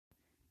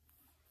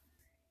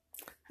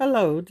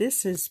Hello,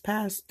 this is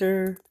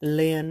Pastor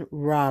Lynn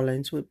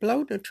Rollins with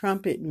Blow the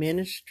Trumpet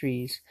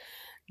Ministries.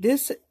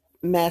 This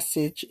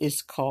message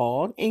is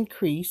called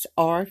Increase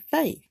Our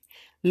Faith.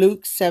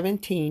 Luke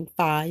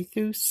 17:5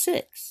 through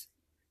 6.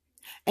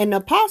 And the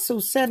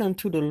apostle said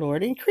unto the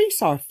Lord, Increase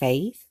our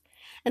faith.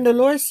 And the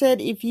Lord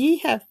said, If ye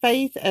have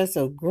faith as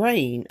a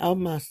grain of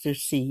mustard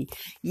seed,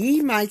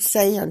 ye might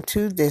say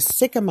unto this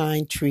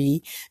sycamore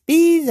tree,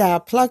 Be thou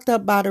plucked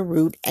up by the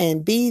root,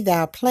 and be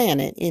thou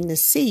planted in the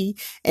sea,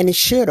 and it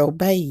should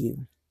obey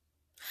you.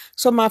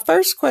 So my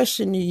first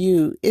question to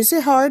you, is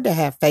it hard to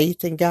have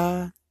faith in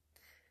God?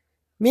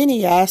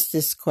 Many ask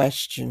this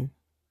question.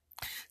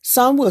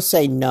 Some will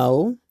say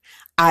no.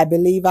 I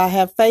believe I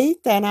have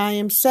faith and I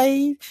am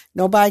saved.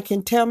 Nobody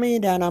can tell me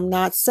that I'm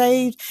not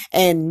saved,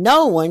 and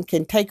no one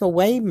can take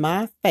away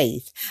my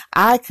faith.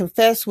 I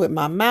confess with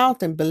my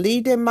mouth and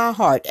believe in my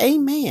heart.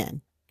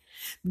 Amen.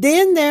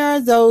 Then there are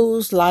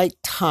those like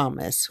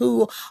Thomas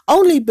who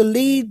only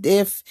believed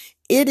if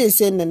it is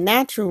in the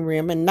natural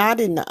realm and not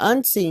in the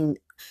unseen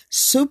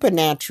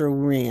supernatural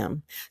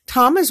realm.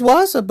 Thomas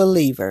was a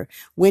believer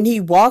when he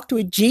walked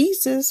with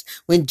Jesus,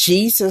 when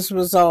Jesus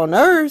was on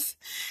earth,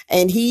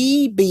 and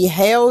he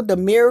beheld the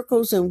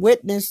miracles and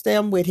witnessed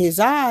them with his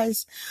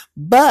eyes.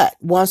 But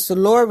once the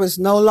Lord was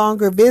no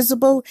longer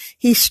visible,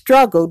 he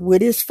struggled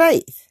with his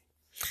faith.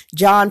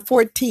 John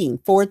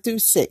 14:4 through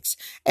 6.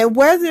 And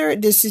whether,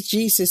 this is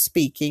Jesus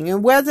speaking,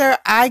 and whether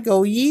I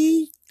go,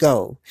 ye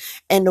go,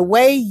 and the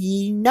way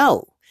ye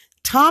know.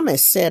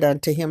 Thomas said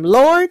unto him,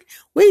 Lord,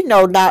 we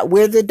know not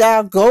whither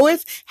thou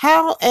goest.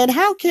 How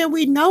can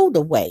we know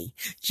the way?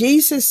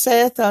 Jesus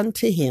saith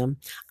unto him,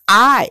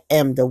 I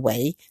am the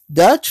way,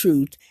 the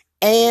truth,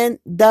 and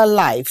the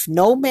life.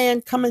 No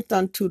man cometh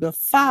unto the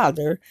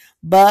Father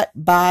but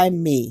by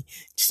me.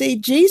 See,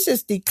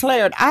 Jesus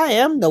declared, I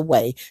am the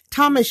way.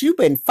 Thomas, you've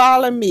been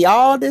following me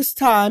all this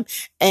time,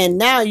 and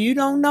now you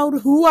don't know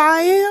who I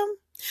am?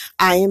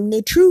 I am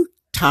the truth,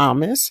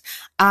 Thomas.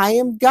 I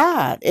am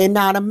God and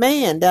not a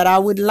man, that I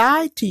would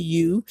lie to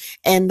you.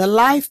 And the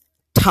life,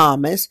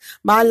 Thomas,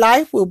 my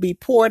life will be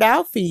poured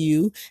out for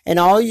you, and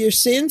all your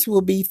sins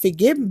will be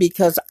forgiven,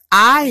 because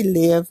I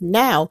live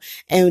now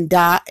and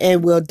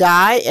will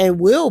die and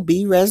will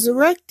be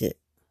resurrected.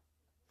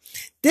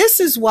 This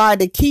is why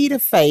the key to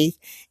faith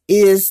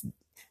is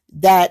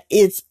that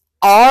it's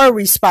our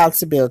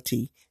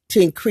responsibility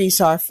to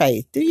increase our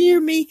faith. Do you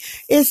hear me?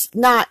 It's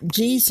not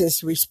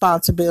Jesus'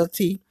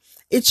 responsibility.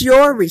 It's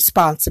your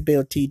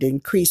responsibility to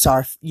increase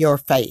your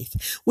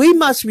faith. We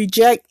must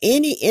reject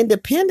any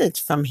independence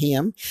from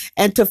him,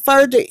 and to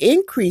further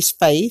increase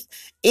faith,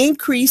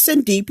 increase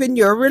and deepen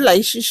your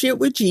relationship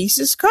with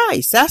Jesus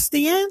Christ. That's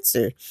the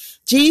answer.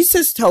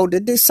 Jesus told the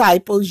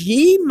disciples,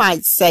 ye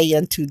might say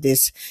unto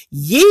this,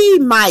 ye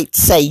might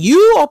say,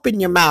 you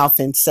open your mouth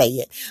and say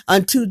it,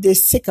 unto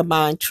this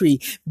sycamore tree,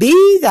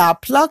 be thou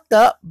plucked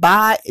up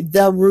by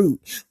the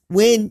root.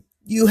 When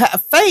you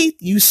have faith,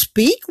 you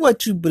speak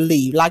what you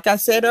believe. Like I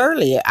said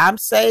earlier, I'm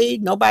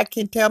saved. Nobody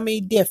can tell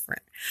me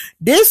different.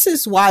 This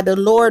is why the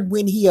Lord,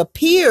 when he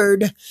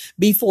appeared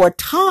before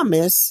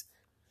Thomas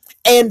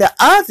and the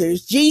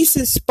others,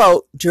 Jesus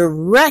spoke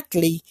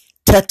directly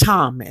to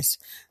Thomas.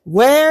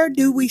 Where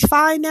do we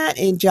find that?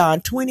 In John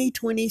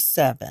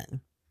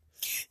 20:27.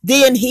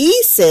 Then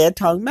he said,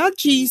 talking about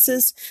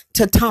Jesus,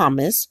 to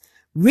Thomas,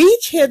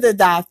 reach hither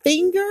thy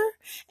finger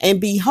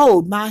and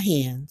behold my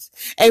hands,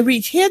 and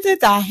reach hither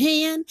thy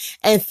hand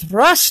and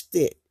thrust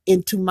it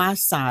into my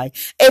side,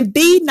 and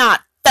be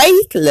not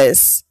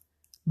faithless,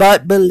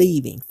 but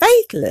believing.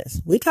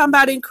 Faithless. We're talking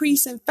about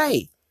increasing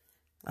faith.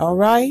 All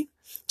right.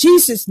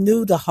 Jesus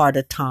knew the heart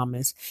of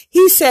Thomas.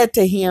 He said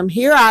to him,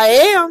 here I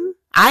am.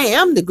 I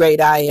am the great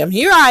I am.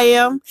 Here I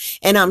am,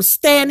 and I'm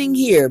standing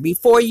here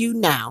before you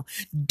now.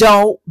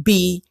 Don't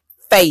be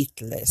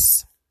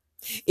faithless.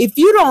 If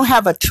you don't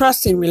have a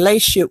trusting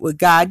relationship with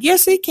God,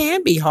 yes, it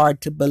can be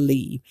hard to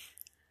believe.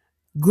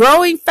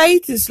 Growing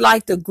faith is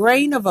like the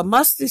grain of a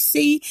mustard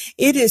seed.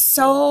 It is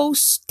so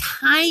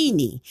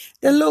tiny.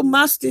 The little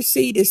mustard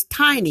seed is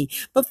tiny.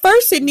 But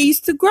first it needs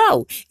to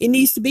grow. It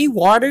needs to be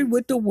watered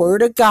with the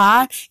word of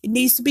God. It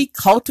needs to be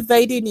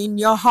cultivated in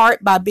your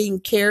heart by being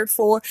cared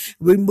for,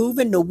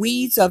 removing the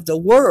weeds of the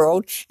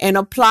world, and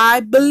apply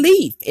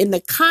belief in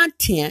the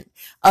content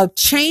of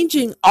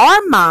changing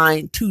our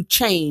mind to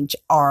change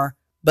our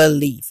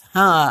belief.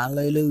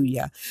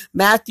 Hallelujah.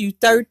 Matthew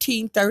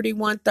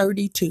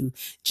 13:31-32.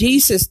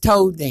 Jesus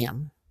told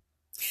them,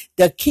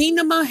 the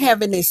kingdom of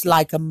heaven is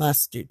like a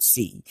mustard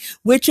seed,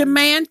 which a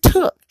man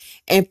took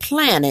and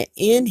planted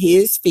in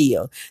his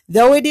field.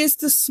 Though it is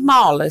the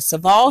smallest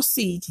of all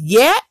seeds,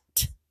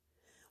 yet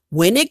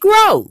when it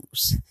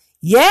grows,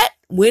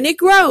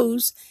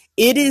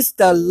 it is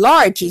the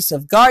largest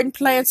of garden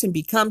plants and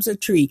becomes a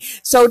tree,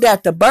 so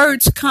that the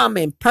birds come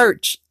and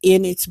perch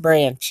in its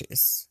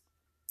branches.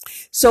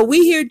 So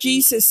we hear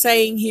Jesus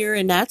saying here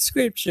in that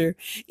scripture,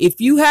 if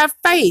you have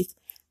faith,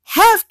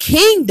 have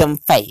kingdom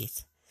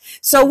faith.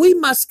 So we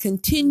must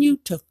continue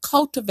to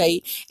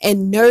cultivate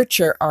and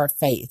nurture our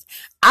faith.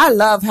 I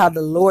love how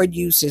the Lord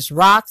uses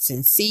rocks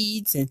and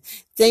seeds and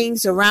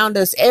things around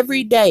us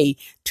every day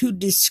to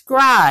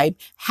describe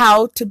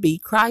how to be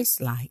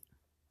Christ-like.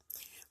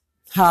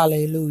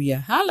 Hallelujah.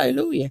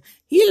 Hallelujah.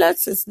 He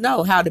lets us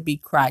know how to be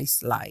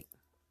Christ-like.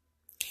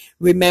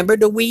 Remember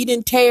the wheat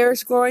and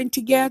tares growing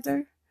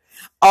together?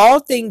 All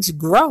things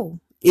grow.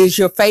 Is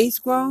your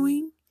faith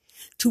growing?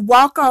 To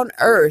walk on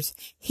earth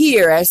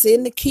here as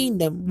in the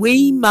kingdom,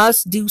 we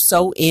must do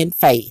so in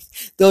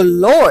faith. The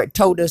Lord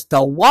told us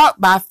to walk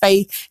by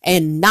faith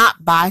and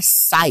not by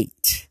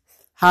sight.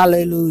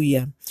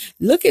 Hallelujah.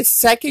 Look at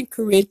 2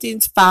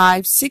 Corinthians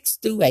 5, 6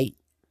 through 8.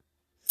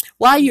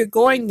 While you're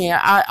going there,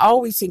 I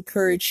always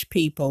encourage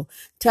people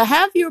to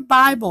have your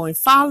Bible and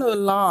follow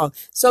along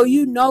so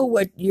you know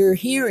what you're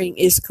hearing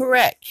is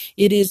correct.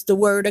 It is the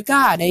Word of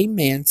God.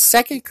 Amen.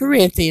 2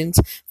 Corinthians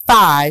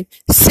 5,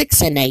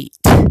 6 and 8.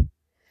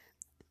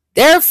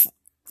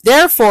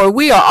 Therefore,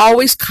 we are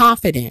always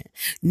confident,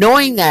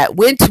 knowing that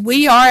when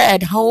we are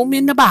at home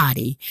in the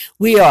body,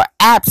 we are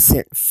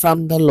absent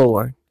from the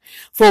Lord.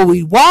 For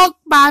we walk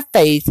by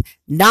faith,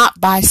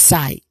 not by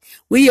sight.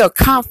 We are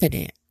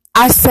confident,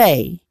 I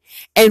say,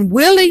 and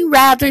willing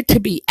rather to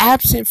be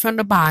absent from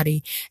the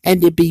body and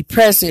to be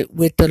present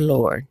with the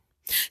Lord.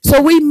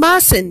 So we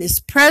must in this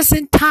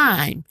present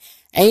time,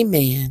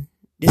 amen.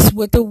 This is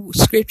what the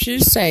scripture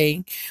is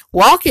saying.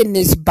 Walk in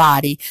this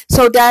body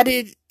so that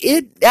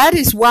that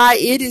is why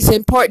it is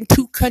important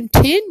to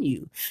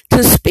continue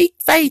to speak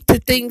faith to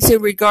things in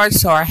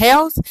regards to our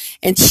health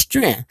and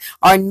strength,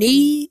 our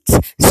needs,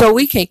 so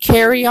we can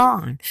carry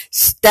on.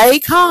 Stay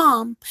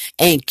calm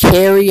and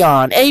carry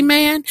on.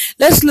 Amen.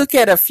 Let's look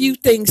at a few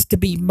things to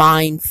be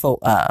mindful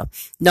of.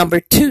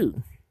 Number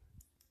 2.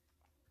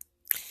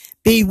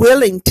 Be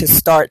willing to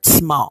start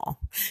small.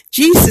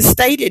 Jesus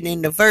stated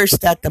in the verse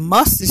that the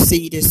mustard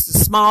seed is the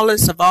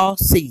smallest of all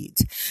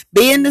seeds.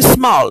 Being the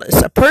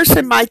smallest, a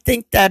person might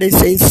think that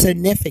is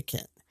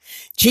insignificant.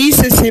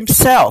 Jesus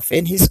himself,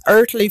 in his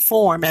earthly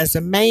form as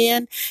a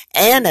man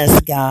and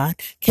as God,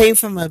 came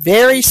from a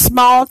very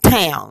small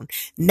town,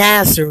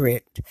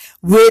 Nazareth,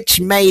 which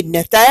made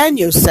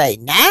Nathanael say,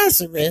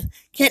 Nazareth?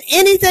 Can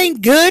anything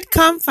good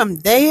come from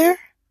there?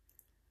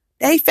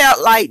 They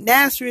felt like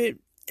Nazareth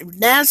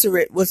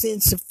was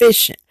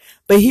insufficient.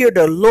 But here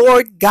the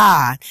Lord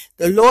God,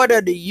 the Lord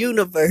of the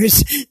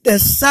universe, the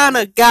Son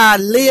of God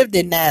lived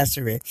in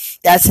Nazareth.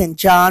 That's in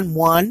John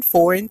 1,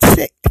 4 and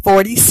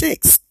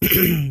 46.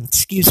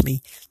 Excuse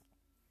me.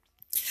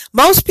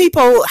 Most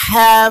people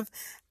have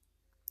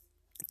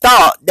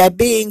thought that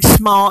being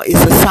small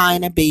is a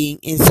sign of being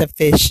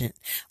insufficient.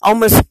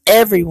 Almost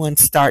everyone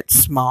starts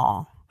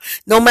small.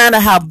 No matter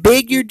how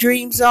big your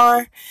dreams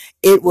are,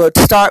 it will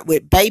start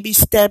with baby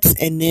steps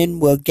and then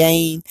will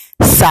gain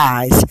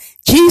size.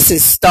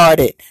 Jesus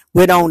started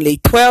with only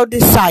 12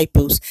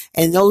 disciples,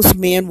 and those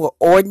men were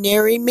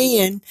ordinary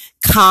men,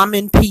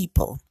 common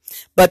people.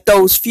 But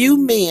those few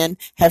men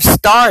have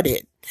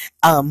started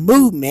a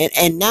movement,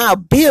 and now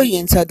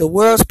billions of the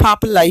world's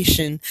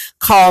population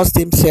calls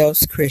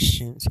themselves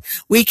Christians.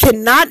 We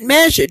cannot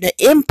measure the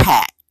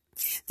impact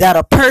that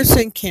a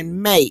person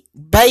can make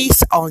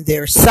based on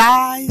their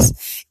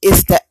size.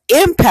 Is the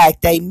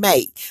impact they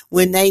make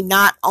when they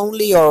not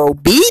only are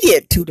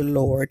obedient to the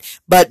Lord,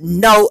 but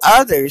know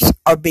others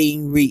are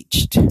being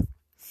reached.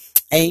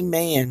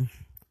 Amen.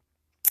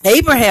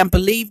 Abraham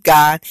believed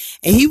God,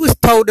 and he was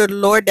told of the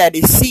Lord that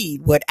his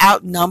seed would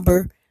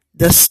outnumber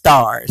the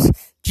stars.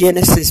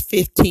 Genesis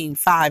 15,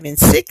 5 and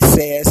 6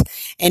 says,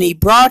 and he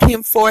brought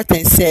him forth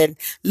and said,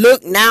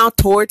 look now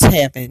towards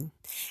heaven,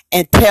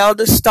 and tell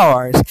the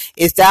stars,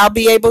 if thou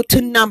be able to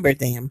number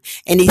them.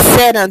 And he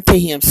said unto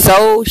him,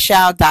 so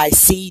shall thy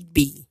seed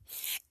be.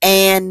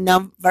 And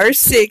verse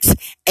 6,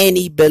 and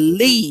he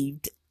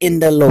believed in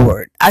the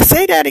Lord. I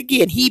say that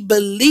again. He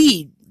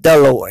believed the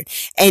Lord,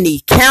 and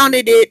he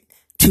counted it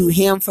to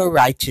him for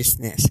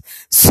righteousness.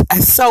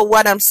 So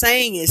what I'm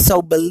saying is,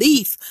 so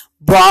belief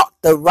brought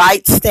the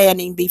right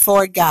standing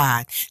before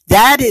God.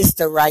 That is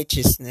the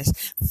righteousness.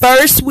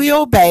 First we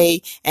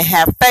obey and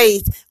have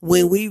faith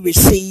when we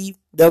receive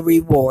the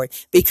reward,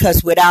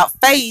 because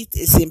without faith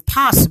it's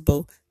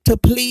impossible to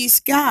please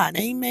God.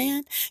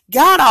 Amen.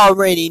 God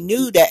already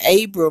knew that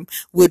Abram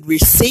would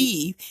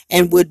receive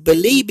and would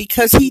believe,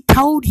 because he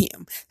told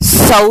him,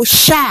 so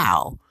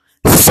shall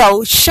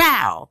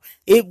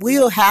it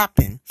will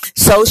happen.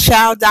 So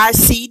shall thy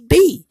seed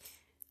be.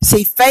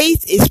 See,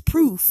 faith is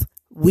proof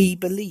we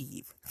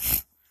believe.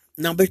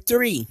 Number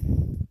 3,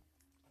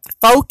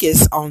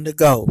 focus on the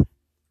goal.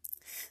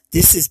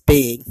 This is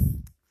big.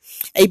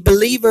 A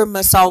believer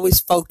must always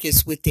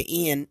focus with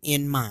the end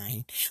in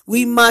mind.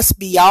 We must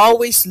be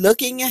always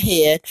looking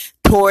ahead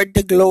to toward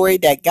the glory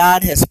that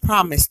God has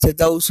promised to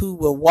those who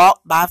will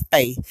walk by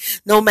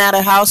faith. No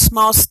matter how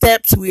small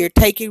steps we are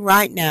taking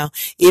right now,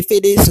 if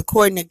it is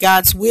according to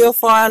God's will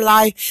for our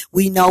life,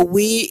 we know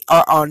we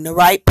are on the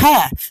right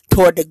path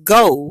toward the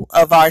goal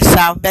of our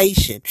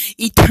salvation.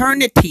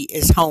 Eternity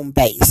is home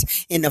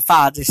base in the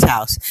Father's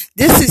house.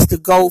 This is the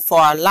goal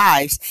for our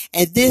lives,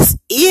 and this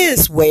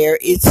is where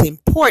it's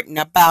important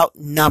about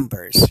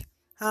numbers.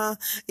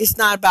 It's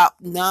not about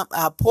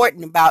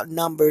important about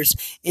numbers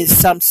in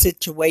some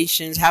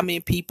situations. How many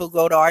people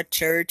go to our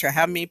church or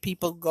how many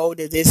people go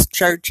to this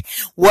church?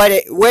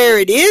 Where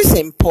it is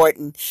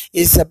important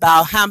is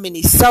about how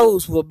many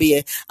souls will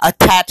be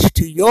attached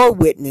to your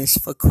witness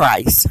for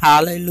Christ.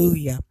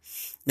 Hallelujah.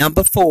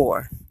 Number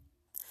 4,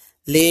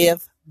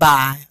 live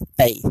by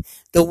faith.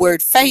 The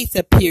word faith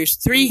appears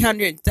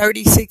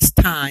 336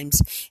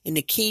 times in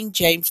the King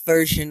James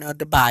Version of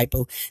the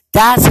Bible.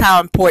 That's how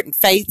important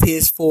faith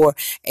is for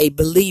a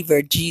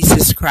believer,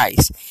 Jesus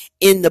Christ.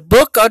 In the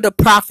book of the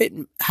prophet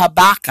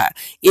Habakkuk,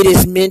 it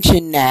is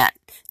mentioned that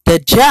the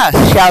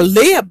just shall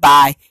live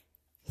by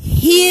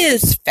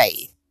his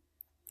faith.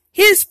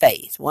 His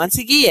faith. Once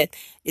again,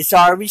 it's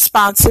our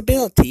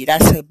responsibility.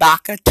 That's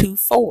Habakkuk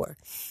 2:4.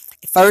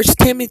 1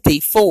 Timothy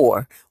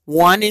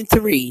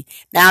 4:1-3.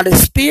 Now the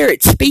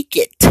Spirit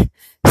speaketh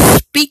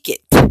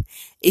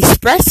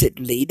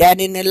expressively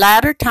that in the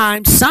latter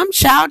times some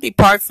shall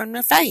depart from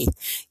the faith,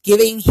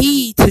 giving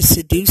heed to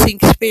seducing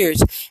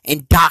spirits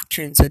and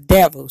doctrines of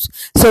devils.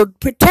 So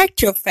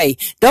protect your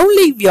faith. Don't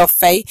leave your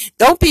faith.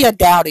 Don't be a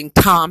doubting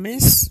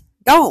Thomas.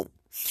 Don't.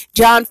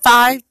 John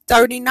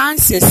 5:39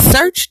 says,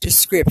 search the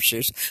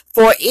scriptures,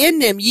 for in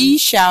them ye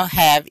shall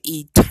have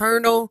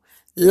eternal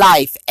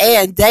life,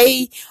 and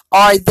they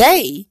are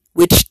they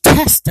which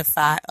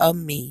testify of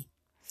me.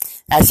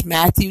 That's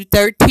Matthew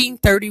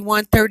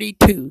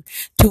 13:31-32.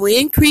 To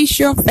increase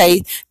your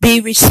faith,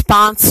 be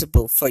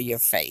responsible for your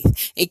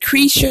faith.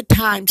 Increase your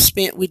time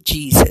spent with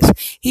Jesus.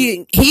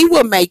 He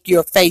will make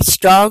your faith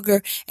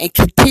stronger and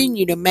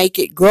continue to make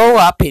it grow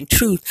up in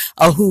truth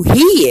of who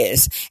he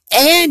is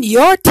and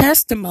your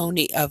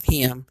testimony of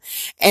him.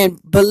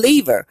 And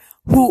believer,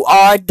 who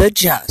are the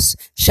just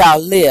shall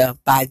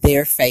live by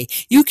their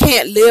faith. You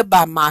can't live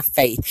by my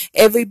faith.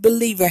 Every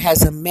believer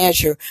has a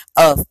measure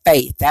of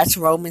faith. That's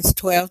Romans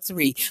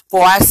 12:3.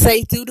 For I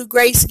say through the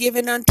grace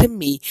given unto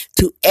me,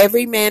 to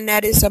every man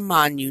that is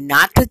among you,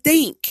 not to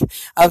think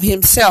of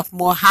himself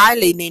more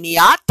highly than he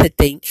ought to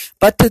think,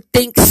 but to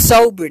think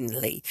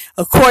soberly,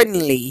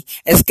 accordingly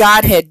as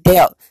God had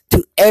dealt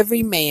to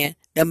every man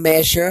the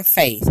measure of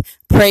faith.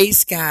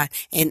 Praise God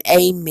and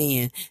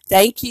amen.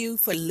 Thank you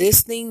for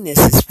listening. This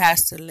is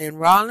Pastor Lynn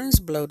Rollins,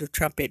 Blow the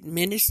Trumpet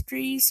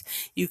Ministries.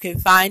 You can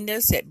find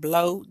us at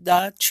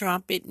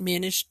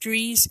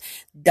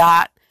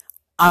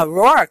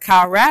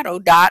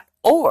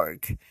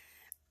blowthetrumpetministries.auroracolorado.org.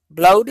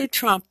 Blow the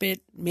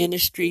Trumpet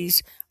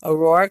Ministries,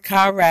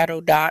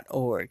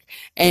 auroracolorado.org.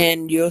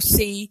 And you'll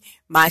see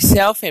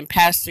myself and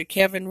Pastor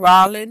Kevin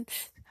Rollins.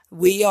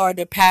 We are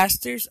the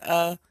pastors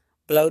of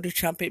Blow the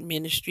Trumpet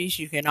Ministries.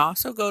 You can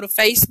also go to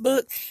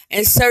Facebook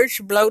and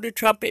search Blow the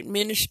Trumpet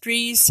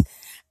Ministries.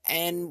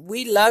 And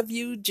we love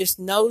you. Just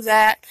know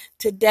that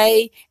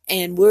today.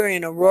 And we're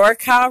in Aurora,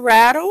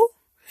 Colorado.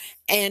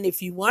 And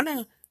if you want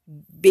to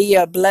be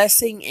a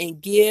blessing and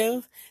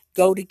give,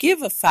 go to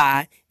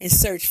Giveify and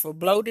search for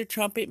Blow the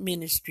Trumpet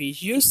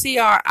Ministries. You'll see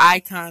our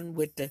icon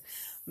with the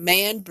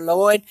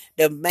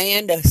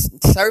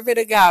servant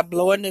of God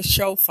blowing the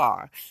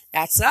shofar.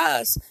 That's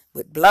us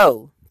with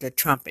Blow the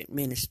Trumpet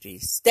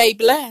Ministries. Stay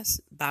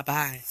blessed.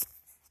 Bye-bye.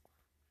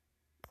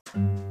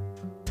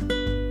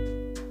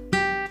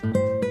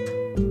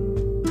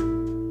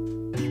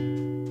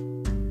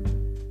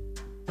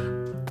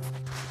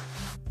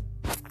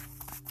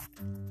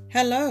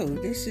 Hello,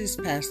 this is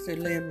Pastor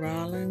Lynn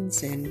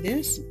Rollins, and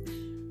this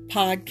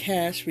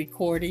podcast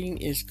recording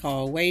is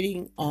called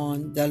Waiting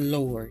on the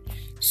Lord.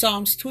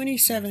 Psalms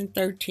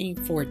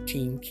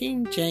 27:13-14,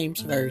 King James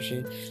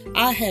Version.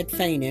 I had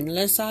fainted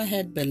unless I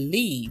had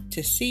believed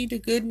to see the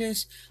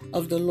goodness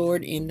of the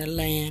Lord in the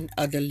land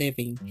of the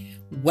living.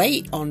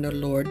 Wait on the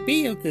Lord,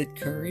 be of good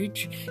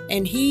courage,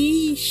 and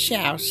he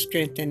shall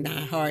strengthen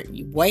thy heart.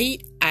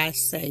 Wait, I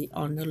say,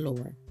 on the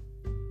Lord.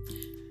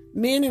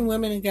 Men and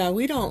women of God,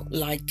 we don't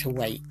like to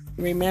wait.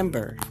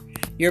 Remember,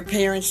 your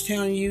parents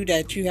telling you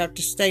that you have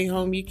to stay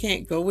home, you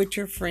can't go with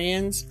your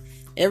friends.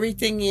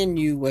 Everything in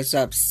you was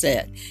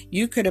upset.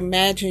 You could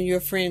imagine your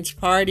friends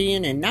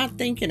partying and not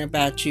thinking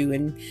about you,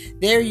 and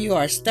there you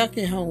are stuck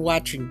at home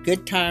watching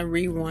good time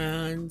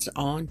reruns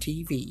on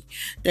TV.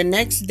 The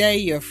next day,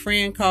 your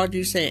friend called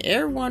you saying,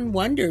 everyone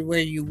wondered where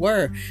you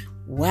were.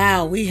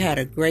 Wow, we had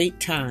a great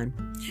time.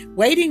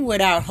 Waiting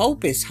without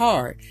hope is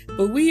hard,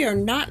 but we are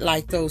not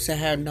like those that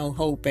have no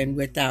hope and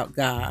without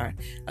God.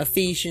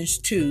 Ephesians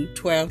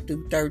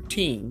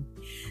 2:12-13.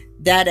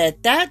 That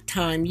at that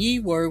time ye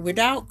were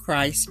without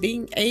Christ,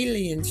 being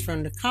aliens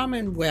from the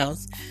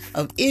commonwealth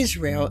of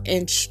Israel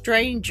and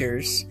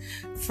strangers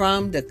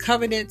from the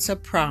covenants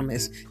of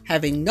promise,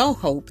 having no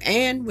hope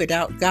and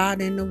without God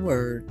in the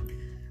world.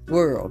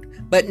 world.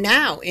 But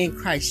now in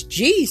Christ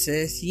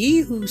Jesus,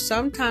 ye who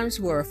sometimes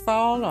were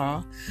afar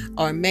off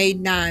are made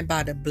nigh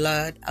by the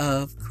blood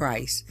of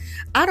Christ.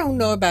 I don't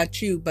know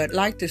about you, but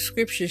like the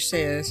scripture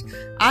says,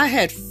 I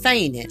had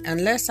fainted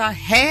unless I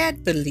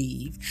had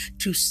believed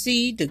to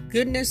see the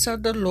goodness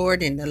of the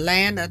Lord in the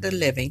land of the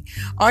living.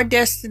 Our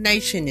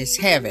destination is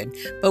heaven,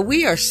 but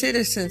we are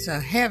citizens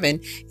of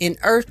heaven in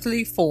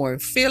earthly form,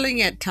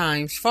 feeling at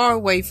times far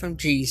away from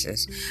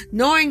Jesus.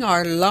 Knowing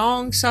our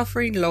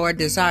long-suffering Lord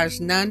desires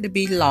none to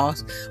be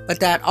lost, but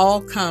that all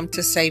come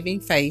to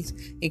saving faith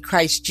in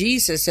Christ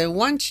Jesus. And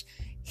once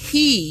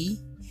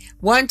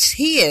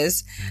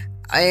his,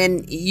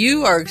 and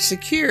you are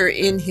secure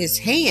in his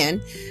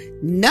hand,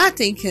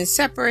 nothing can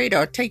separate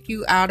or take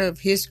you out of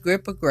his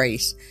grip of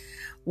grace.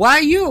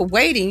 While you are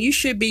waiting, you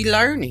should be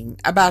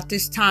learning about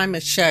this time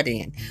of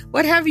shut-in.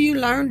 What have you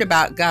learned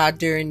about God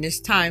during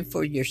this time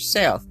for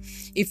yourself?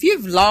 If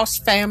you've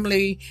lost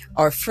family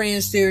or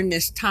friends during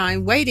this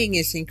time, waiting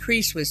is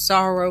increased with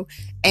sorrow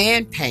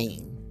and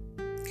pain.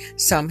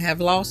 Some have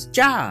lost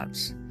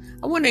jobs.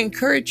 I want to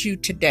encourage you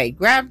today.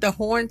 Grab the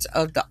horns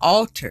of the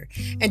altar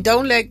and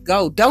don't let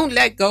go. Don't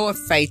let go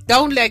of faith.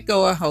 Don't let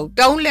go of hope.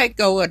 Don't let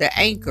go of the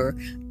anchor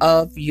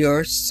of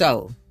your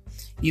soul.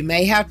 You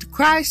may have to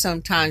cry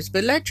sometimes,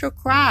 but let your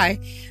cry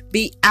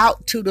be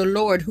out to the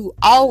Lord, who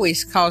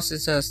always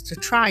causes us to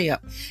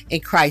triumph in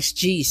Christ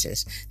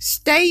Jesus.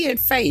 Stay in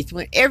faith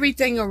when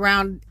everything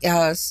around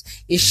us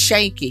is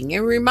shaking,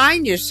 and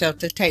remind yourself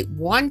to take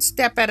one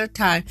step at a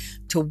time,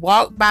 to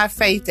walk by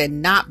faith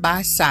and not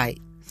by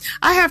sight.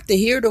 I have to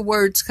hear the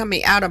words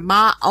coming out of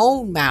my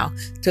own mouth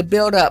to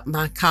build up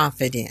my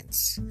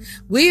confidence.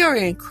 We are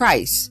in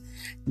Christ,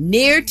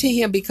 near to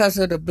him because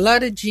of the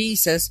blood of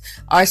Jesus,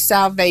 our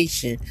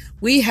salvation.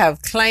 We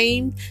have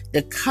claimed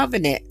the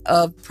covenant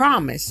of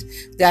promise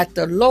that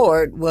the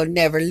Lord will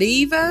never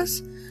leave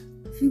us.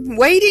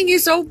 Waiting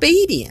is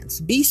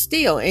obedience. Be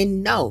still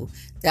and know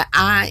that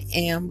I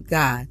am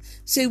God.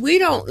 See, we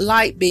don't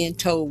like being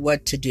told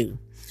what to do.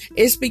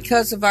 It's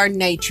because of our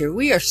nature.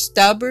 We are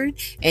stubborn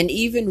and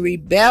even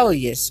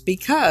rebellious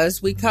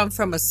because we come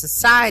from a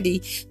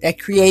society that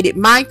created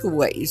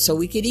microwaves so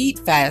we could eat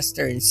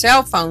faster, and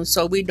cell phones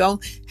so we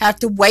don't have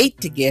to wait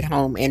to get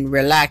home and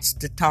relax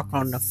to talk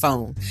on the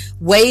phone.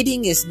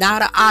 Waiting is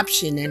not an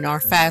option in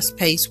our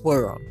fast-paced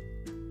world.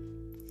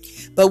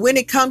 But when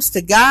it comes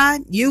to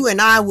God, you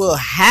and I will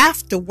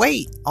have to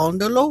wait on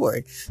the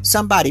Lord.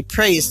 Somebody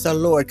praise the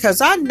Lord,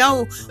 because I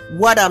know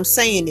what I'm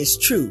saying is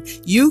true.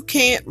 You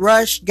can't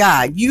rush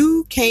God.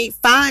 You can't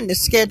find the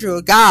schedule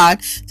of God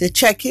to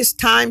check his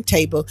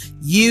timetable.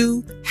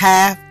 You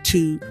have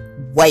to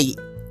wait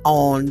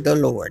on the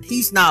Lord.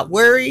 He's not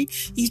worried.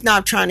 He's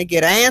not trying to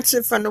get an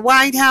answer from the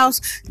White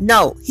House.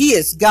 No, he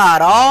is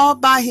God all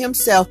by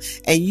himself,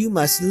 and you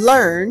must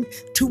learn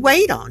to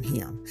wait on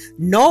him.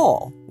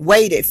 Noah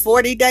waited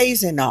 40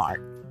 days in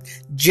ark.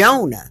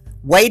 Jonah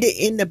waited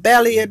in the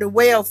belly of the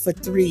whale for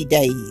 3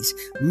 days.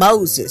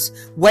 Moses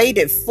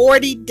waited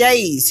 40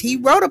 days. He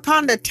wrote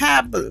upon the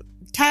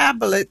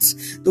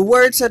tablets the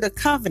words of the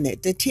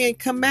covenant, the 10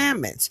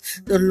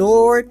 commandments. The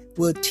Lord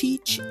will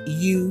teach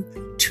you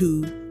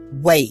to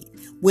wait.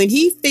 When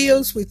he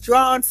feels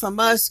withdrawn from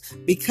us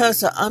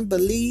because of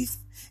unbelief,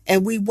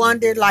 and we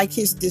wonder like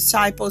his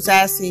disciples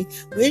asking,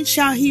 when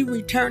shall he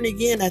return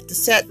again at the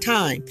set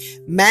time?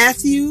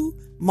 Matthew,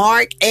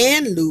 Mark,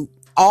 and Luke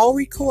all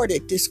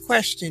recorded this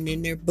question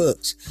in their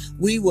books.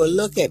 We will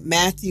look at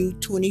Matthew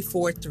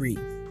 24:3.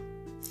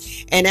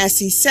 And as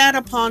he sat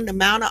upon the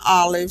Mount of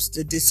Olives,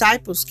 the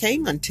disciples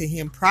came unto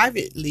him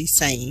privately,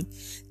 saying,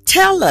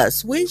 Tell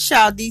us, when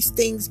shall these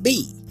things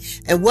be?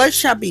 And what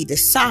shall be the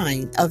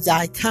sign of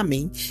thy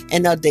coming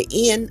and of the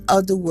end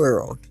of the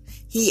world?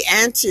 He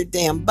answered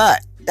them,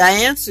 but the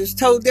answers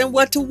told them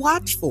what to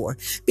watch for,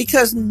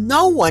 because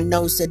no one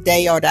knows the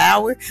day or the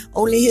hour,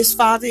 only his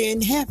Father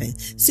in heaven.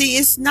 See,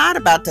 it's not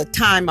about the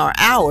time or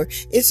hour.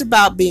 It's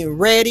about being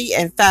ready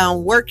and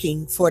found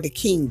working for the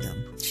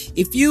kingdom.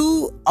 If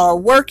you are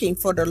working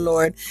for the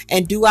Lord,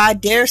 and do I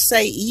dare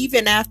say,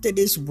 even after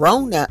this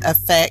Rona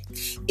effect,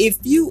 if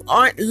you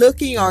aren't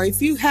looking, or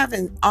if you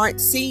aren't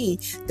seeing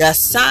the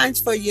signs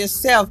for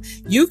yourself,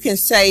 you can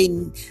say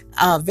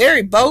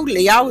very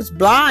boldly, I was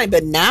blind,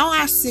 but now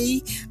I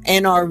see,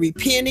 and are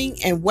repenting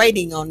and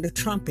waiting on the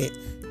trumpet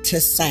to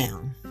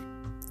sound.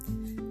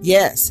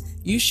 Yes,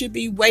 you should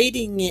be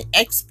waiting in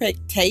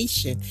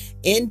expectation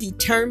and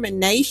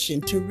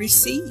determination to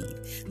receive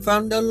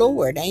from the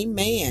Lord.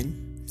 Amen.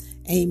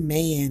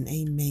 Amen.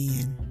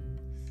 Amen.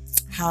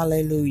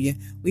 Hallelujah.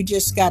 We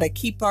just got to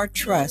keep our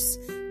trust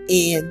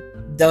in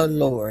the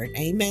Lord.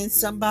 Amen,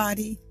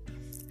 somebody.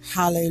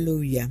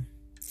 Hallelujah.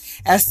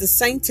 As the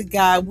saints of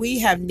God, we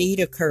have need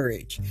of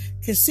courage.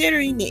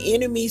 Considering the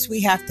enemies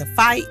we have to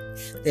fight,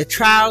 the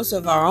trials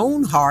of our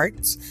own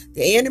hearts,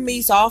 the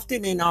enemies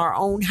often in our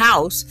own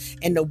house,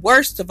 and the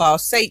worst of all,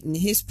 Satan,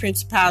 his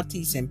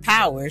principalities and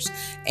powers.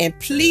 And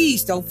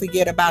please don't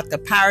forget about the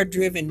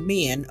power-driven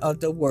men of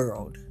the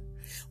world.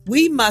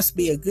 We must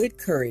be of good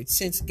courage,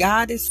 since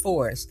God is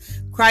for us.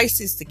 Christ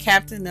is the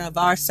captain of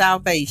our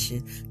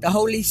salvation. The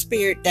Holy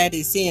Spirit that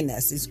is in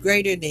us is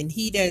greater than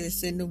he that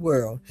is in the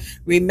world.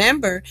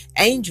 Remember,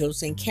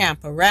 angels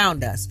encamp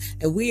around us,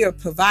 and we are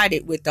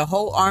provided with the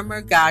whole armor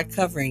of God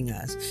covering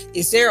us.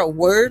 Is there a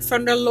word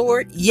from the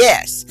Lord?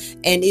 Yes,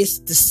 and it's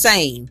the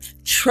same.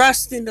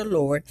 Trust in the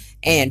Lord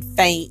and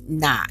faint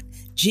not.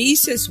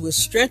 Jesus will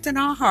strengthen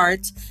our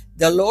hearts.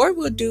 The Lord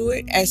will do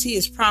it as he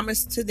has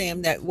promised to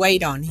them that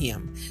wait on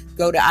him.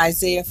 Go to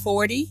Isaiah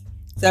 40,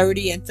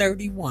 30, and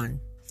 31.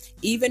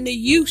 Even the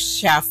youth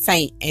shall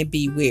faint and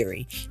be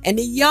weary, and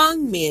the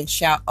young men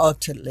shall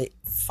utterly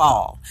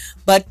fall.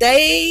 But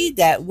they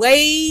that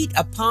wait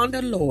upon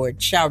the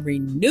Lord shall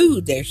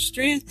renew their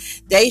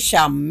strength. They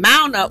shall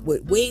mount up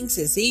with wings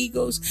as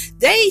eagles.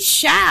 They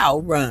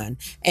shall run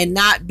and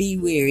not be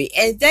weary,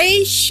 and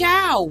they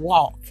shall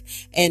walk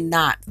and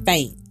not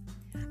faint.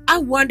 I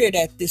wondered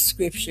at this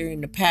scripture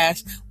in the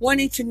past,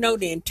 wanting to know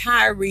the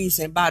entire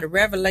reason by the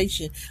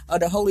revelation of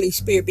the Holy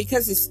Spirit,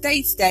 because it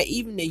states that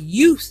even the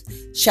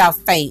youth shall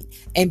faint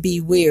and be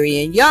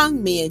weary, and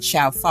young men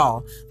shall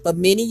fall. But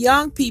many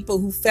young people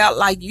who felt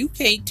like you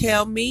can't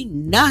tell me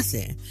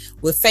nothing,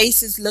 with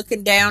faces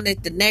looking down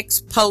at the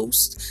next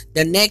post,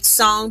 the next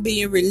song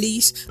being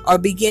released, are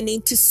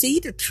beginning to see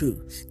the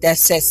truth that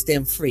sets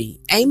them free.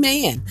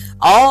 Amen.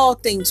 All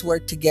things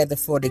work together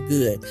for the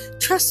good.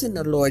 Trust in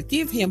the Lord.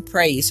 Give him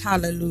praise.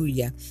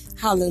 Hallelujah.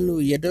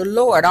 Hallelujah. The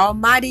Lord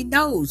Almighty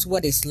knows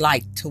what it's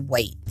like to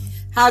wait.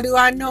 How do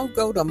I know?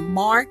 Go to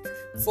Mark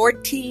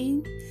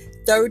 14,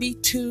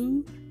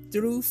 32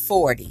 through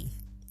 40.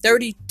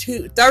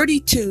 32,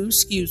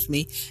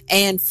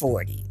 and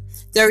 40.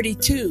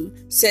 32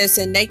 says,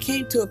 and they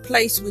came to a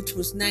place which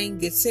was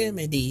named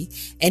Gethsemane,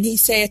 and he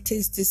said to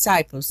his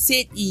disciples,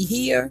 sit ye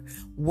here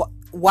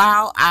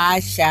while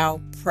I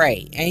shall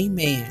pray.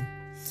 Amen.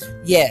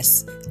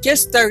 Yes,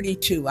 just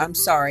 32. I'm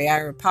sorry, I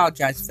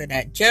apologize for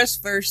that.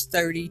 Just verse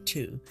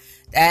 32.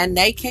 And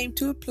they came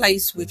to a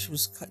place which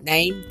was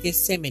named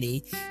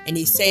Gethsemane, and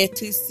he said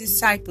to his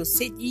disciples,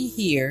 sit ye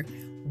here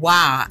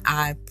while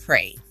I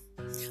pray.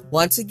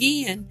 Once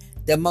again,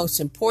 the most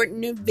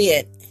important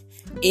event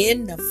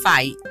in the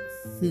fight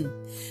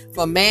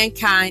for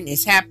mankind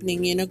is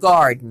happening in a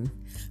garden.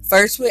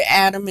 First with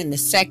Adam and the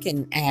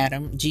second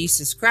Adam,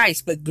 Jesus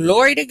Christ. But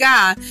glory to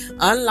God,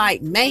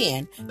 unlike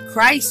man,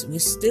 Christ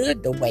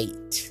withstood the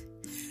weight.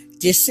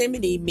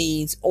 Gethsemane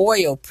means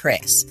oil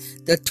press.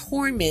 The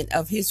torment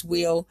of his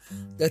will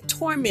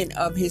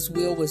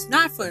was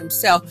not for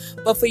himself,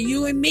 but for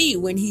you and me,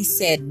 when he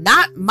said,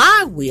 not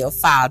my will,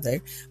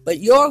 Father, but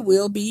your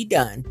will be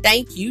done.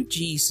 Thank you,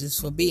 Jesus,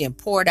 for being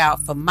poured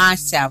out for my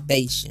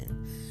salvation.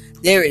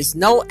 There is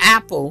no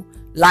apple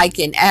like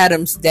in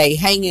Adam's day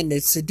hanging to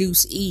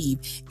seduce Eve.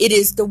 It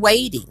is the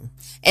waiting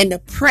and the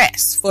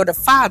press for the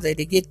Father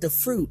to get the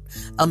fruit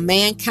of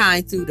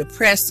mankind through the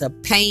press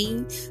of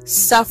pain,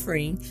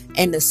 suffering,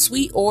 and the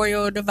sweet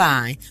oil of the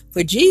vine.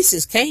 For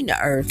Jesus came to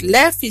earth,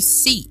 left his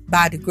seat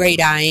by the great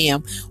I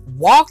Am,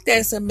 walked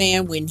as a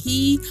man when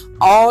he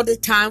all the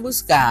time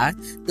was God,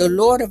 the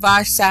Lord of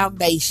our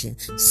salvation,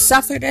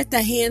 suffered at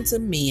the hands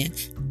of men,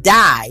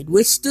 died,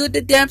 withstood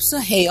the depths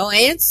of hell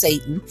and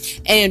Satan,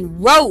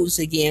 and rose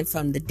again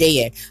from the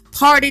dead,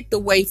 parted the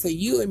way for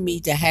you and me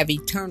to have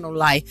eternal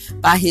life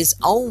by his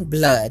own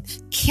blood,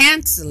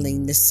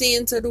 canceling the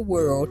sins of the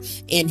world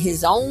in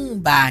his own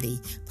body,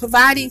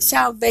 providing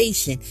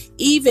salvation,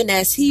 even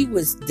as he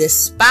was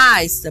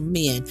despised of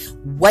men,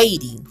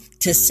 waiting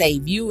to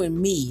save you and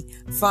me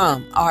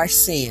from our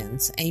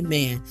sins.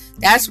 Amen.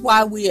 That's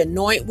why we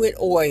anoint with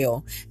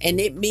oil, and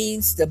it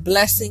means the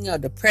blessing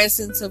of the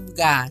presence of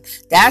God.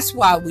 That's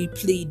why we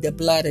plead the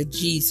blood of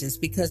Jesus,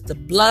 because the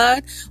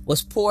blood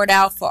was poured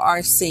out for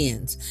our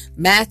sins.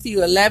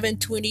 Matthew 11,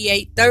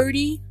 28,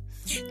 30.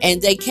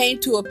 And they came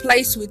to a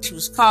place which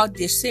was called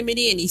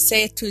Gethsemane, and he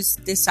said to his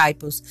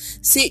disciples,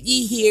 sit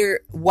ye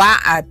here while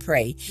I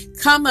pray.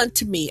 Come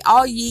unto me,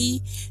 all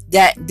ye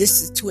that,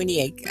 this is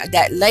 28,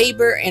 that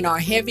labor and are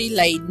heavy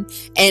laden,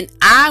 and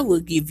I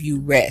will give you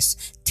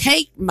rest.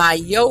 Take my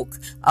yoke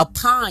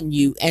upon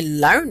you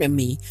and learn of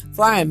me,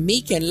 for I am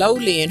meek and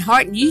lowly in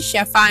heart, and ye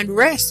shall find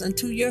rest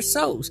unto your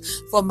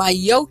souls. For my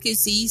yoke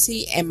is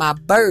easy and my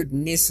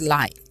burden is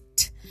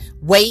light.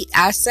 Wait,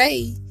 I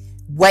say,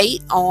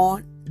 wait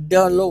on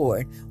the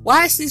Lord.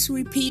 Why is this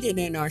repeated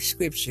in our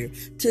scripture?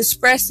 To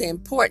express the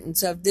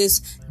importance of this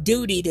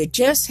duty to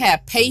just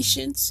have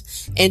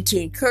patience and to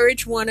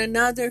encourage one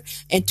another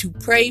and to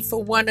pray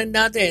for one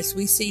another as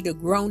we see the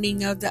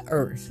groaning of the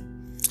earth.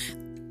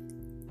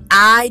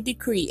 I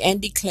decree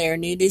and declare,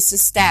 and it is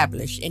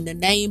established in the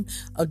name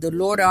of the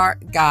Lord our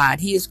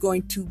God, he is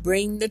going to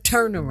bring the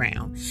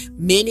turnaround.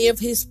 Many of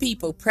his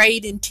people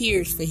prayed in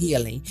tears for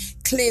healing,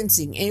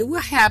 cleansing, and it will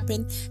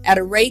happen at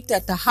a rate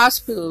that the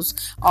hospitals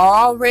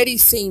are already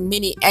seeing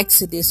many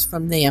exodus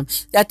from them,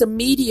 that the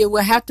media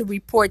will have to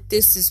report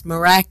this is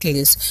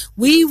miraculous.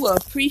 We will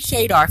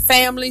appreciate our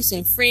families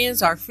and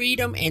friends, our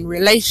freedom and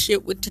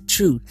relationship with the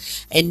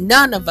truth. And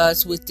none of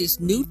us with this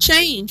new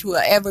change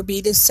will ever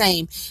be the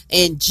same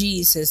in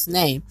Jesus'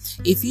 name.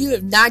 If you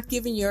have not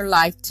given your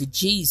life to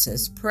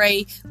Jesus,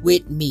 pray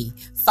with me.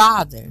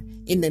 Father,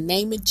 in the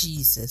name of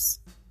Jesus,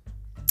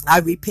 I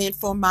repent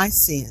for my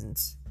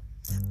sins.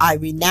 I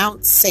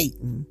renounce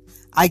Satan.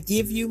 I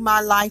give you my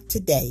life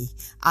today.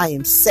 I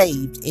am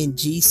saved in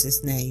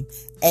Jesus' name.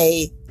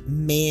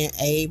 Amen.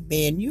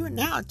 Amen. You are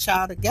now a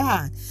child of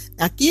God.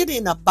 Now get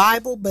in a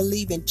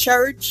Bible-believing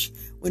church.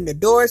 When the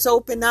doors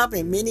open up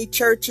in many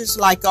churches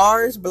like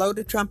ours, Blow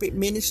the Trumpet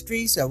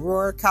Ministries,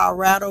 Aurora,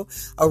 Colorado,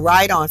 or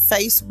right on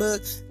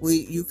Facebook.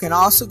 You can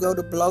also go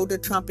to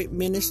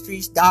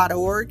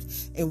blowthetrumpetministries.org,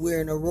 and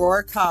we're in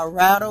Aurora,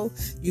 Colorado.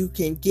 You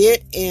can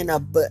get in a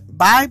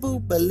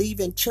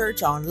Bible-believing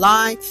church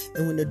online,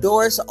 and when the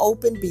doors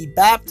open, be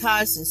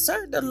baptized and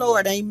serve the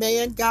Lord.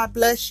 Amen. God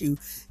bless you.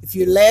 If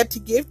you're led to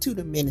give to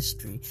the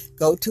ministry,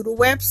 go to the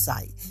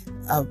website,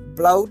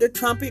 Blow the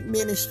Trumpet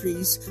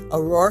Ministries,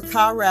 Aurora,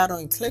 Colorado,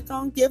 and click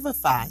on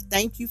Giveify.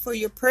 Thank you for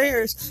your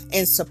prayers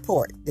and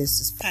support.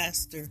 This is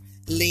Pastor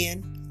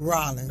Lynn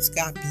Rollins.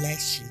 God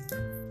bless you.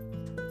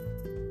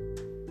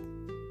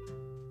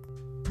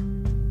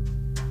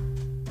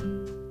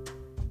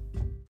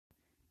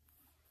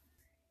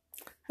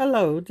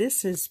 Hello,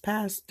 this is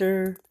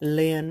Pastor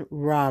Lynn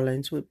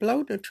Rollins with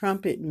Blow the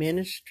Trumpet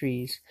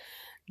Ministries.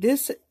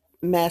 This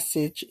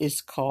message is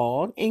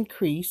called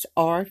Increase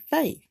Our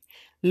Faith.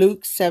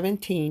 Luke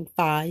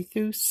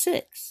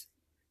 17:5-6.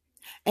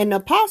 And the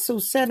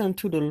apostles said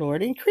unto the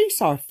Lord, Increase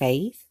our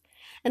faith.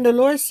 And the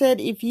Lord said,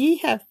 If ye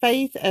have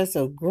faith as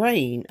a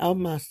grain of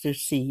mustard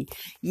seed,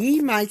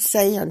 ye might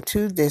say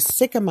unto this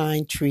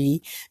sycamore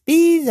tree,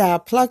 Be thou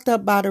plucked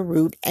up by the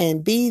root,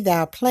 and be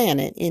thou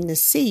planted in the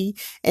sea,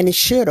 and it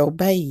should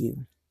obey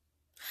you.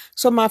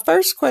 So my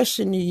first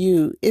question to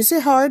you, is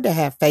it hard to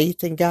have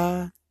faith in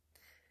God?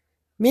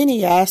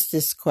 Many ask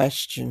this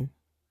question.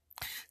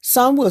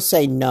 Some will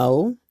say,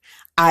 no,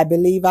 I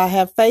believe I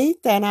have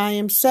faith and I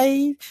am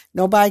saved.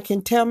 Nobody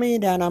can tell me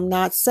that I'm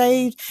not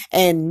saved,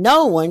 and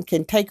no one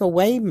can take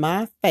away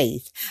my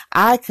faith.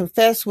 I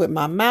confess with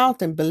my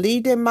mouth and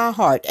believe in my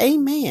heart.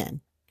 Amen.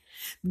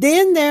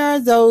 Then there are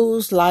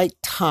those like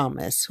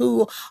Thomas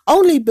who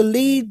only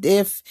believed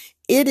if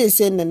it is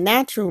in the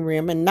natural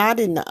realm and not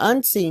in the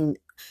unseen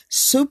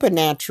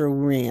supernatural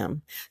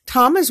realm.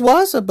 Thomas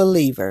was a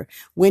believer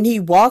when he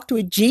walked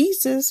with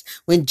Jesus,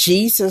 when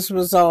Jesus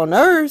was on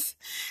earth,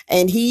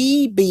 and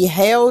he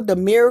beheld the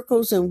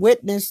miracles and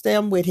witnessed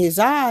them with his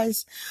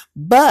eyes.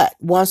 But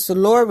once the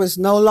Lord was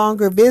no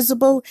longer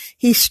visible,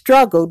 he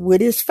struggled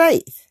with his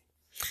faith.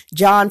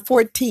 John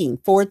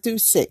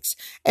 14:4-6.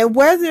 And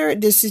whether,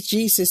 this is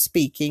Jesus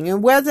speaking,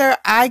 and whether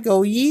I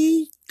go,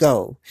 ye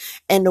go,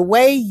 and the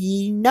way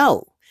ye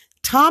know.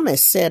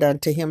 Thomas said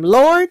unto him,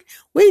 Lord,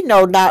 we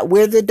know not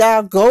whither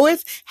thou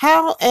goest.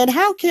 How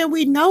can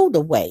we know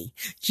the way?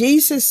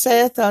 Jesus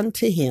saith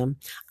unto him,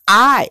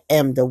 I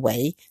am the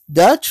way,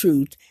 the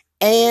truth,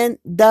 and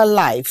the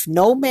life.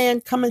 No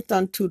man cometh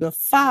unto the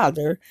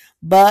Father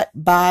but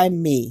by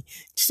me.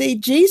 See,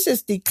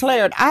 Jesus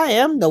declared, I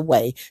am the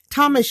way.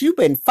 Thomas, you've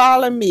been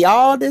following me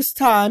all this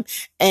time,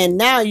 and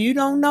now you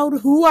don't know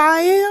who I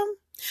am?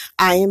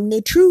 I am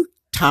the truth,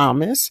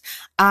 Thomas.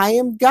 I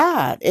am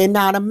God and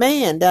not a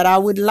man, that I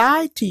would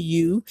lie to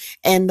you.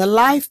 And the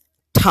life,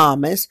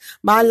 Thomas,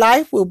 my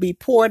life will be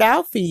poured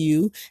out for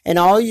you, and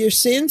all your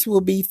sins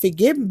will be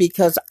forgiven,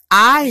 because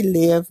I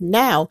live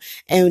now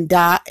and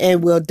die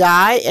and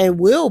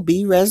will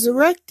be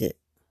resurrected.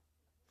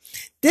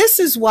 This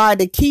is why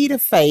the key to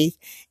faith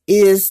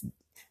is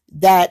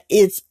that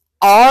it's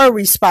our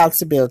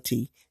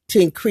responsibility to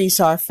increase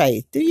our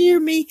faith. Do you hear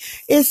me?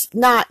 It's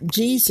not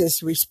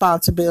Jesus'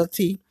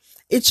 responsibility.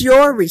 It's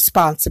your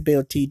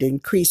responsibility to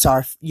increase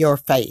your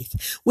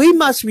faith. We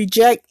must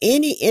reject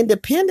any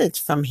independence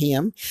from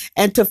him,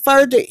 and to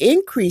further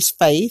increase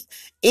faith,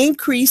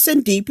 increase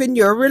and deepen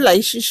your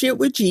relationship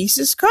with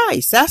Jesus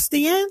Christ. That's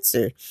the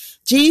answer.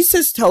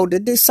 Jesus told the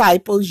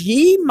disciples,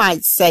 ye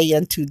might say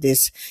unto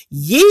this,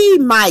 ye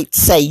might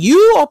say,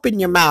 you open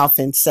your mouth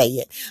and say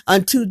it,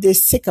 unto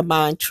this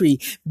sycamore tree,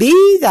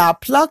 be thou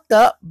plucked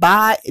up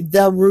by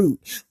the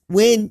root.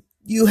 When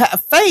you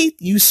have faith,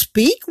 you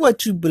speak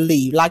what you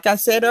believe. Like I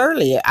said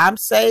earlier, I'm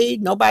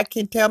saved. Nobody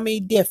can tell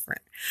me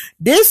different.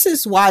 This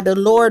is why the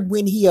Lord,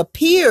 when he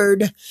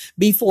appeared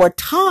before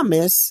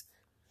Thomas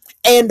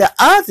and the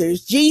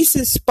others,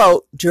 Jesus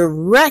spoke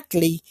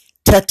directly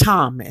to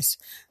Thomas.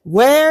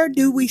 Where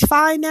do we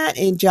find that?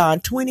 In John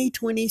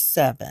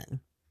 20:27.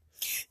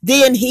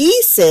 Then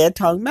he said,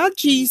 talking about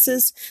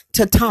Jesus,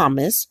 to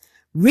Thomas,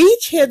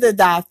 reach hither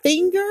thy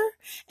finger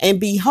and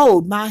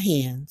behold my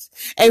hands,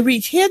 and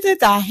reach hither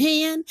thy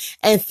hand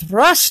and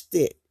thrust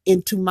it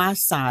into my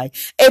side,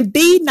 and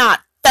be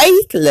not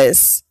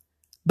faithless,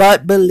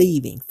 but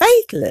believing.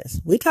 Faithless.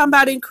 We're talking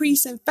about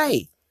increasing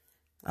faith.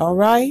 All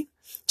right.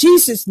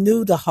 Jesus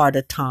knew the heart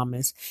of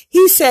Thomas.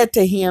 He said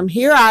to him,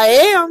 here I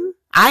am.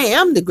 I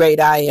am the great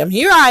I am.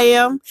 Here I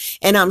am.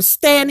 And I'm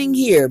standing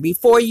here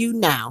before you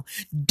now.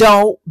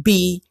 Don't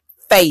be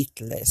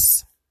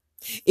faithless.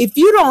 If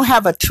you don't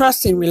have a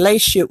trusting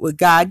relationship with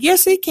God,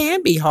 yes, it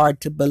can be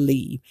hard to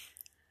believe.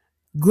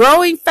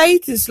 Growing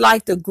faith is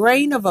like the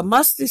grain of a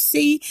mustard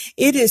seed.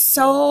 It is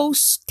so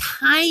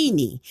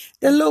tiny.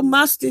 The little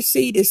mustard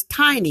seed is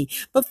tiny.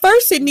 But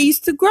first it needs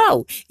to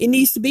grow. It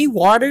needs to be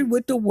watered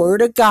with the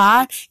word of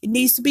God. It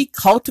needs to be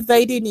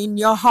cultivated in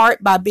your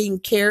heart by being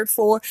cared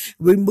for,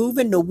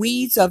 removing the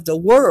weeds of the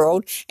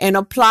world, and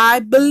apply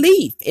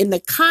belief in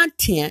the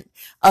content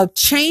of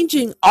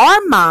changing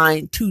our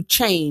mind to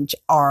change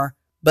our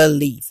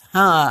belief.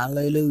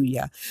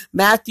 Hallelujah.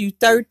 Matthew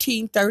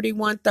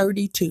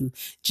 13:31-32.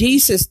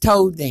 Jesus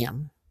told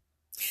them,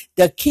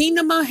 the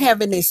kingdom of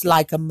heaven is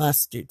like a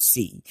mustard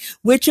seed,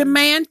 which a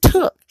man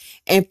took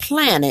and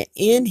planted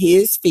in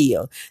his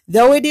field.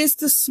 Though it is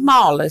the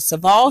smallest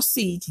of all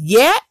seeds,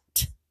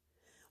 yet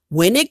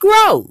when it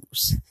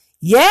grows,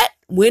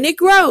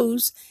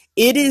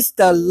 it is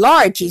the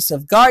largest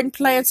of garden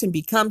plants and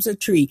becomes a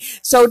tree,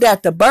 so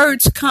that the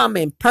birds come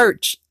and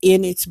perch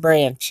in its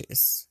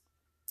branches.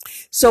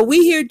 So we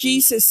hear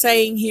Jesus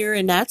saying here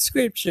in that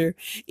scripture,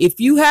 if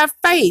you have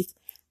faith,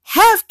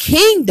 have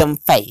kingdom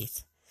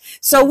faith.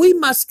 So we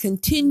must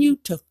continue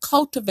to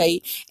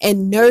cultivate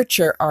and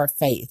nurture our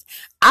faith.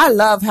 I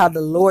love how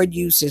the Lord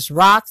uses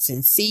rocks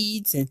and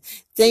seeds and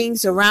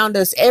things around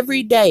us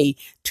every day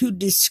to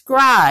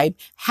describe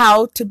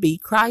how to be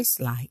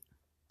Christ-like.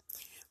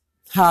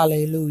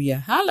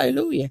 Hallelujah.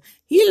 Hallelujah.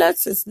 He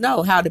lets us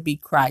know how to be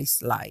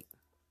Christ-like.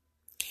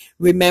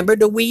 Remember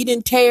the wheat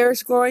and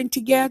tares growing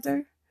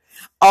together?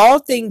 All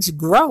things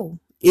grow.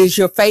 Is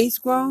your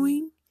faith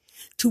growing?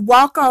 To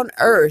walk on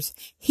earth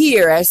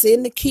here as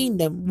in the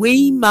kingdom,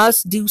 we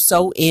must do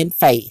so in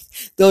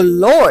faith. The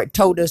Lord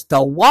told us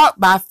to walk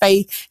by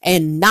faith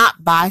and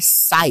not by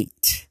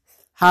sight.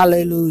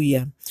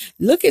 Hallelujah.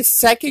 Look at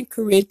 2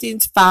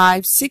 Corinthians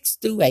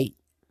 5:6-8.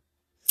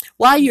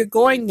 While you're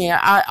going there,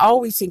 I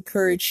always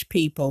encourage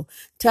people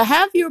to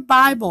have your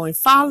Bible and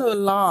follow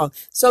along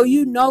so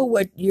you know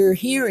what you're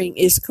hearing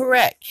is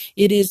correct.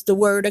 It is the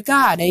word of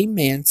God.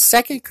 Amen.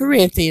 2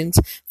 Corinthians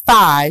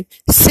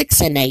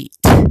 5:6-8.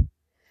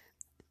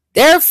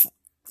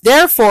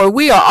 Therefore,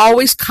 we are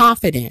always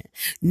confident,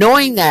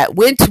 knowing that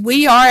when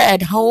we are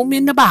at home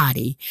in the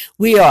body,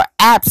 we are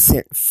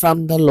absent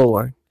from the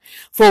Lord.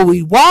 For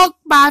we walk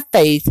by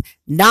faith,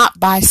 not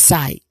by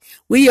sight.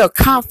 We are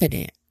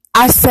confident,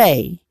 I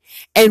say,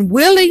 and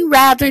willing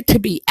rather to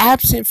be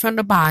absent from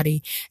the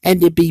body and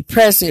to be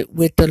present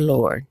with the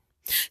Lord.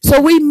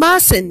 So we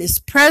must in this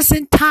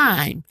present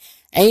time,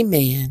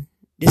 amen,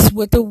 this is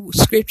what the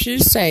scripture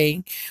is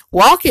saying,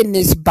 walk in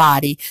this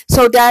body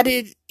so that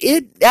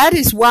that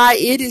is why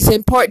it is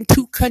important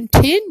to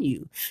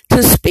continue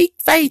to speak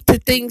faith to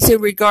things in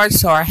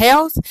regards to our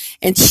health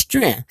and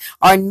strength,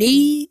 our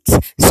needs,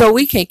 so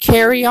we can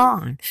carry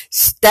on.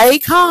 Stay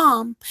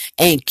calm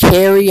and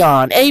carry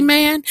on.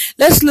 Amen.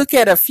 Let's look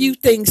at a few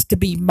things to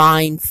be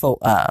mindful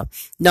of.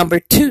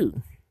 Number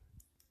 2.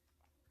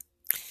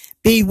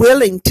 Be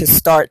willing to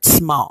start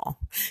small.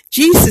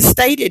 Jesus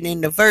stated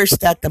in the verse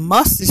that the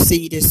mustard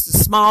seed is the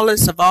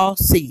smallest of all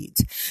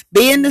seeds.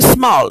 Being the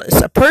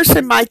smallest, a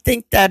person might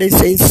think that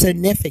is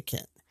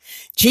insignificant.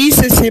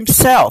 Jesus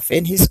himself,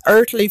 in his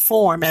earthly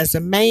form as a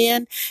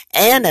man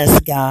and as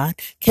God,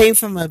 came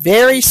from a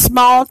very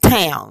small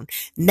town,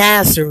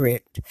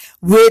 Nazareth,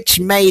 which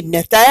made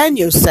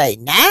Nathanael say,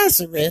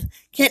 Nazareth?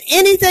 Can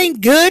anything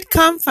good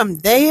come from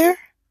there?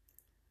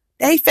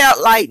 They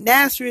felt like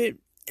Nazareth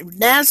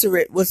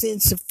was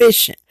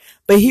insufficient.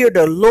 But here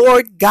the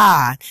Lord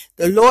God,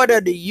 the Lord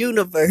of the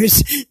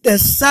universe, the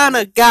Son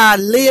of God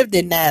lived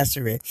in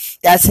Nazareth.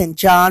 That's in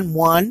John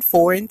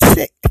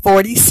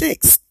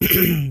 1:46.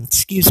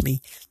 Excuse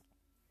me.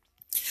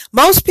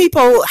 Most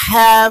people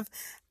have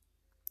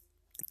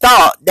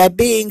thought that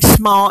being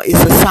small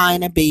is a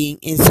sign of being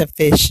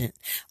insufficient.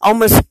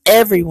 Almost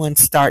everyone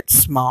starts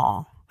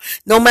small.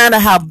 No matter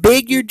how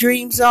big your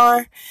dreams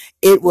are,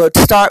 it will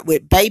start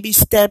with baby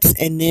steps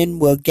and then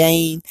will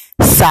gain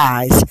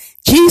size.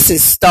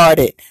 Jesus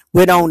started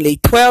with only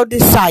 12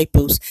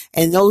 disciples,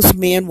 and those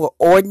men were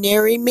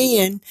ordinary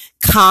men,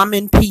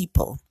 common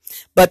people.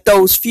 But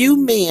those few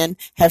men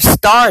have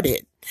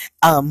started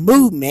a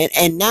movement,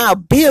 and now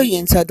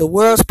billions of the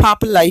world's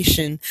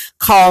population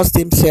calls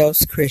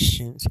themselves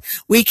Christians.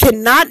 We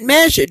cannot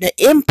measure the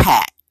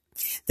impact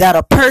that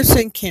a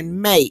person can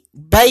make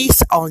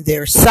based on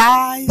their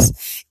size.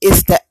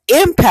 Is the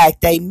impact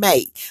they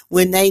make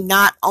when they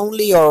not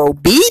only are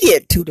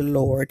obedient to the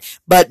Lord,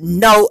 but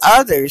know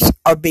others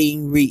are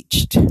being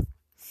reached.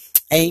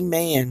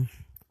 Amen.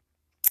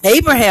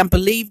 Abraham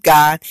believed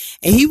God,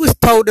 and he was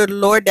told of the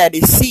Lord that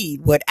his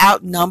seed would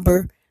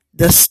outnumber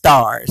the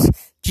stars.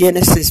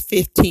 Genesis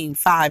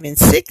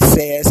 15:5-6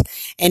 says,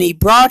 and he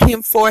brought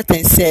him forth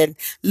and said,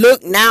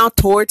 look now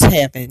towards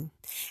heaven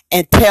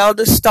and tell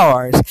the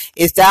stars,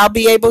 if thou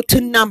be able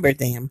to number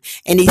them.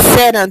 And he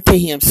said unto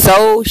him,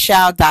 so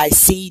shall thy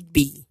seed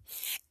be.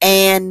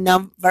 And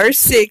verse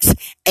 6,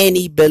 and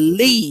he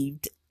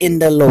believed in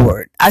the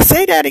Lord. I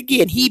say that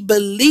again. He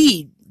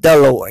believed the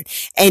Lord,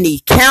 and he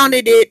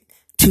counted it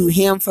to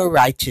him for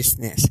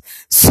righteousness.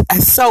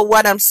 So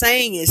what I'm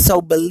saying is,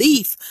 so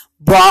belief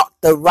brought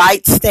the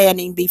right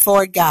standing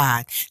before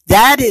God.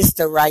 That is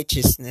the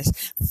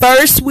righteousness.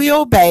 First we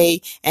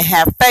obey and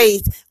have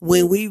faith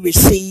when we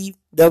receive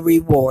the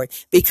reward,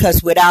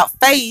 because without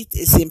faith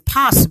it's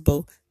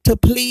impossible to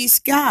please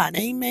God.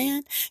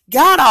 Amen.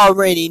 God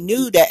already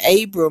knew that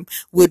Abram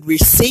would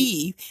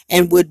receive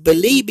and would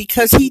believe,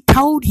 because he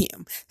told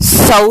him,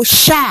 so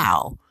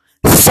shall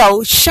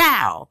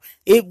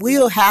it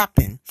will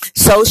happen.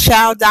 So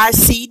shall thy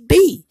seed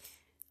be.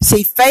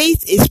 See,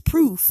 faith is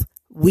proof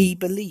we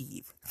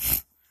believe.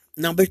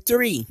 Number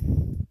 3,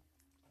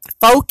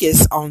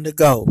 focus on the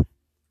goal.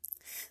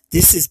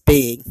 This is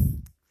big.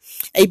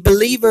 A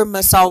believer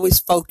must always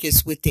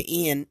focus with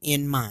the end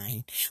in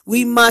mind.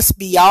 We must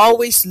be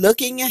always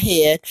looking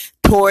ahead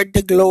toward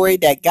the glory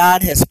that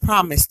God has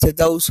promised to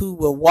those who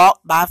will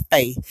walk by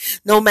faith.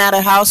 No matter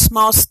how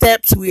small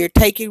steps we are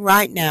taking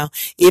right now,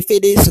 if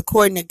it is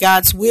according to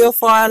God's will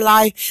for our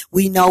life,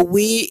 we know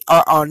we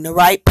are on the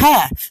right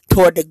path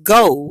toward the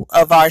goal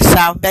of our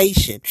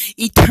salvation.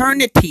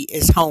 Eternity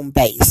is home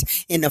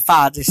base in the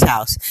Father's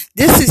house.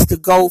 This is the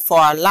goal for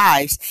our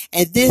lives,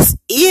 and this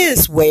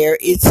is where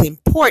it's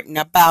important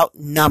about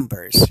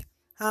numbers.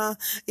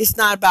 It's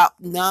not about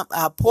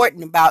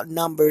important about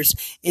numbers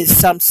in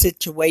some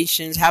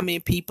situations. How many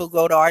people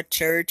go to our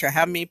church, or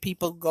how many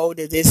people go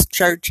to this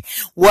church?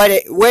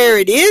 Where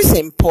it is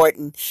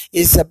important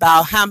is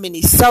about how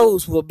many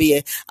souls will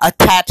be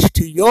attached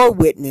to your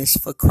witness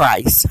for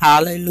Christ.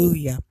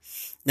 Hallelujah.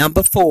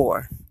 Number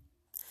 4,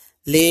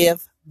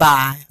 live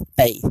by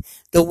faith.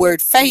 The word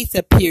faith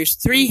appears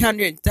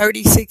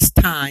 336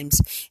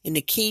 times in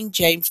the King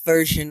James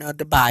Version of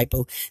the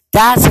Bible.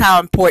 That's how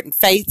important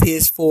faith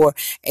is for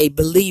a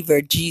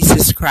believer,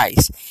 Jesus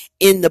Christ.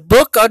 In the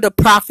book of the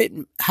prophet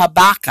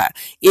Habakkuk,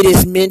 it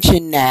is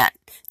mentioned that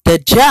the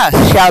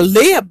just shall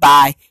live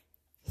by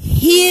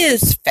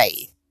his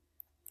faith.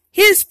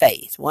 His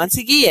faith. Once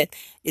again,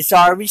 it's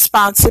our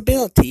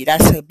responsibility.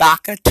 That's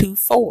Habakkuk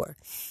 2:4.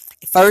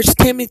 1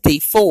 Timothy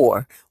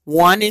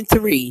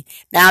 4:1-3.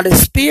 Now the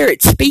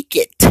Spirit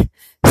speaketh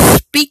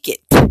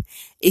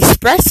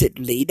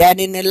expressively, that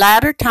in the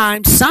latter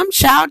times some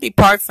shall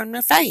depart from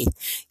the faith,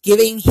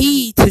 giving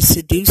heed to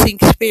seducing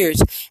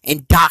spirits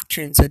and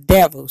doctrines of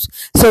devils.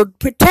 So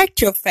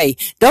protect your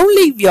faith. Don't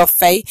leave your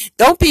faith.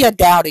 Don't be a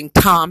doubting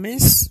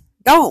Thomas.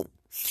 Don't.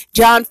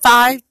 John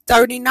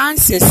 5:39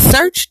 says,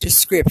 search the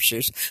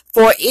scriptures,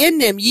 for in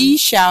them ye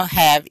shall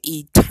have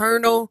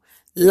eternal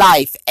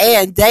life,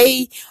 and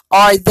they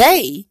are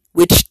they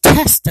which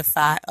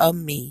testify of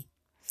me.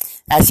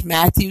 That's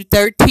Matthew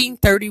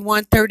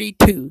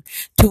 13:31-32.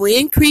 To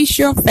increase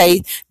your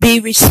faith, be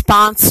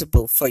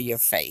responsible for your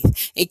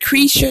faith.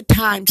 Increase your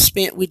time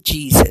spent with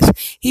Jesus.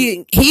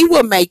 He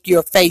will make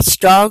your faith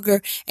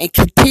stronger and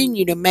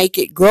continue to make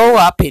it grow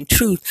up in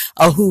truth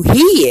of who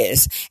he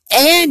is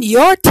and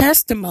your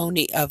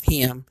testimony of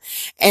him.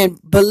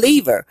 And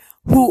believer,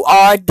 who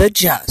are the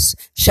just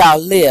shall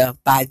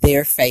live by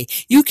their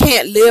faith. You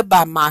can't live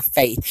by my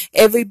faith.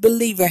 Every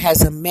believer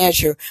has a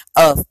measure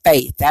of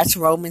faith. That's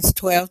Romans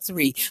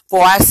 12:3.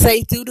 For I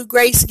say, through the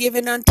grace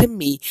given unto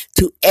me,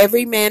 to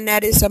every man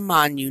that is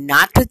among you,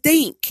 not to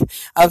think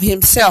of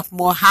himself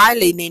more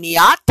highly than he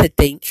ought to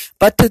think,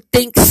 but to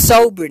think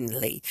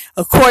soberly,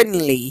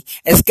 accordingly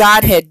as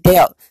God had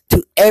dealt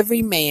to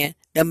every man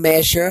the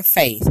measure of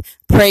faith.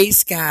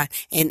 Praise God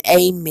and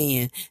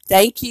amen.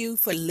 Thank you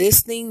for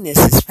listening. This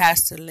is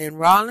Pastor Lynn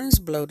Rollins,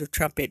 Blow the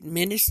Trumpet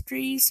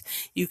Ministries.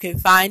 You can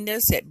find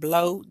us at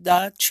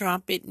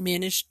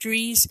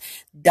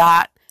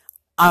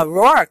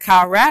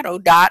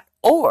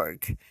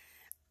blowthetrumpetministries.auroracolorado.org.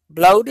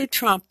 Blow the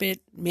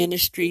Trumpet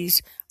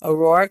Ministries,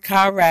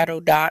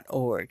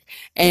 auroracolorado.org.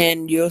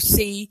 And you'll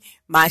see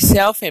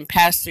myself and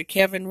Pastor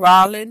Kevin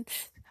Rollins.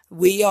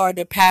 We are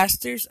the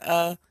pastors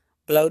of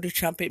Blow the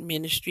Trumpet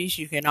Ministries.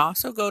 You can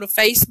also go to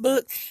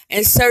Facebook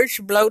and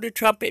search Blow the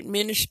Trumpet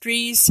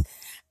Ministries.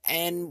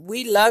 And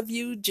we love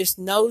you. Just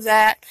know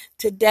that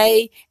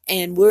today.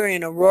 And we're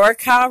in Aurora,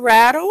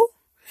 Colorado.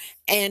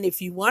 And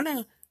if you want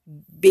to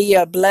be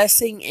a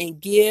blessing and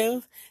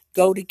give,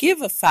 go to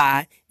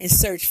Giveify and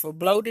search for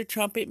Blow the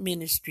Trumpet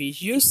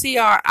Ministries. You'll see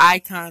our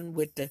icon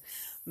with the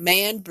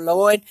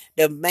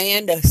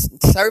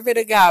servant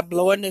of God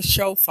blowing the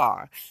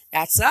shofar.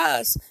 That's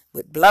us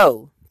with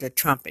Blow the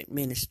Trumpet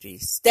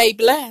Ministries. Stay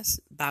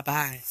blessed.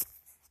 Bye-bye.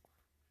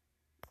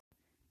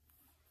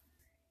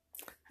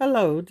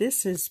 Hello,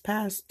 this is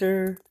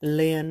Pastor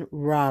Lynn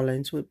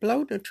Rollins with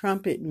Blow the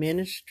Trumpet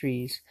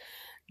Ministries.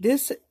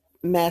 This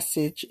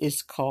message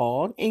is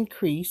called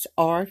Increase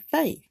Our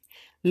Faith.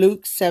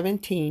 Luke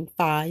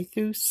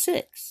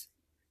 17:5-6.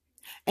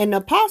 And the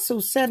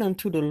apostles said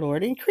unto the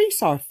Lord,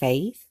 increase our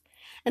faith.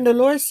 And the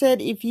Lord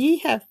said, If ye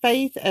have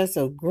faith as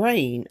a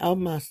grain of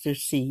mustard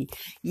seed,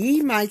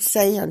 ye might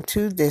say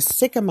unto this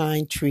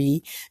sycamore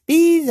tree,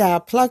 Be thou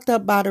plucked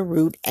up by the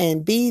root,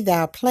 and be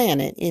thou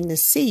planted in the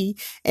sea,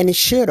 and it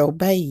should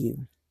obey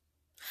you.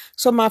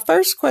 So my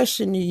first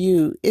question to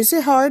you, is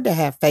it hard to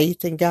have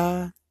faith in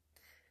God?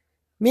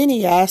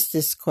 Many ask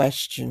this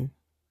question.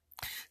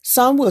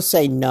 Some will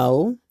say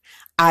no.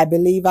 I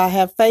believe I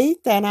have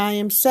faith and I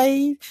am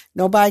saved.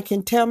 Nobody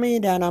can tell me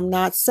that I'm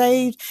not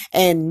saved,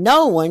 and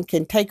no one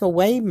can take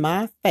away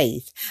my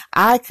faith.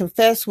 I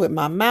confess with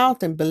my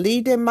mouth and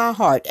believe in my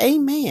heart.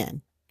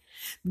 Amen.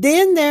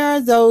 Then there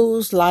are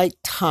those like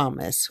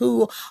Thomas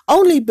who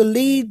only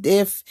believed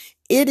if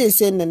it is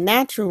in the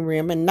natural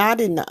realm and not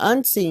in the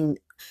unseen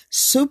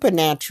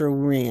supernatural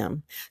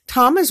realm.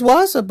 Thomas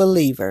was a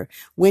believer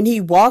when he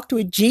walked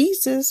with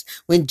Jesus,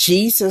 when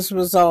Jesus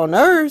was on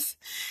earth,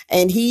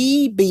 and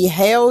he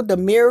beheld the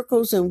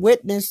miracles and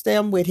witnessed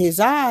them with his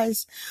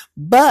eyes.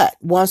 But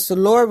once the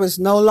Lord was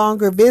no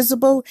longer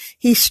visible,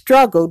 he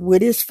struggled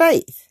with his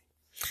faith.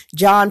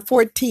 John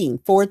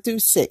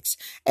 14:4-6.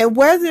 And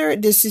whether,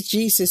 this is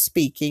Jesus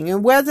speaking,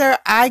 and whether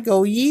I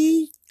go,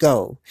 ye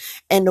go,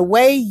 and the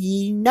way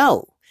ye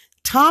know.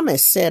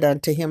 Thomas said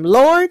unto him,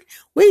 Lord,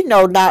 we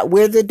know not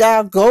whither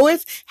thou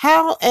goest.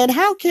 How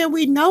can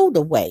we know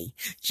the way?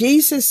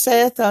 Jesus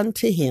saith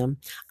unto him,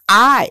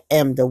 I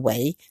am the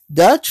way,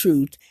 the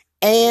truth,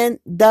 and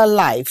the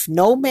life.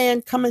 No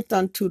man cometh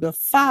unto the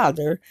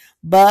Father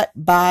but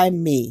by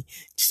me.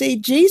 See,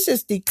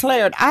 Jesus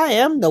declared, I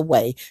am the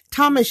way.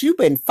 Thomas, you've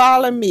been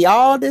following me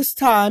all this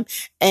time,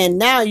 and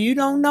now you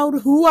don't know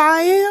who I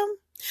am?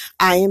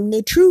 I am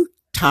the truth,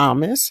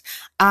 Thomas.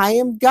 I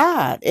am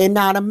God and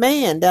not a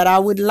man, that I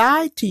would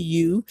lie to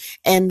you.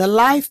 And the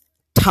life,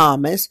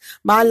 Thomas,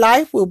 my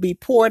life will be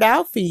poured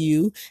out for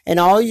you, and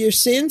all your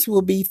sins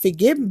will be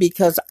forgiven,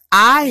 because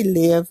I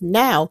live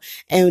now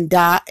and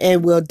die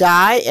and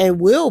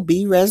will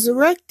be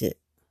resurrected.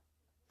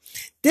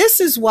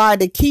 This is why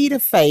the key to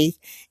faith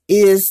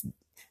is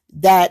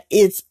that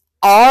it's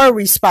our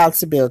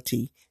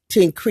responsibility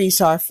to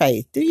increase our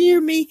faith. Do you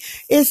hear me?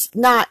 It's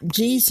not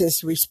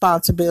Jesus'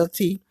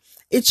 responsibility.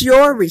 It's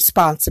your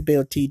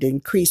responsibility to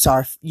increase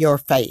your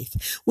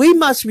faith. We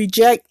must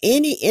reject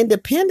any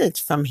independence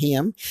from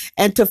him,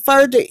 and to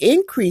further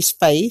increase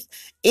faith,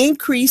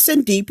 increase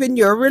and deepen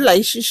your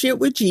relationship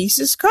with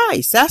Jesus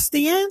Christ. That's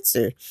the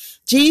answer.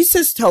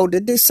 Jesus told the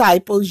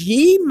disciples,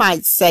 ye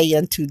might say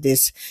unto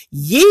this,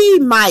 ye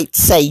might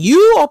say,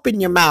 you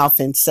open your mouth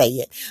and say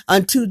it,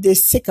 unto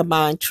this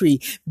sycamore tree,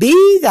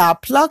 be thou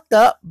plucked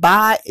up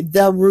by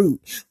the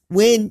root.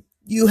 When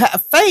you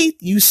have faith,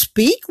 you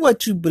speak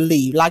what you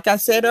believe. Like I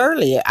said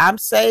earlier, I'm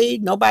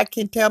saved. Nobody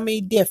can tell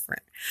me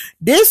different.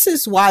 This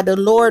is why the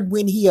Lord,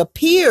 when he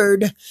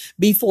appeared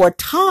before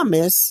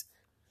Thomas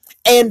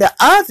and the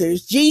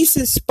others,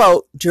 Jesus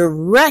spoke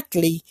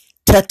directly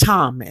to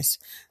Thomas.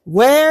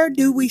 Where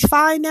do we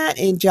find that?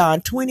 In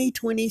John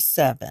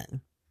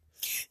 20:27.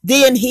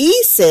 Then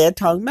he said,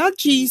 talking about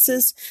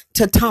Jesus,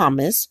 to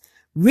Thomas,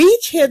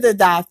 reach hither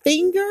thy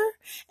finger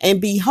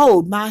and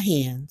behold my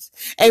hands,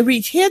 and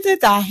reach hither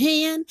thy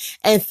hand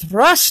and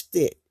thrust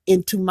it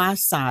into my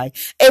side,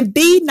 and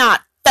be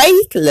not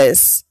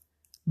faithless,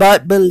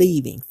 but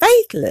believing.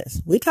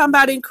 Faithless. We're talking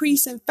about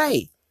increasing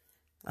faith.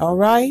 All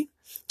right.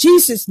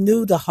 Jesus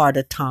knew the heart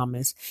of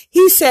Thomas.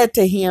 He said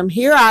to him,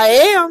 here I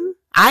am.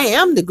 I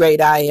am the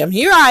great I am.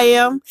 Here I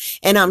am,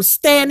 and I'm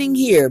standing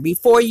here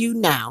before you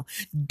now.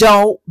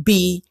 Don't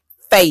be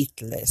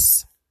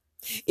faithless.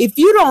 If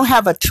you don't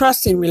have a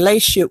trusting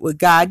relationship with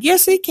God,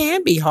 yes, it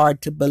can be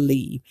hard to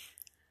believe.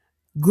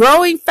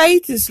 Growing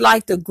faith is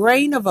like the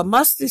grain of a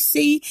mustard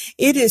seed.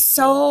 It is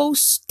so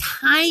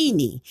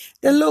tiny.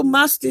 The little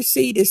mustard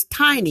seed is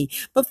tiny.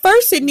 But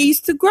first it needs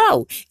to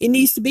grow. It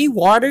needs to be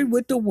watered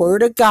with the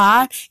word of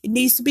God. It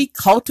needs to be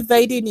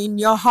cultivated in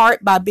your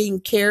heart by being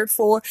cared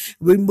for,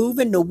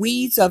 removing the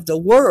weeds of the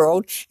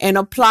world, and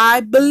apply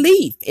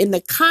belief in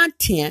the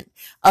content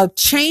of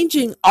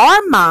changing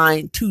our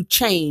mind to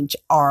change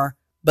our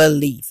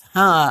belief.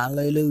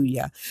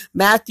 Hallelujah.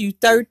 Matthew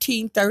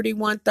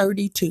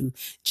 13:31-32.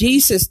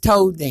 Jesus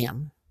told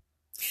them,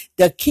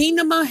 the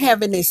kingdom of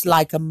heaven is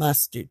like a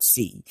mustard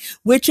seed,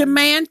 which a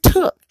man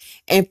took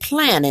and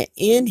planted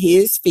in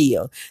his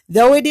field.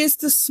 Though it is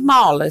the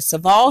smallest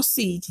of all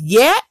seeds,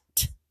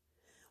 yet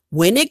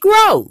when it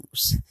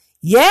grows,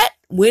 it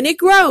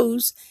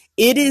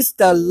is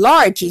the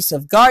largest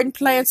of garden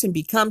plants and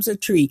becomes a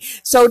tree,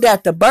 so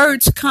that the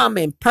birds come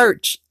and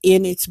perch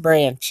in its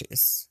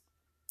branches.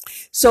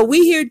 So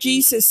we hear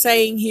Jesus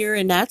saying here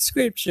in that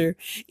scripture,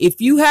 if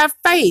you have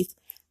faith,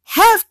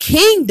 have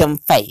kingdom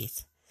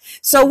faith.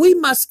 So we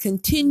must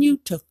continue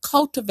to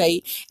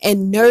cultivate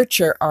and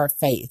nurture our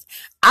faith.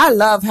 I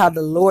love how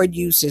the Lord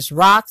uses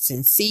rocks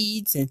and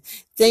seeds and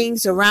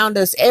things around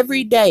us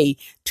every day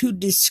to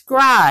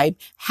describe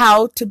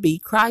how to be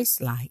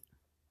Christ-like.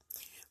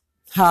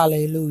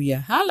 Hallelujah.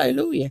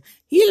 Hallelujah.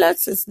 He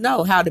lets us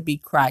know how to be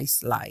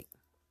Christ-like.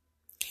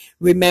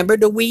 Remember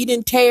the wheat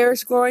and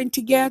tares growing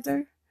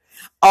together?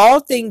 All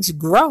things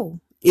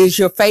grow Is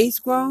your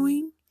faith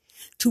growing?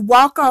 To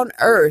walk on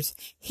earth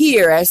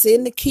here as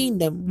in the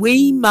kingdom,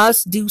 we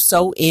must do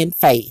so in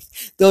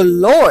faith. The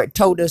Lord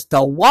told us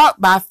to walk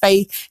by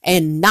faith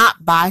and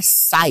not by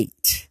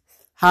sight.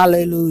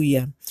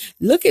 Hallelujah.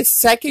 Look at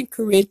 2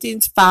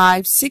 Corinthians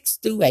 5, 6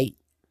 through 8.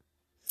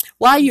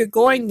 While you're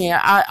going there,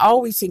 I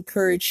always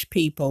encourage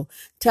people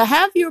to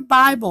have your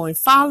Bible and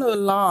follow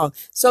along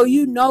so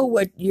you know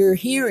what you're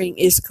hearing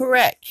is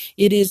correct.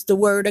 It is the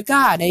Word of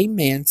God.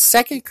 Amen.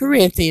 2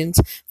 Corinthians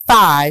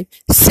 5,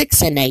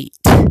 6 and 8.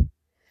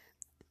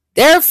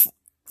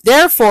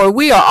 Therefore,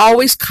 we are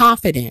always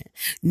confident,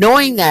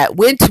 knowing that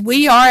when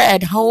we are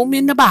at home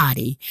in the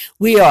body,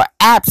 we are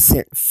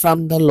absent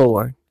from the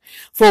Lord.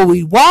 For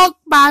we walk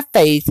by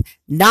faith,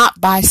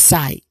 not by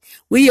sight.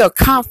 We are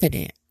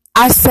confident,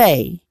 I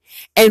say,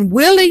 and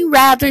willing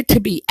rather to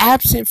be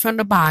absent from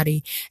the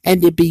body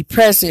and to be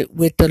present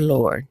with the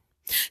Lord.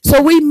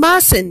 So we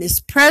must in this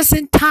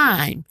present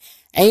time,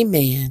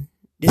 amen.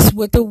 This is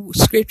what the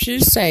scripture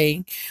is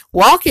saying.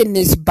 Walk in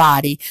this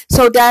body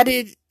so that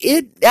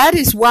that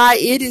is why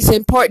it is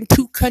important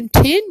to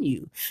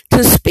continue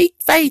to speak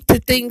faith to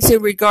things in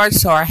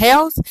regards to our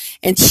health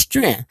and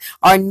strength,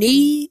 our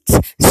needs,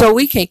 so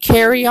we can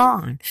carry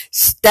on.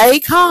 Stay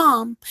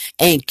calm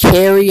and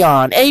carry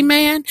on.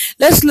 Amen.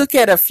 Let's look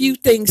at a few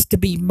things to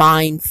be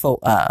mindful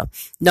of.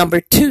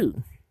 Number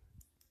 2.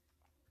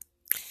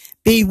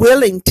 Be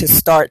willing to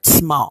start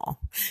small.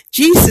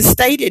 Jesus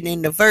stated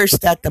in the verse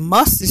that the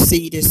mustard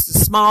seed is the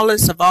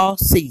smallest of all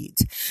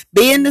seeds.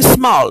 Being the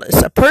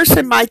smallest, a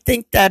person might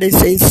think that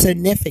is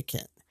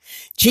insignificant.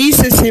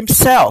 Jesus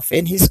himself,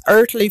 in his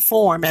earthly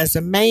form as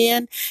a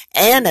man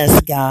and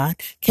as God,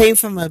 came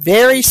from a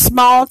very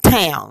small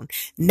town,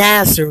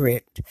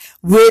 Nazareth,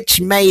 which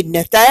made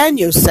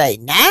Nathanael say,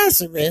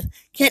 Nazareth?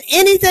 Can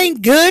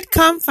anything good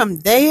come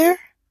from there?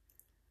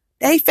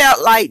 They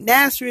felt like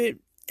Nazareth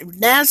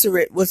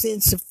was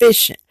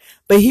insufficient.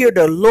 But here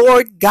the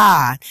Lord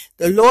God,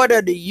 the Lord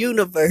of the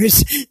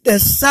universe, the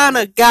Son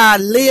of God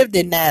lived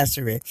in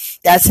Nazareth.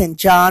 That's in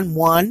John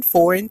 1,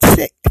 4 and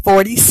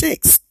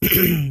 46.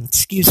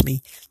 Excuse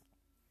me.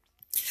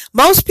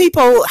 Most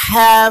people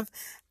have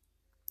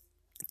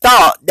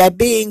thought that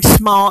being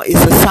small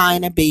is a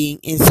sign of being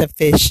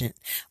insufficient.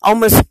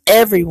 Almost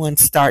everyone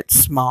starts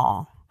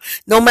small.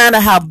 No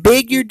matter how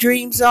big your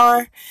dreams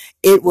are,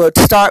 it will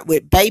start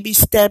with baby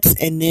steps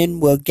and then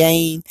will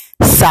gain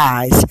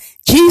size.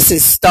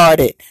 Jesus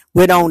started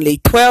with only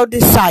 12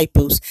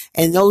 disciples,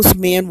 and those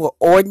men were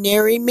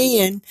ordinary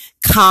men,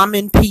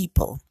 common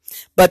people.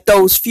 But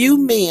those few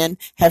men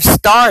have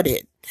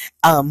started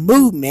a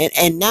movement,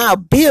 and now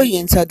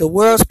billions of the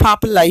world's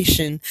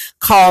population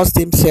calls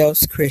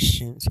themselves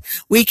Christians.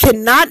 We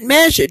cannot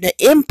measure the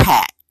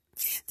impact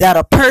that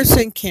a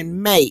person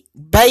can make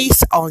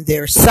based on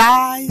their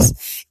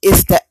size.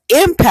 Is the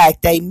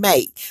impact they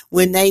make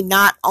when they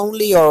not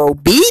only are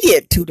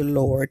obedient to the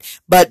Lord,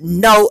 but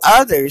know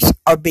others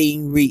are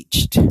being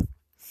reached.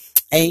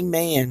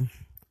 Amen.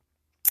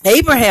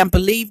 Abraham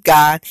believed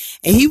God,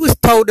 and he was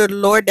told of the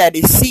Lord that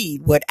his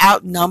seed would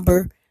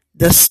outnumber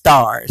the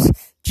stars.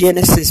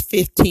 Genesis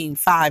 15,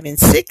 5 and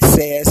 6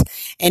 says,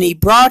 and he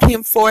brought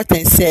him forth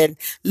and said,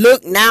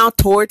 look now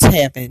towards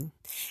heaven,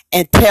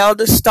 and tell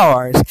the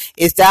stars,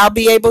 if thou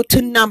be able to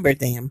number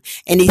them.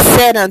 And he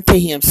said unto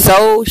him,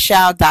 so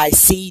shall thy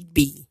seed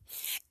be.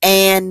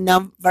 And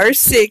verse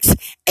 6,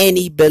 and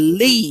he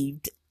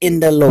believed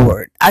in the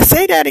Lord. I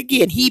say that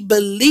again. He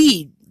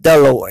believed the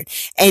Lord,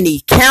 and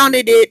he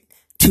counted it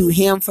to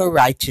him for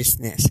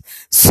righteousness.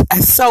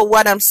 So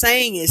what I'm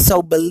saying is,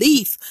 so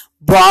belief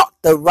brought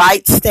the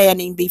right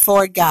standing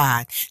before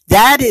God.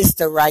 That is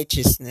the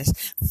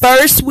righteousness.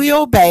 First we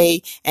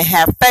obey and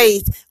have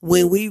faith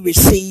when we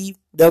receive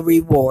the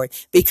reward,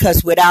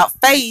 because without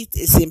faith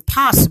it's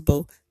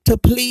impossible to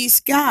please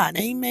God.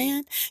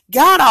 Amen.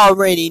 God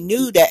already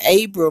knew that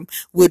Abram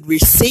would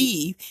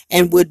receive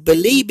and would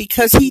believe,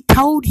 because he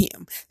told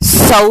him,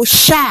 so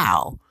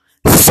shall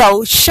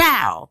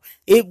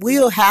it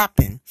will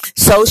happen.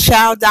 So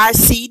shall thy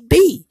seed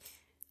be.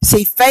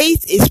 See,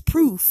 faith is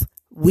proof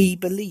we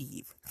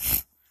believe.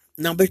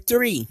 Number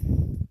 3,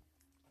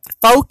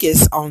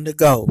 focus on the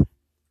goal.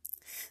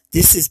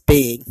 This is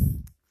big.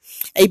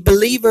 A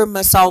believer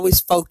must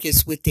always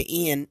focus with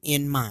the end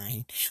in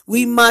mind.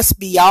 We must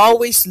be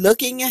always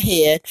looking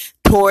ahead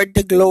toward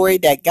the glory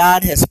that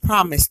God has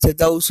promised to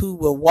those who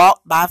will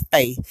walk by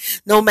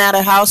faith. No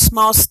matter how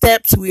small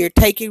steps we are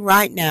taking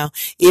right now,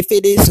 if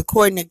it is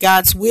according to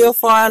God's will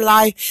for our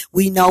life,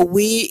 we know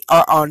we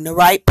are on the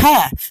right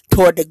path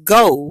toward the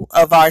goal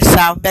of our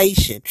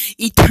salvation.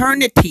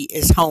 Eternity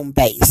is home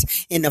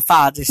base in the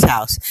Father's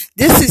house.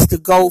 This is the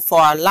goal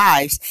for our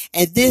lives,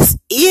 and this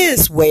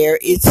is where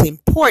it's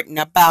important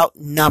about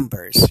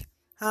numbers.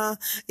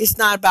 It's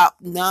not about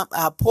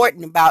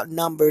important about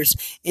numbers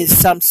in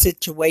some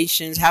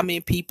situations. How many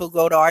people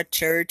go to our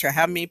church, or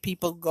how many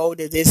people go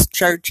to this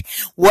church?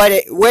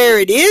 Where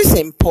it is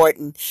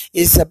important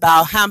is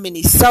about how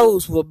many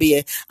souls will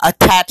be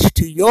attached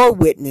to your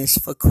witness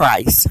for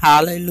Christ.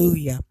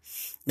 Hallelujah.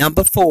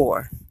 Number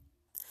 4,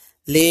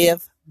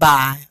 live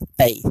by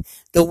faith.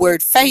 The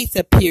word faith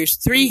appears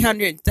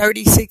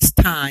 336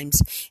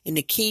 times in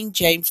the King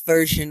James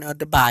Version of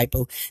the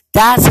Bible.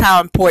 That's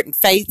how important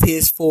faith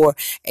is for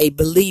a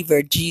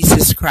believer,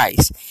 Jesus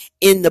Christ.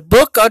 In the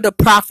book of the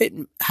prophet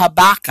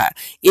Habakkuk,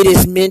 it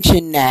is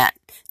mentioned that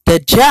the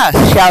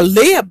just shall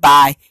live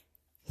by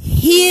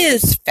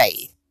his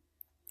faith.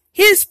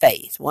 His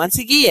faith. Once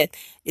again,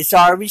 it's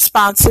our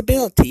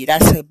responsibility.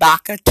 That's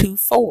Habakkuk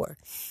 2:4.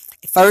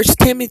 1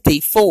 Timothy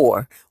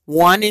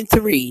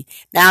 4:1-3.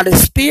 Now the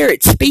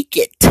Spirit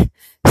speaketh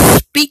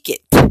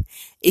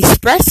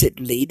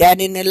expressively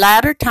that in the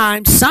latter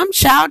times some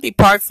shall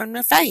depart from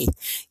the faith,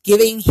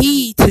 giving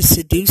heed to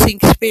seducing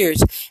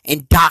spirits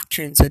and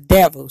doctrines of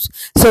devils.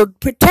 So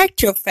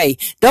protect your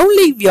faith. Don't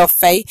leave your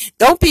faith.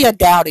 Don't be a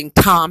doubting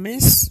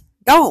Thomas.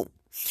 Don't.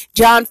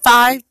 John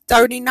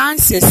 5:39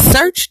 says,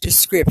 search the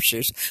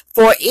scriptures,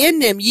 for in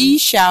them ye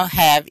shall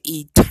have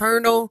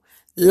eternal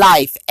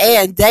life,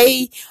 and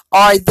they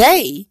are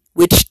they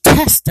which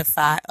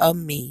testify of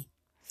me.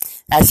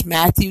 That's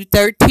Matthew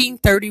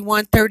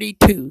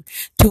 13:31-32.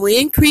 To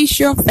increase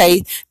your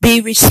faith, be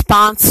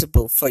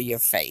responsible for your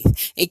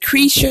faith.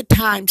 Increase your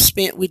time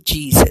spent with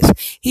Jesus.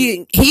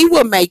 He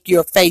will make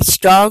your faith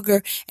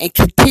stronger and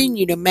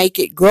continue to make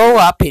it grow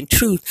up in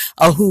truth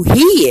of who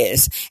he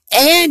is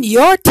and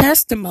your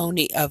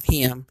testimony of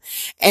him.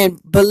 And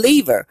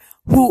believer,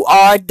 who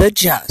are the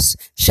just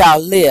shall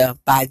live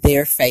by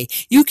their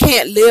faith. You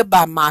can't live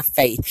by my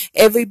faith.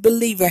 Every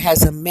believer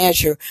has a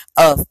measure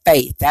of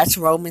faith. That's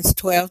Romans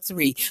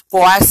 12:3.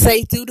 For I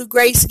say through the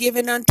grace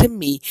given unto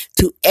me,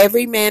 to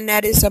every man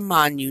that is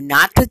among you,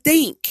 not to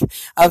think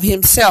of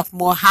himself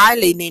more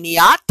highly than he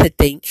ought to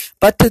think,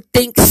 but to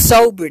think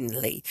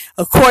soberly,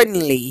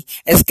 accordingly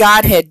as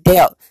God had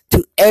dealt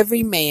to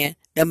every man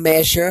the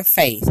measure of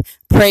faith.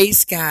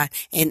 Praise God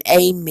and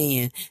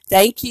amen.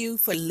 Thank you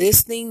for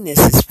listening. This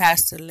is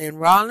Pastor Lynn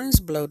Rollins,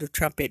 Blow the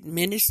Trumpet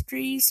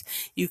Ministries.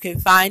 You can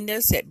find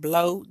us at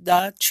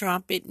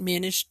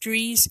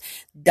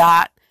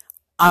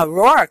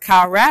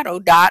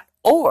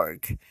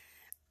blowthetrumpetministries.auroracolorado.org.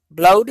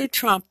 Blow the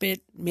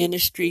Trumpet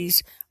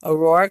Ministries,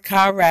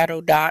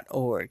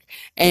 auroracolorado.org.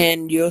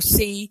 And you'll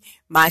see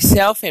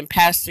myself and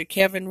Pastor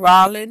Kevin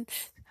Rollins.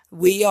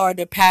 We are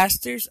the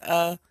pastors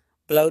of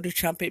Blow the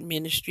Trumpet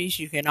Ministries.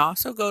 You can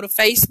also go to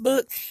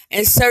Facebook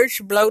and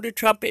search Blow the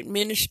Trumpet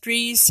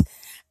Ministries.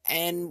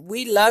 And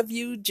we love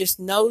you. Just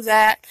know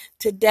that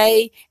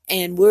today.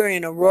 And we're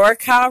in Aurora,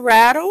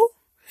 Colorado.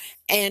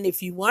 And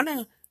if you want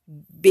to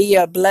be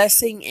a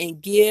blessing and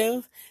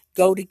give,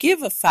 go to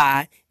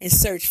Giveify and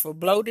search for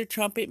Blow the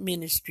Trumpet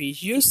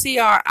Ministries. You'll see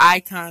our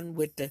icon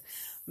with the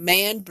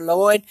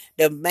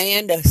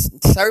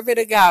servant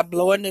of God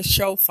blowing the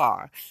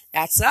shofar.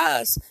 That's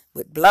us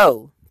with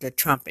Blow the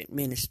Trumpet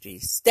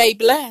Ministries. Stay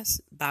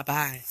blessed.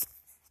 Bye-bye.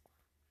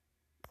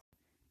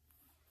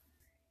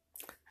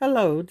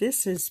 Hello,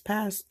 this is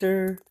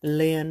Pastor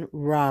Lynn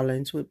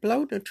Rollins with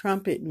Blow the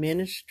Trumpet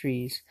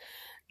Ministries.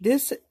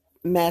 This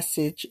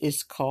message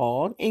is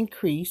called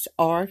Increase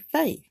Our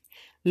Faith.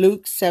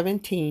 Luke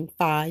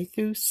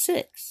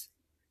 17:5-6.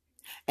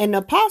 And the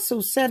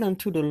apostles said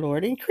unto the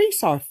Lord,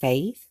 Increase our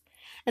faith.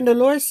 And the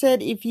Lord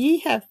said, If ye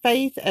have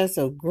faith as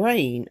a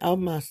grain of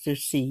mustard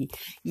seed,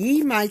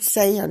 ye might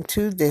say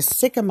unto this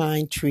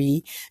sycamore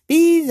tree,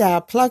 Be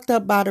thou plucked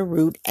up by the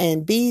root,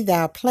 and be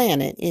thou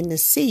planted in the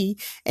sea,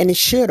 and it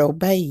should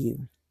obey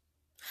you.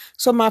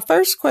 So my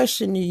first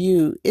question to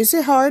you, is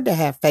it hard to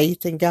have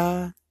faith in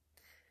God?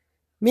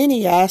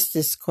 Many ask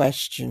this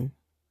question.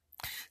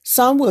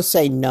 Some will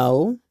say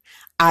no.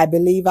 I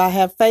believe I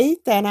have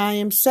faith and I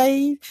am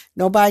saved.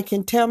 Nobody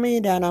can tell me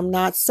that I'm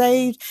not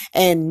saved,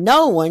 and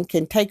no one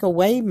can take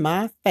away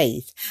my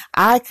faith.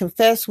 I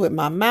confess with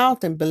my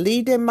mouth and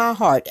believe in my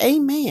heart.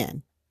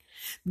 Amen.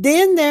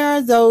 Then there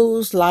are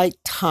those like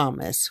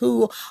Thomas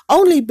who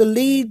only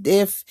believed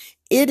if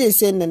it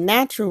is in the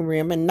natural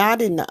realm and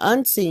not in the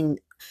unseen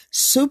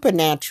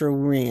supernatural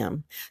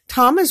realm.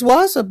 Thomas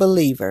was a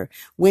believer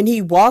when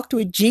he walked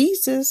with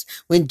Jesus,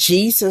 when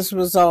Jesus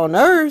was on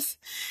earth,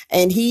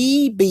 and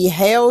he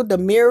beheld the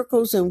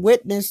miracles and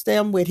witnessed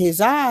them with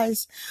his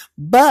eyes.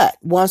 But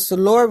once the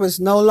Lord was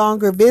no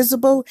longer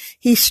visible,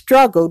 he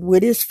struggled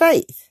with his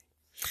faith.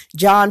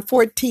 John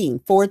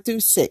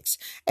 14:4-6.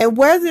 And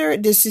whether,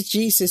 this is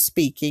Jesus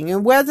speaking,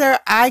 and whether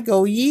I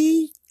go,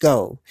 ye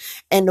go,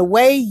 and the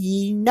way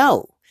ye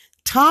know.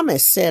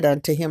 Thomas said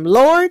unto him,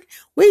 Lord,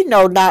 we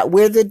know not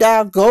whither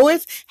thou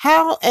goest.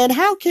 How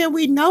can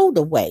we know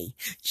the way?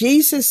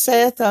 Jesus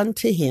saith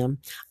unto him,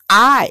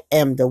 I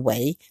am the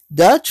way,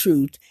 the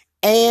truth,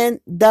 and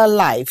the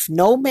life.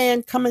 No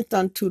man cometh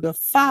unto the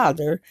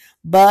Father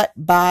but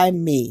by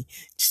me.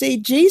 See,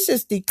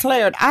 Jesus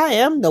declared, I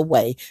am the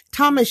way.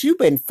 Thomas, you've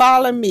been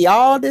following me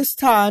all this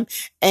time,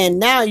 and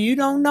now you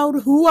don't know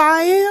who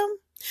I am?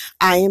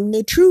 I am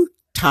the truth,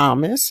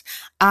 Thomas.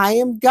 I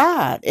am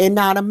God and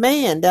not a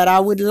man, that I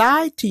would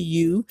lie to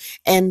you,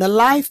 and the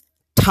life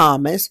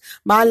Thomas,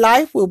 my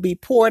life will be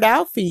poured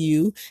out for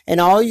you, and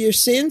all your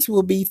sins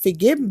will be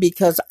forgiven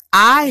because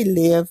I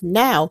live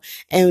now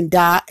and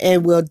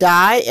will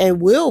die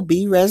and will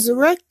be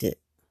resurrected.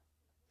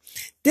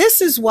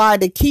 This is why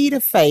the key to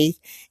faith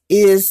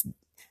is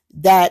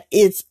that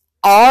it's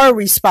our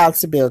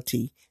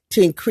responsibility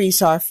to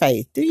increase our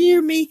faith. Do you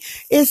hear me?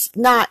 It's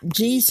not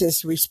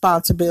Jesus'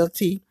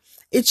 responsibility.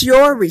 It's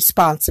your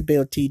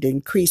responsibility to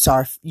increase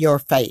your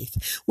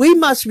faith. We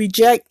must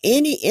reject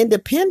any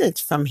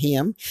independence from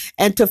him,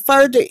 and to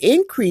further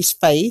increase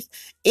faith,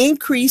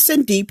 increase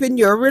and deepen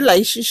your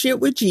relationship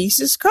with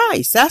Jesus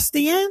Christ. That's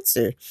the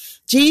answer.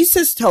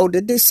 Jesus told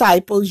the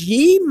disciples,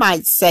 ye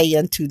might say,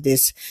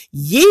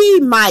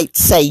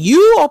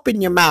 you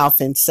open your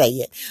mouth and say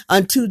it,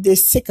 unto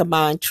this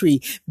sycamore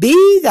tree,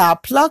 be thou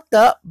plucked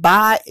up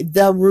by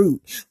the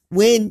root.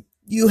 When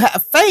you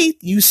have faith,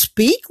 you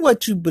speak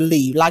what you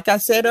believe. Like I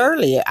said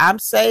earlier, I'm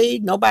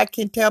saved. Nobody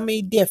can tell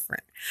me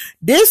different.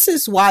 This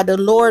is why the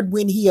Lord,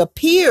 when he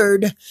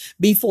appeared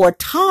before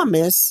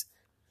Thomas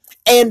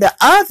and the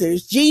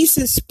others,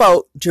 Jesus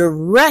spoke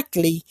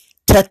directly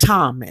to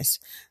Thomas.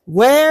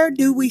 Where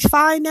do we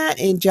find that?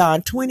 In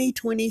John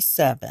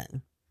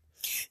 20:27.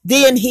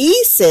 Then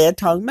he said,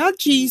 talking about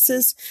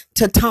Jesus,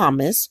 to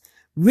Thomas,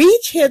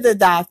 reach hither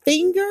thy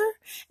finger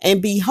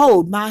and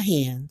behold my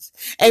hands,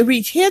 and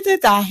reach hither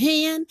thy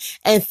hand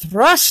and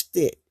thrust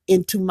it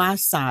into my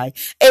side,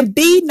 and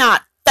be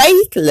not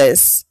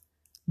faithless,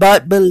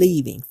 but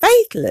believing.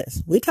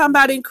 Faithless. We're talking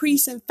about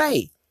increasing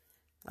faith.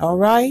 All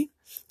right.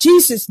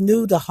 Jesus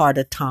knew the heart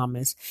of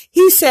Thomas.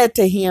 He said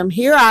to him,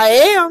 here I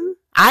am.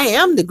 I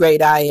am the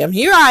great I am.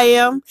 Here I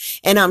am,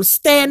 and I'm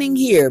standing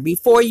here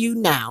before you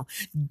now.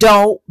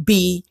 Don't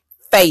be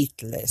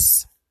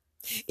faithless.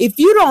 If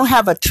you don't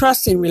have a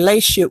trusting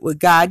relationship with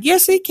God,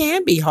 yes, it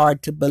can be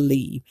hard to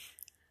believe.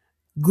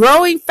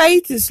 Growing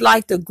faith is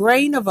like the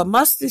grain of a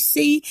mustard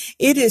seed.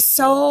 It is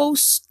so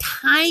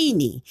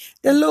tiny.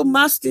 The little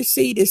mustard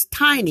seed is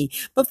tiny.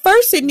 But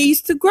first it needs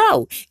to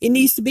grow. It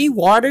needs to be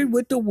watered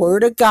with the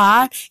word of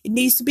God. It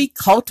needs to be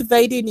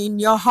cultivated in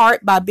your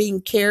heart by being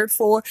cared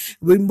for,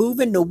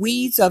 removing the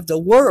weeds of the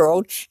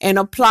world, and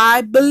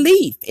apply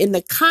belief in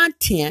the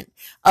content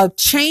of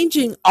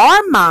changing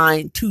our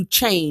mind to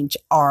change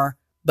our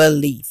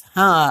belief.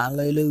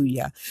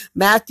 Hallelujah.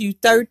 Matthew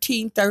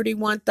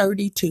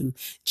 13:31-32.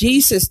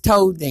 Jesus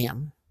told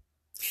them,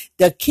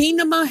 the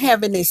kingdom of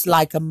heaven is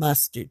like a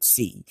mustard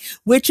seed,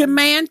 which a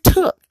man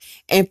took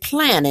and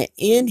planted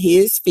in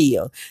his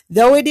field.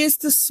 Though it is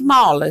the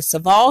smallest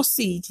of all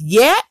seeds,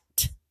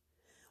 yet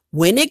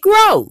when it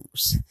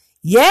grows,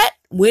 it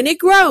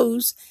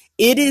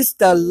is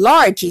the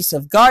largest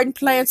of garden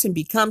plants and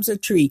becomes a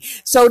tree,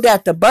 so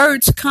that the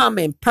birds come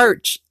and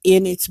perch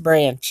in its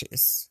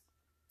branches.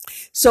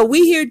 So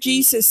we hear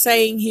Jesus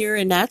saying here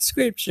in that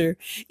scripture,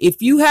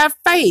 if you have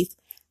faith,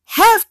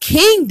 have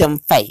kingdom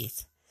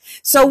faith.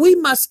 So we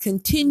must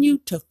continue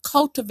to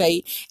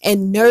cultivate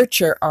and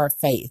nurture our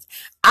faith.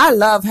 I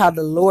love how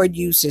the Lord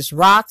uses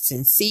rocks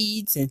and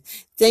seeds and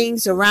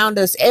things around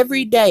us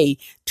every day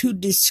to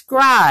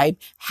describe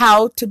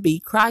how to be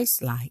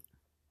Christ-like.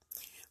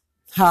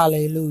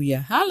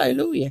 Hallelujah.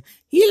 Hallelujah.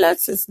 He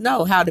lets us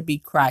know how to be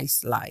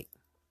Christ-like.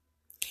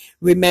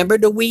 Remember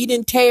the wheat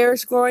and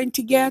tares growing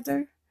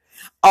together?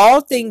 All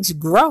things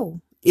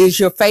grow. Is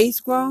your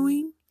faith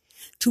growing?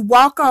 To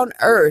walk on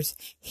earth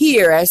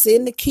here as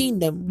in the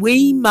kingdom,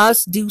 we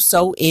must do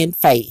so in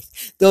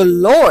faith. The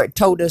Lord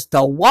told us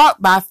to walk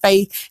by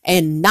faith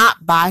and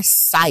not by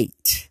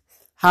sight.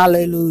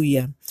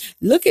 Hallelujah.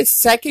 Look at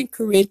 2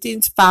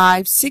 Corinthians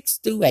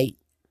 5:6-8.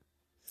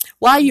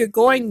 While you're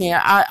going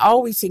there, I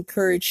always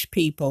encourage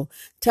people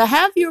to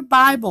have your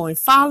Bible and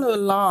follow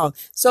along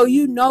so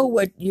you know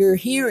what you're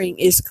hearing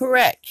is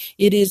correct.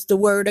 It is the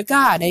word of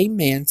God.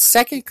 Amen.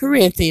 2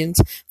 Corinthians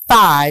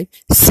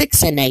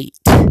 5:6-8.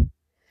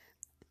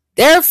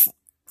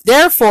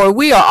 Therefore,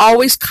 we are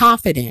always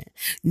confident,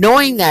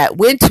 knowing that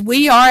when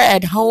we are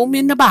at home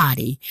in the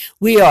body,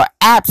 we are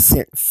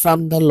absent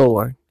from the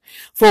Lord.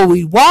 For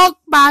we walk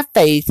by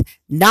faith,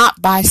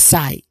 not by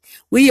sight.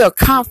 We are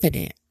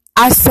confident,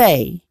 I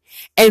say,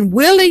 and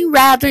willing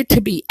rather to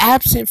be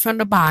absent from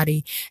the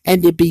body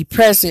and to be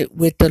present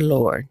with the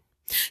Lord.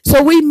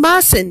 So we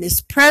must in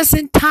this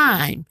present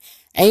time,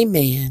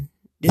 amen,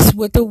 this is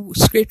what the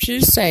scripture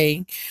is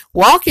saying,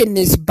 walk in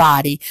this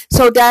body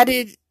so that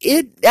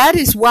that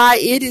is why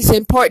it is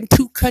important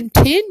to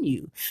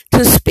continue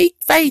to speak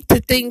faith to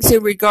things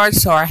in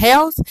regards to our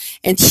health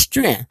and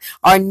strength,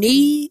 our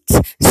needs,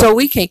 so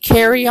we can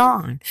carry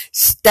on.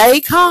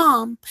 Stay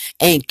calm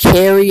and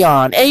carry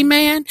on.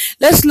 Amen.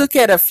 Let's look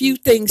at a few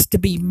things to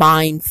be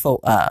mindful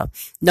of.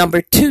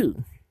 Number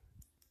 2.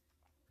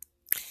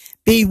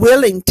 Be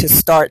willing to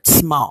start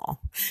small.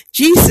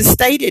 Jesus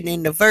stated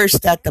in the verse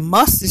that the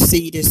mustard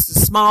seed is the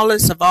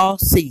smallest of all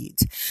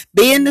seeds.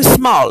 Being the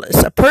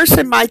smallest, a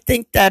person might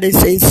think that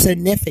is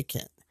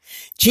insignificant.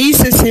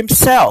 Jesus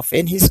himself,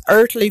 in his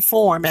earthly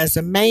form as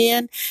a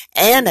man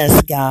and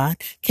as God,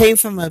 came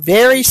from a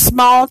very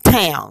small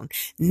town,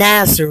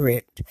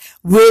 Nazareth,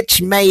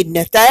 which made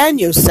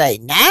Nathanael say,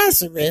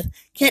 Nazareth?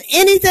 Can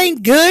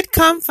anything good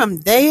come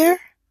from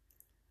there?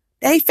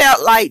 They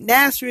felt like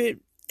Nazareth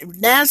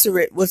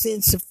was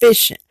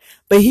insufficient.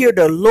 But here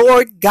the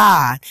Lord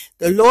God,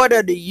 the Lord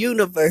of the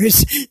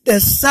universe,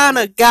 the Son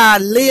of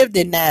God lived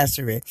in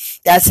Nazareth.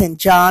 That's in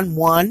John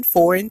 1,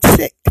 4 and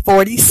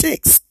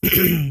 46.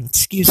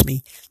 Excuse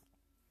me.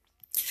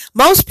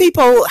 Most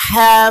people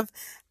have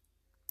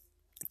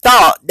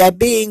thought that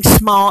being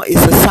small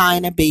is a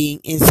sign of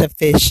being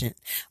insufficient.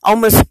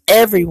 Almost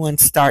everyone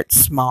starts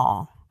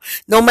small.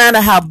 No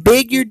matter how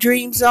big your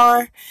dreams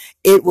are,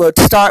 it will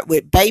start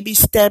with baby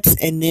steps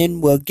and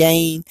then will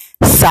gain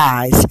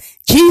size.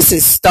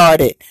 Jesus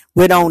started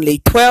with only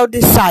 12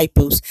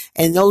 disciples,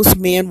 and those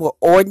men were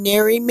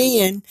ordinary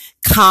men,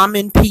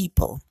 common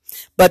people.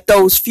 But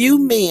those few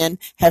men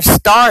have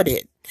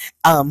started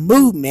a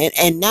movement,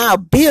 and now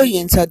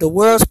billions of the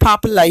world's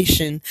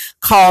population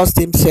calls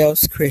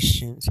themselves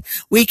Christians.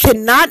 We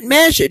cannot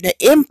measure the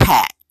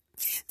impact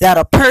that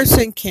a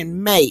person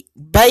can make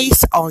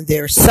based on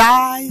their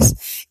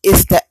size.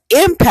 Is the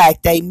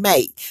impact they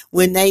make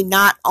when they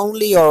not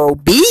only are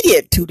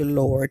obedient to the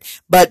Lord,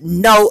 but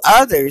know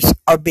others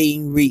are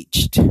being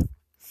reached.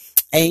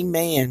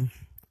 Amen.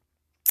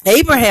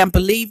 Abraham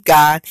believed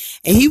God,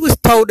 and he was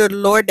told of the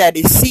Lord that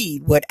his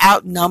seed would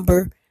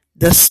outnumber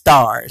the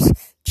stars.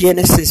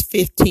 Genesis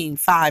 15,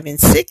 5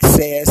 and 6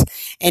 says,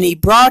 and he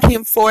brought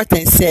him forth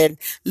and said,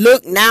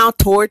 look now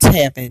towards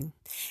heaven,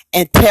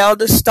 and tell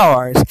the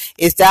stars,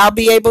 if thou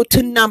be able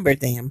to number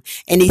them.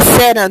 And he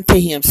said unto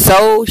him,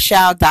 so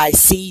shall thy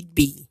seed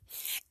be.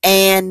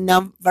 And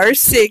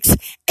verse 6,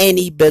 and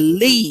he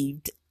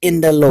believed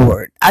in the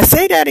Lord. I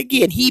say that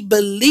again. He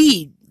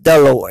believed the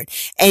Lord,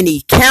 and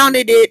he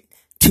counted it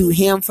to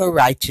him for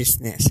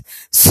righteousness.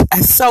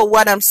 So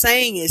what I'm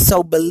saying is,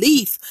 so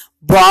belief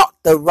brought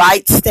the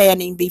right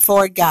standing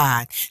before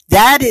God.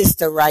 That is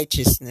the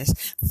righteousness.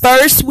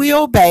 First we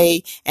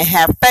obey and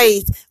have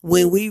faith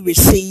when we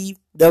receive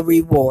the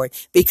reward,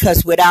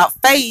 because without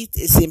faith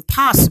it's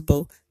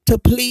impossible to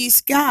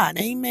please God.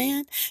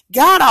 Amen.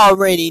 God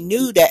already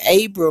knew that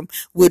Abram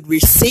would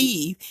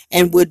receive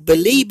and would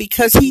believe,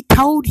 because he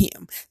told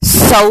him,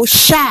 so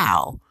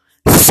shall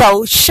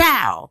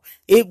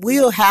it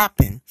will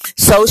happen.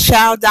 So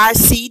shall thy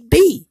seed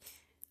be.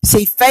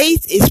 See,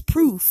 faith is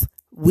proof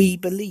we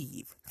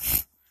believe.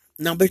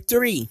 Number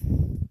 3,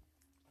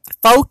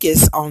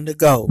 focus on the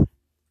goal.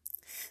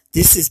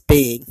 This is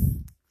big.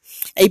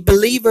 A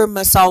believer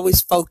must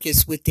always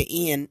focus with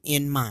the end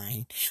in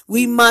mind.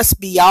 We must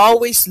be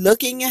always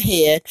looking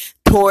ahead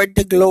toward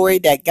the glory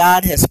that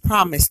God has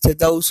promised to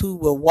those who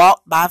will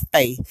walk by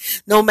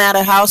faith. No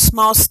matter how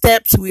small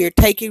steps we are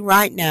taking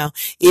right now,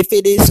 if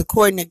it is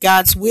according to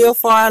God's will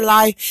for our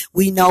life,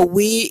 we know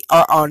we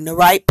are on the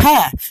right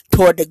path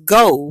toward the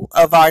goal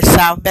of our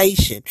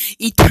salvation.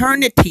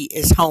 Eternity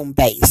is home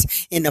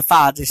base in the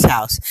Father's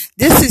house.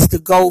 This is the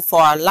goal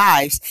for our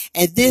lives,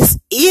 and this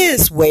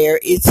is where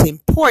it's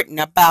important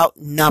about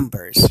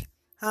numbers.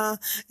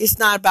 It's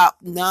not about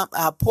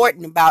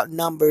important about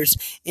numbers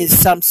in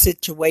some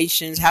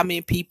situations. How many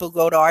people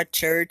go to our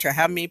church, or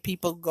how many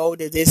people go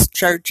to this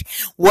church?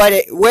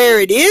 Where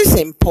it is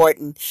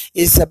important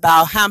is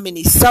about how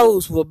many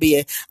souls will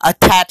be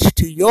attached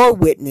to your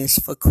witness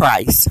for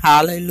Christ.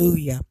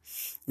 Hallelujah.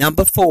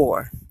 Number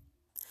 4,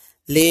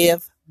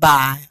 live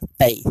by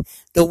faith.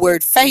 The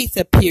word faith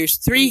appears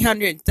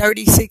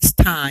 336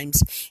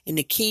 times in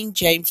the King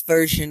James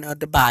Version of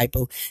the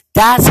Bible.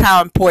 That's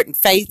how important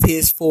faith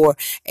is for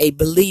a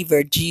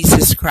believer,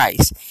 Jesus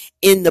Christ.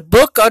 In the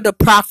book of the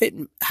prophet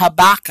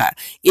Habakkuk,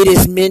 it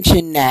is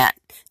mentioned that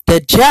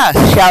the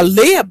just shall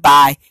live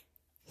by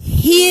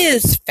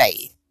his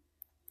faith.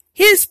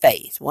 His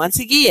faith. Once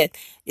again,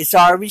 it's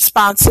our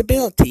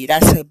responsibility.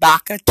 That's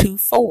Habakkuk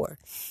 2:4.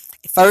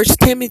 1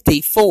 Timothy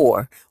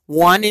 4,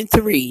 1 and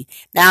 3.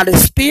 Now the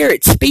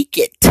Spirit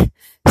speaketh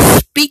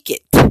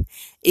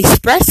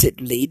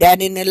expressively,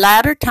 that in the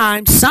latter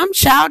times some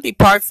shall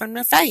depart from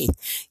the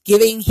faith,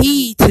 giving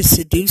heed to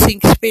seducing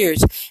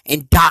spirits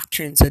and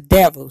doctrines of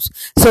devils.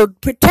 So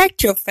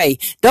protect your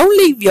faith. Don't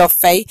leave your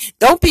faith.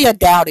 Don't be a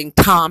doubting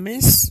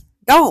Thomas.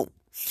 Don't.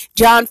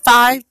 John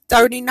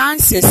 5:39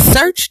 says,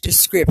 search the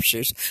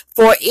scriptures,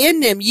 for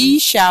in them ye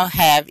shall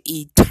have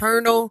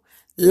eternal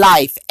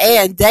life,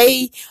 and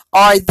they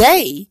are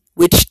they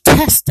which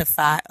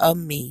testify of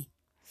me.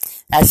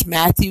 That's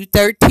Matthew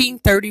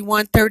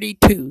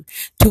 13:31-32.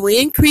 To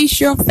increase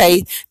your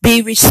faith,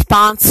 be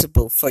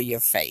responsible for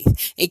your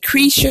faith.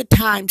 Increase your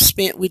time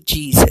spent with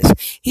Jesus.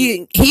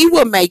 He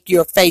will make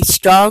your faith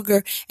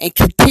stronger and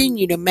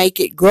continue to make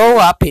it grow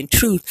up in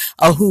truth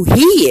of who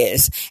he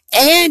is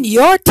and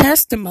your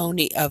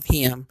testimony of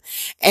him.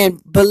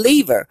 And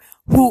believer,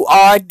 who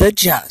are the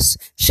just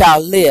shall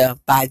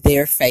live by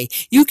their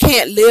faith. You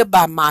can't live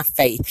by my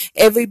faith.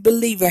 Every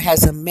believer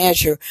has a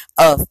measure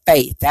of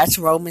faith. That's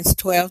Romans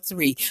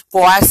 12:3.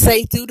 For I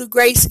say through the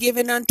grace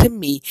given unto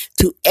me,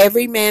 to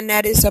every man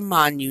that is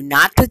among you,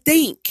 not to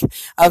think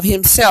of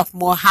himself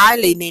more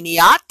highly than he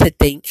ought to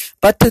think,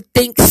 but to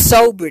think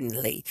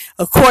soberly,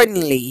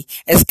 accordingly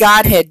as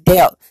God had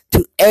dealt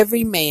to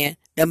every man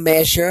the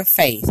measure of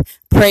faith.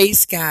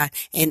 Praise God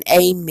and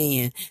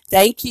amen.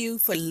 Thank you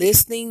for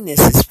listening. This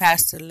is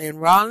Pastor Lynn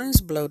Rollins,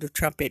 Blow the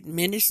Trumpet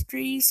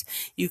Ministries.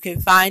 You can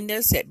find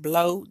us at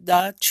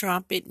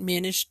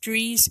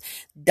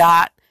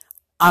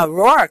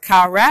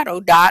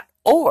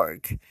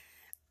blowthetrumpetministries.auroracolorado.org.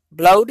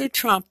 Blow the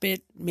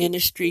Trumpet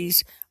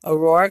Ministries,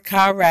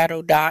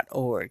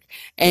 auroracolorado.org.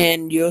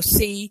 And you'll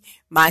see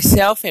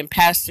myself and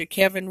Pastor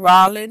Kevin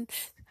Rollins.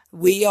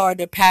 We are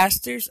the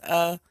pastors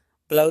of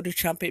Blow the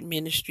Trumpet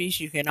Ministries.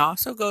 You can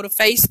also go to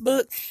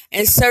Facebook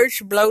and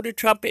search Blow the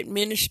Trumpet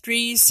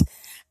Ministries.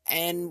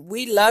 And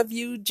we love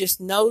you.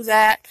 Just know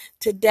that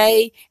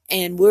today.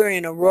 And we're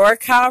in Aurora,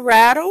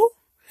 Colorado.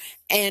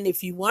 And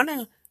if you want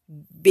to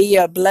be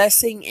a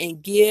blessing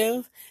and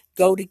give,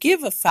 go to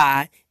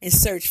Giveify and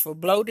search for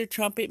Blow the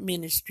Trumpet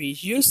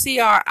Ministries. You'll see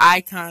our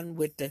icon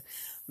with the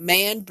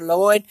servant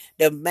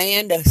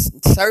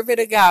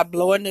of God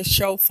blowing the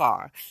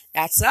shofar.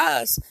 That's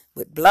us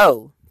with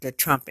Blow the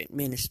Trumpet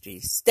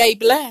Ministries. Stay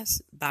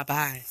blessed.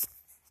 Bye-bye.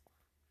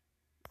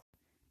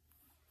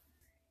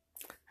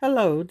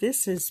 Hello,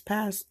 this is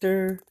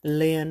Pastor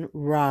Lynn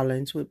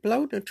Rollins with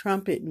Blow the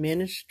Trumpet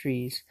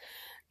Ministries.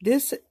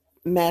 This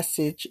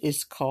message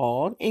is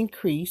called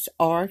Increase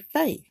Our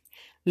Faith.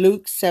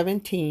 Luke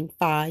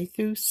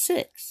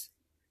 17:5-6.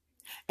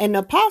 And the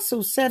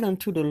apostles said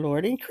unto the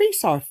Lord,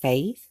 Increase our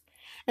faith.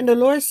 And the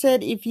Lord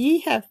said, If ye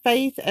have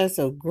faith as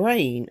a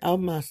grain of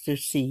mustard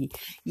seed,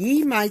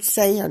 ye might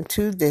say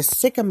unto this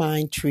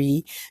sycamore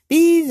tree,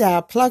 Be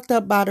thou plucked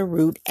up by the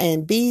root,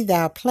 and be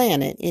thou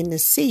planted in the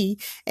sea,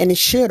 and it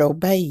should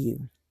obey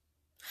you.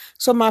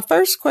 So my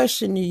first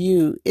question to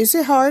you, is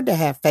it hard to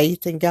have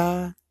faith in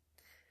God?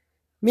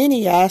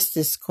 Many ask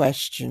this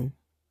question.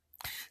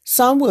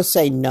 Some will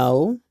say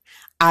no.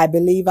 I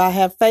believe I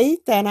have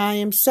faith and I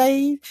am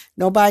saved.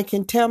 Nobody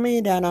can tell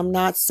me that I'm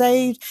not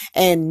saved,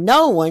 and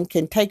no one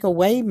can take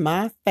away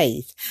my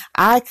faith.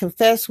 I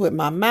confess with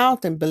my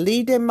mouth and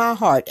believe in my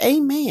heart.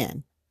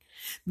 Amen.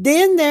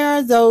 Then there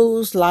are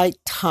those like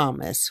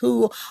Thomas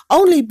who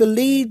only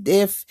believed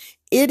if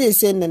it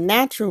is in the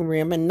natural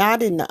realm and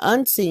not in the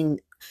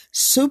unseen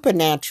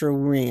supernatural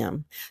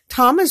realm.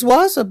 Thomas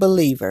was a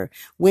believer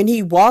when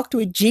he walked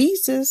with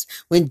Jesus,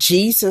 when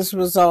Jesus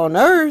was on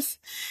earth,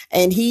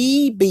 and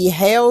he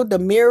beheld the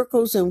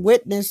miracles and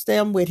witnessed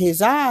them with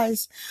his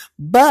eyes.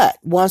 But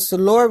once the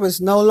Lord was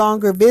no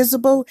longer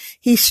visible,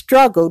 he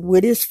struggled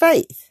with his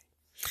faith.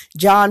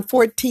 John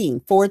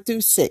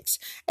 14:4-6.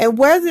 And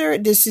whether,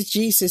 this is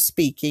Jesus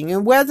speaking,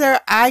 and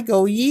whether I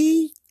go,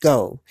 ye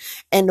go,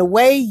 and the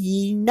way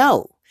ye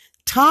know.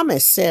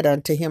 Thomas said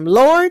unto him,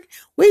 Lord,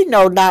 we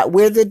know not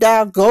whither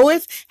thou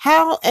goest.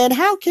 How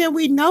can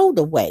we know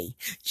the way?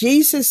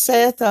 Jesus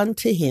saith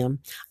unto him,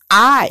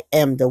 I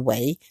am the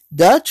way,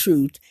 the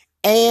truth,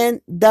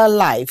 and the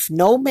life.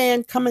 No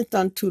man cometh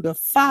unto the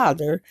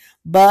Father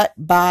but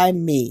by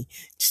me.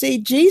 See,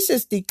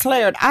 Jesus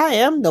declared, I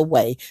am the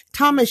way.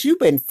 Thomas, you've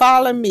been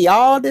following me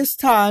all this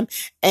time,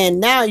 and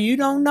now you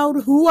don't know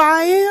who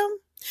I am?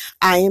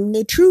 I am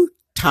the truth,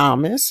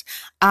 Thomas.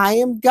 I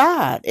am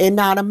God and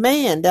not a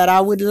man, that I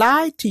would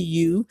lie to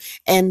you.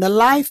 And the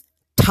life,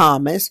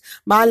 Thomas,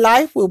 my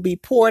life will be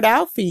poured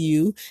out for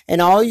you,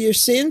 and all your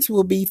sins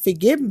will be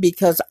forgiven,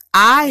 because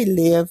I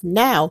live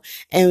now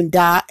and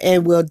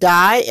will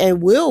die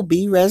and will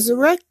be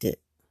resurrected.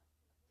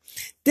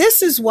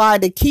 This is why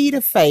the key to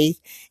faith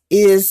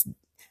is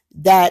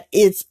that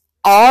it's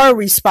our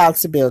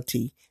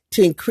responsibility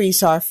to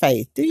increase our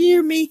faith. Do you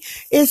hear me?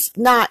 It's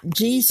not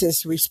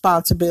Jesus'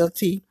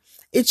 responsibility.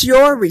 It's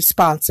your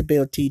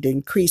responsibility to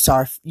increase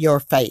your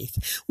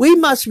faith. We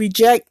must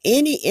reject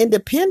any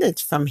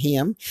independence from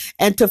him,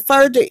 and to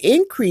further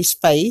increase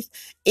faith,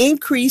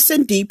 increase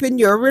and deepen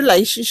your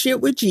relationship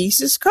with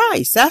Jesus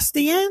Christ. That's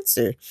the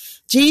answer.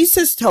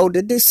 Jesus told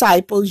the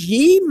disciples,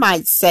 ye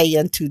might say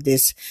unto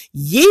this,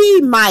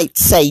 ye might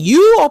say,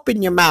 you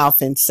open your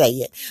mouth and say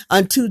it,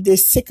 unto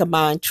this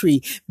sycamore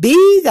tree,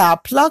 be thou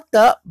plucked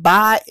up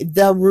by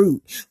the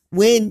root.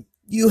 When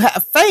you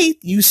have faith,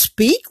 you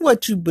speak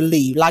what you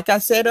believe. Like I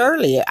said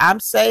earlier,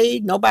 I'm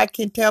saved. Nobody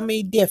can tell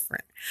me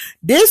different.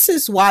 This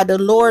is why the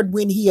Lord,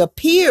 when he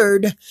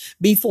appeared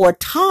before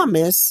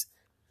Thomas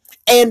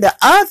and the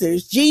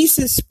others,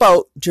 Jesus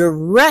spoke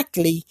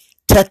directly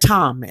to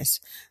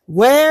Thomas.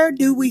 Where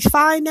do we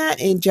find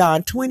that? In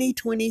John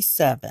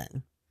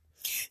 20:27.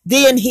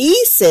 Then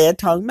he said,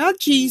 talking about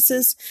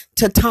Jesus,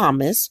 to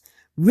Thomas,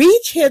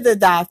 reach hither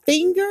thy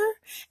finger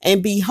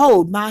and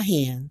behold my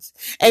hands,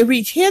 and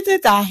reach hither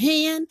thy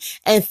hand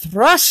and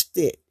thrust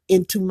it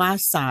into my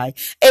side,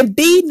 and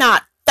be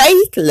not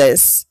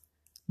faithless,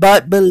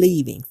 but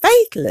believing.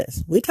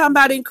 Faithless. We're talking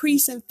about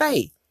increasing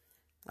faith.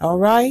 All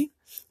right.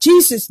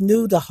 Jesus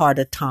knew the heart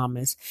of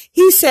Thomas.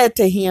 He said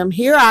to him,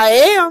 here I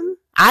am.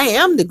 I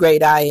am the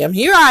great I am.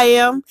 Here I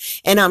am,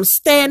 and I'm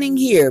standing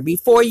here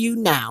before you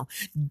now.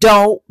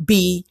 Don't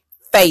be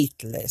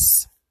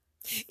faithless.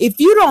 If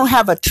you don't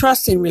have a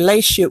trusting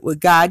relationship with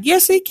God,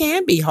 yes, it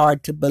can be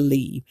hard to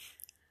believe.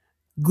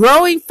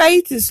 Growing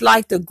faith is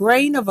like the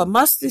grain of a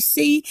mustard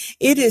seed.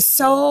 It is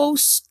so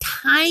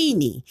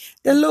tiny.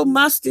 The little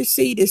mustard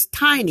seed is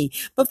tiny.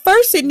 But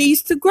first it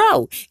needs to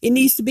grow. It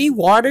needs to be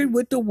watered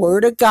with the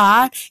word of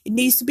God. It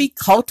needs to be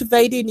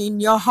cultivated in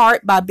your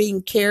heart by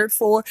being cared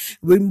for,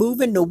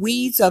 removing the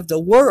weeds of the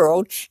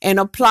world, and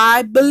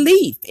apply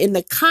belief in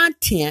the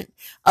content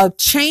of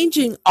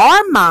changing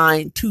our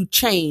mind to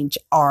change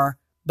our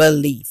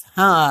belief.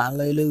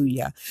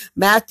 Hallelujah.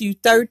 Matthew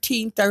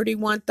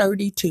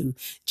 13:31-32.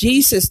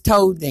 Jesus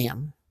told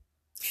them,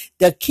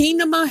 the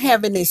kingdom of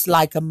heaven is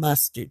like a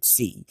mustard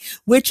seed,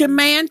 which a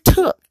man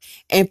took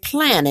and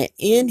planted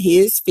in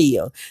his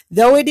field.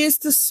 Though it is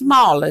the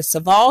smallest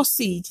of all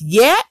seeds,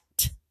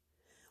 yet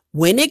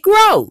when it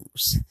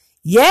grows,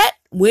 it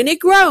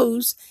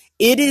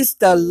is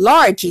the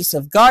largest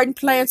of garden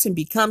plants and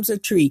becomes a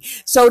tree,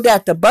 so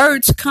that the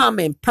birds come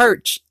and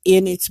perch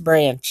in its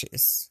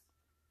branches.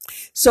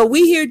 So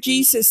we hear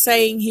Jesus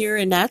saying here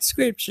in that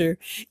scripture,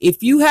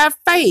 if you have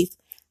faith,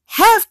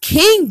 have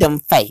kingdom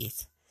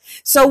faith.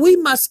 So we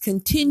must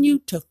continue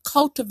to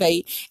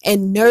cultivate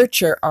and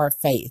nurture our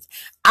faith.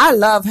 I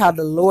love how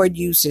the Lord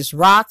uses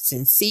rocks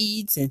and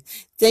seeds and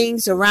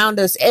things around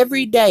us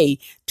every day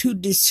to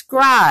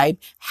describe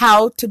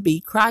how to be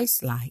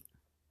Christ-like.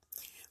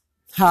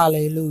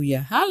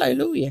 Hallelujah.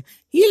 Hallelujah.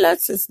 He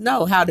lets us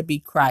know how to be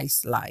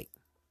Christ-like.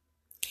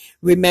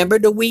 Remember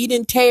the wheat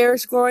and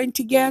tares growing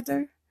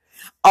together?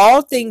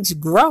 All things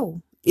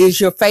grow.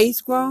 Is your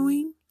faith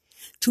growing?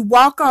 To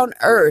walk on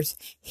earth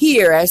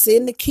here as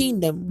in the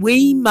kingdom,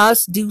 we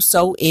must do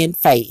so in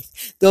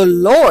faith. The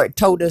Lord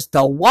told us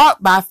to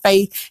walk by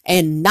faith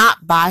and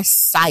not by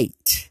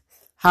sight.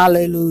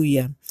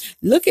 Hallelujah.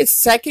 Look at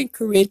 2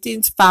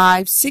 Corinthians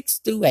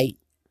 5:6-8.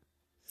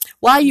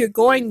 While you're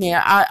going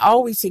there, I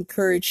always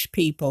encourage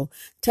people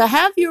to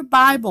have your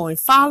Bible and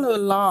follow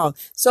along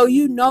so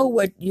you know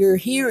what you're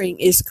hearing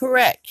is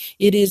correct.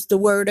 It is the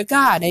word of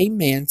God.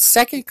 Amen.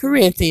 2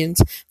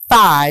 Corinthians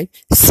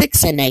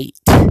 5:6-8.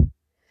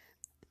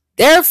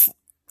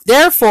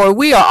 Therefore,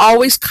 we are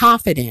always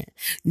confident,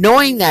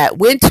 knowing that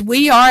whence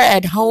we are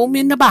at home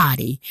in the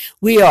body,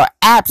 we are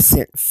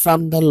absent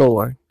from the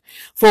Lord.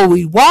 For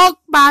we walk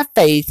by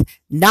faith,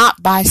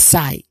 not by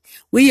sight.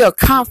 We are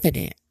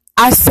confident,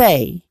 I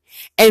say,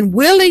 and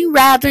willing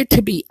rather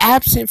to be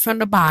absent from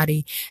the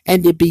body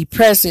and to be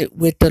present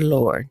with the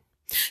Lord.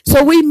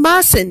 So we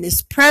must in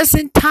this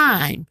present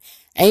time,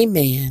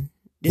 amen.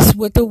 This is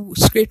what the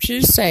scripture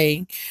is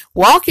saying.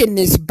 Walk in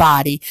this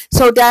body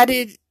so that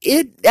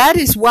that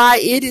is why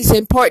it is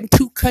important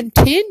to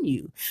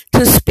continue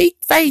to speak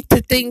faith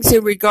to things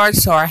in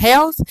regards to our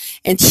health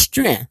and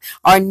strength,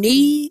 our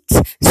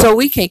needs, so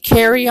we can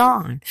carry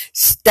on.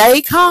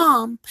 Stay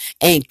calm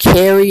and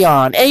carry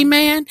on.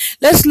 Amen.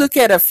 Let's look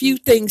at a few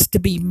things to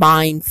be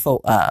mindful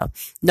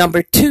of.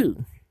 Number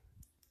 2.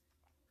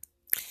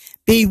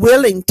 Be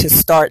willing to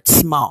start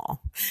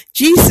small.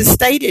 Jesus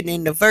stated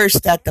in the verse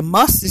that the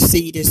mustard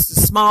seed is the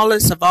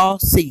smallest of all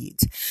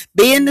seeds.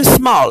 Being the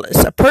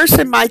smallest, a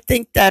person might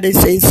think that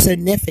is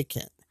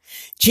insignificant.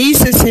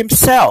 Jesus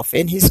himself,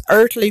 in his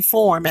earthly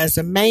form as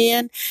a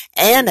man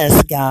and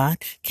as God,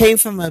 came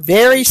from a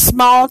very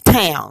small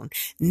town,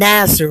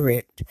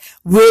 Nazareth,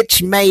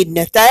 which made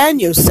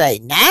Nathanael say,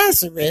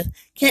 Nazareth?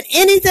 Can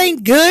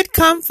anything good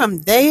come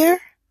from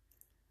there?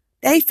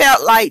 They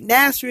felt like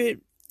Nazareth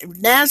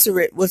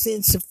was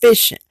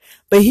insufficient.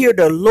 But here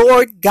the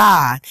Lord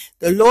God,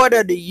 the Lord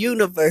of the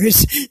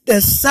universe,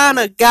 the Son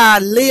of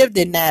God lived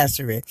in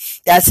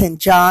Nazareth. That's in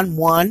John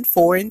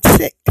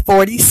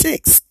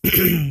 1:46.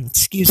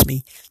 Excuse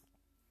me.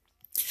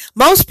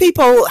 Most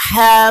people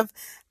have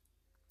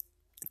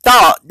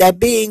thought that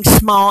being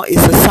small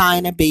is a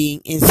sign of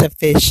being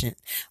insufficient.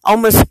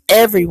 Almost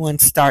everyone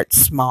starts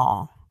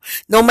small.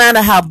 No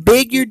matter how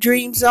big your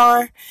dreams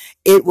are,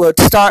 it will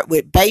start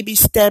with baby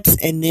steps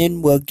and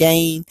then will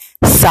gain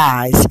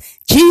size.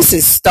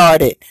 Jesus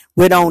started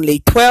with only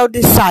 12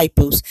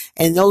 disciples,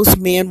 and those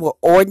men were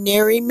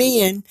ordinary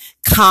men,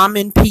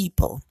 common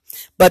people.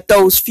 But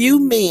those few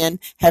men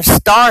have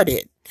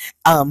started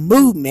a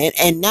movement,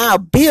 and now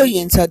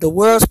billions of the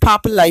world's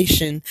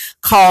population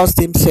calls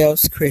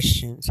themselves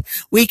Christians.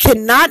 We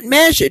cannot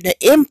measure the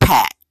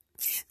impact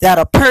that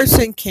a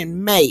person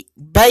can make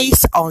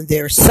based on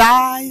their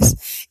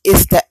size.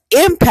 It's the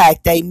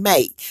impact they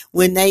make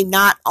when they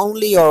not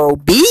only are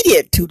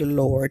obedient to the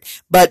Lord,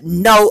 but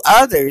know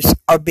others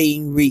are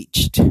being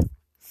reached.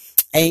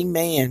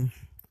 Amen.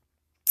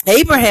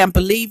 Abraham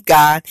believed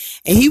God,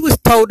 and he was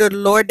told of the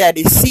Lord that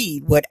his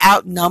seed would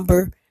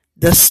outnumber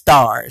the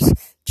stars.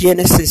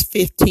 Genesis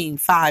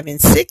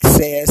 15:5-6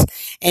 says,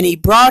 and he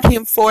brought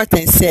him forth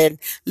and said,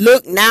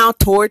 look now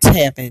towards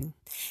heaven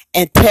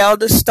and tell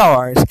the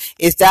stars,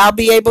 if thou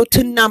be able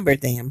to number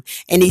them.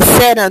 And he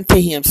said unto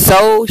him,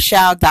 so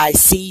shall thy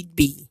seed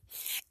be.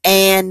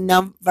 And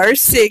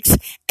verse 6,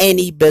 and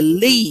he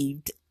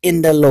believed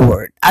in the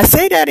Lord. I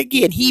say that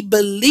again. He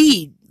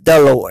believed the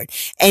Lord,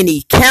 and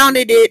he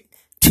counted it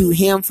to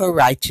him for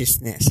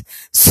righteousness.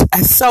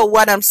 So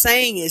what I'm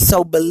saying is,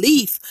 so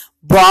belief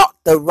brought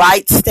the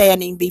right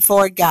standing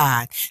before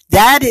God.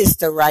 That is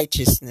the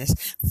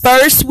righteousness.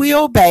 First we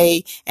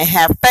obey and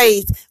have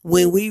faith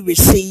when we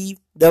receive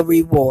the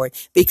reward,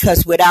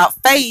 because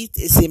without faith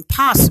it's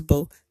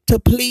impossible to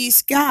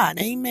please God.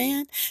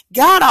 Amen.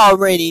 God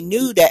already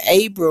knew that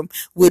Abram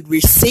would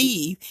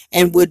receive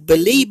and would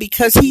believe,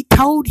 because he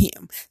told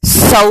him,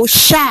 so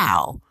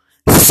shall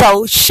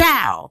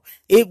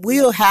it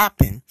will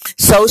happen.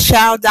 So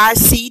shall thy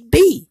seed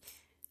be.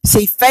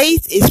 See,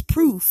 faith is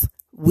proof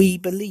we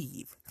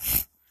believe.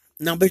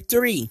 Number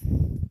 3,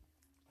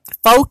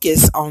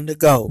 focus on the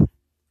goal.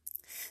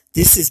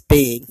 This is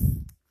big.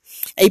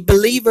 A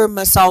believer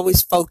must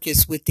always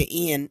focus with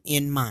the end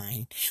in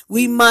mind.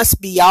 We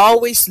must be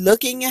always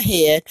looking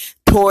ahead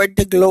toward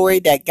the glory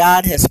that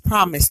God has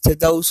promised to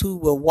those who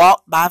will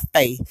walk by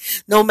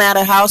faith. No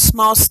matter how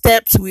small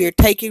steps we are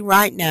taking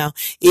right now,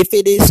 if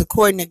it is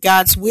according to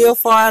God's will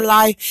for our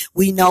life,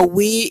 we know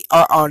we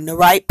are on the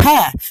right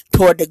path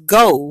toward the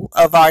goal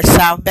of our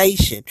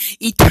salvation.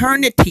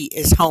 Eternity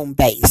is home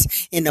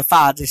base in the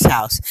Father's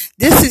house.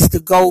 This is the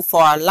goal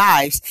for our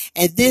lives,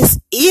 and this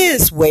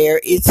is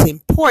where it's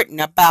important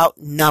about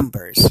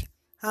numbers.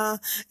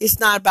 It's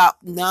not about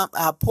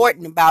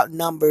important about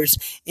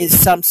numbers in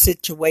some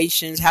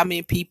situations. How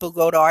many people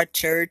go to our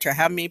church, or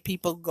how many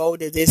people go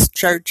to this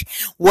church?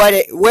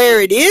 Where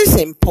it is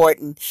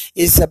important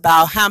is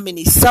about how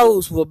many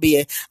souls will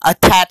be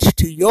attached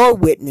to your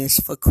witness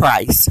for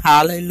Christ.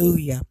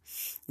 Hallelujah.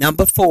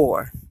 Number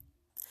 4,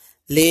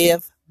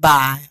 live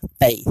by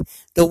faith.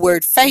 The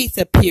word faith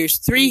appears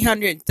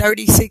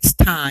 336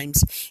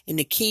 times in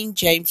the King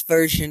James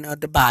Version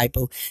of the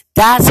Bible.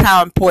 That's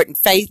how important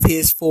faith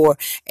is for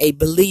a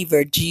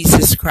believer,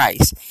 Jesus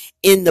Christ.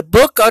 In the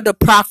book of the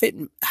prophet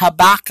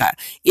Habakkuk,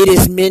 it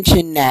is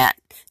mentioned that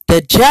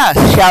the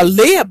just shall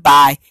live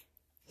by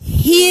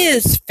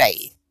his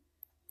faith.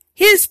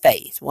 His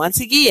faith. Once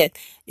again,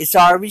 it's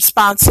our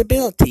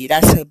responsibility.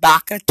 That's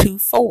Habakkuk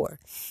 2:4.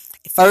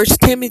 1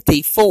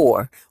 Timothy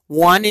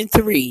 4:1 and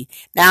 3.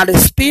 Now the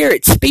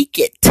Spirit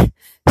speaketh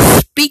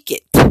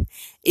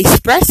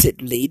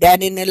expressively,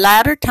 that in the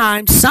latter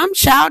times some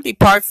shall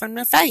depart from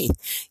the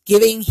faith,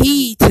 giving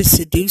heed to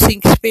seducing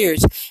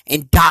spirits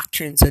and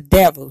doctrines of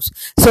devils.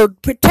 So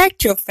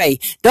protect your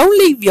faith. Don't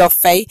leave your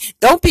faith.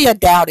 Don't be a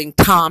doubting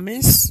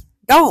Thomas.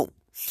 Don't.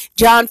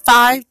 John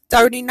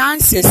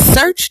 5:39 says,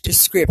 search the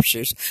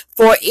scriptures,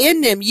 for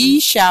in them ye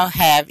shall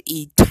have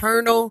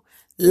eternal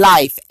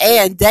life,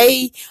 and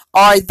they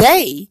are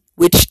they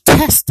which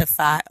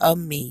testify of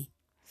me.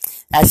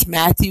 That's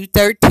Matthew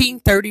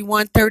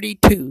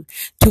 13:31-32.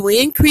 To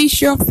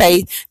increase your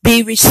faith,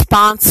 be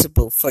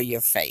responsible for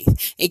your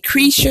faith.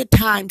 Increase your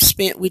time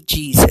spent with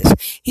Jesus.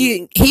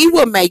 He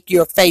will make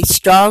your faith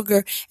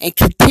stronger and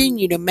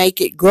continue to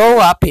make it grow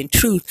up in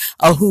truth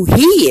of who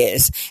he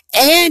is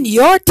and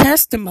your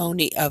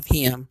testimony of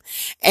him.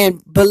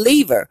 And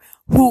believer,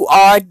 who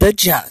are the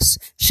just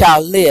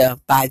shall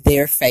live by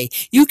their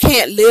faith. You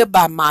can't live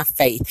by my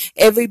faith.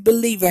 Every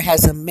believer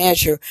has a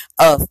measure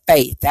of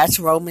faith. That's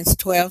Romans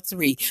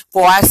 12:3.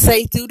 For I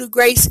say, through the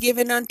grace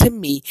given unto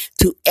me,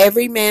 to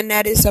every man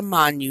that is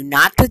among you,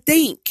 not to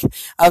think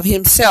of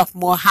himself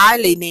more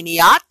highly than he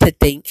ought to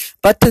think,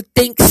 but to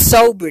think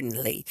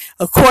soberly,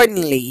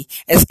 accordingly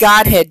as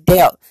God had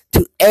dealt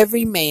to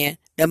every man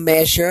the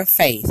measure of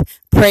faith.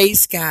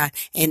 Praise God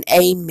and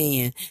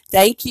amen.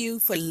 Thank you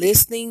for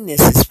listening.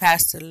 This is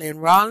Pastor Lynn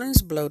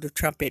Rollins, Blow the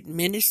Trumpet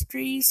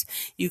Ministries.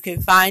 You can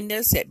find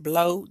us at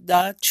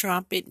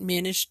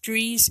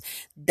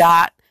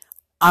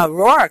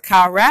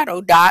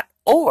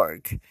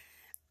blowthetrumpetministries.auroracolorado.org.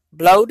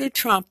 Blow the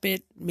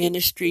Trumpet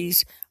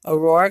Ministries,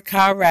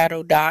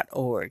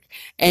 auroracolorado.org.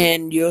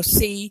 And you'll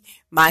see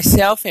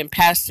myself and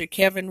Pastor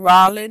Kevin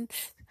Rollins.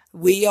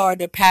 We are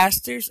the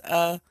pastors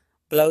of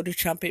Blow the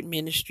Trumpet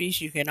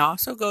Ministries. You can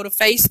also go to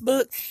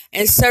Facebook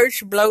and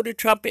search Blow the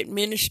Trumpet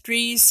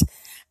Ministries.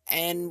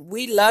 And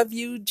we love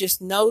you.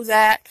 Just know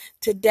that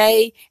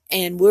today.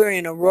 And we're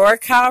in Aurora,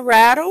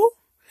 Colorado.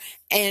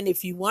 And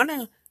if you want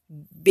to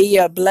be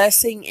a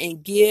blessing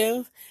and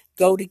give,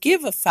 go to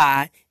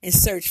Giveify and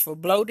search for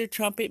Blow the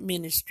Trumpet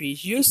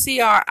Ministries. You'll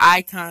see our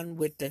icon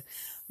with the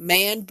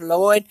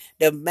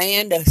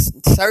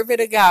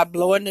servant of God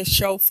blowing the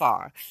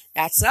shofar.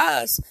 That's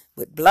us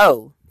with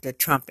Blow the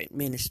Trumpet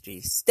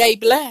Ministries. Stay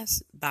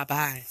blessed.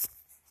 Bye-bye.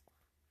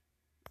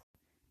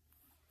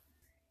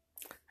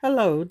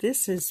 Hello,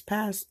 this is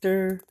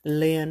Pastor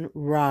Lynn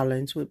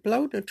Rollins with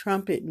Blow the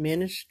Trumpet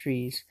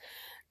Ministries.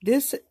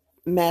 This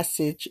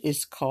message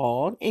is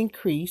called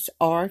Increase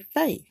Our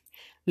Faith.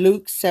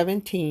 Luke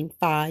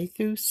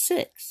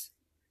 17:5-6.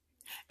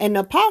 And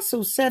the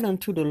apostles said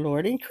unto the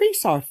Lord,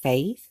 increase our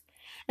faith.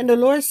 And the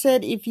Lord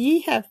said, if ye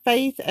have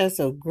faith as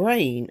a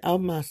grain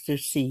of mustard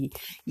seed,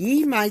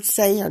 ye might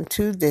say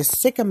unto this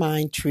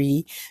sycamore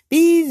tree,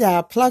 be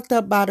thou plucked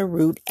up by the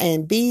root,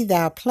 and be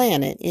thou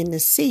planted in the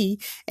sea,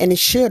 and it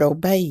should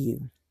obey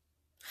you.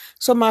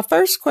 So my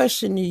first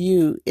question to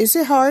you, is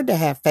it hard to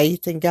have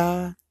faith in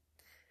God?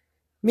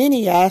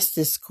 Many ask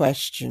this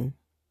question.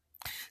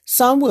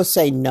 Some will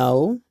say,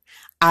 no,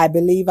 I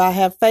believe I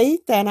have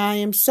faith and I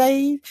am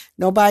saved.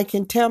 Nobody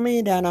can tell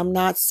me that I'm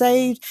not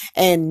saved,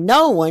 and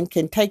no one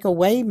can take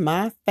away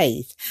my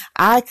faith.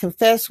 I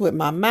confess with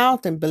my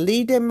mouth and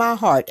believe in my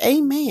heart.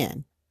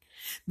 Amen.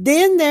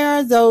 Then there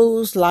are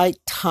those like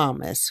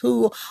Thomas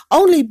who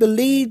only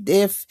believed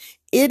if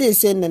it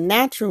is in the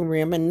natural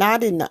realm and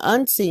not in the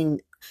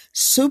unseen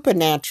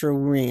supernatural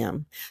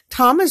realm.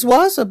 Thomas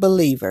was a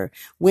believer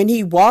when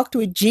he walked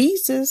with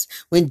Jesus,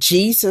 when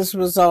Jesus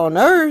was on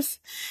earth,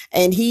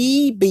 and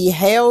he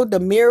beheld the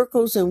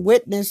miracles and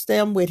witnessed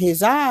them with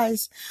his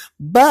eyes.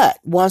 But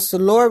once the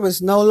Lord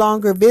was no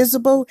longer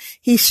visible,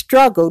 he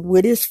struggled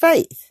with his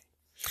faith.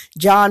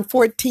 John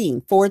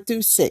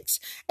 14:4-6.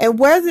 And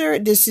whether,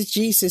 this is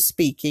Jesus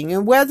speaking,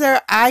 and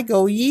whether I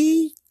go,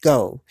 ye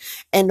go,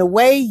 and the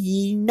way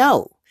ye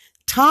know.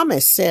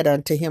 Thomas said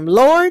unto him,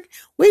 Lord,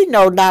 we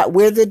know not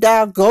whither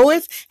thou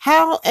goest,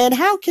 how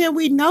can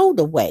we know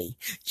the way?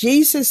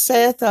 Jesus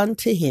saith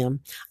unto him,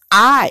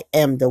 I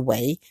am the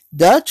way,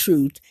 the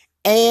truth,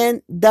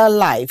 and the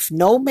life.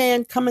 No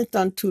man cometh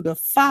unto the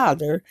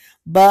Father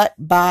but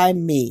by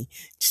me.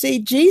 See,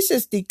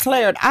 Jesus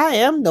declared, I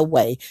am the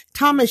way.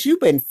 Thomas, you've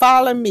been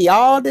following me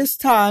all this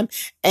time,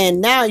 and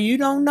now you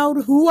don't know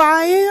who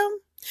I am?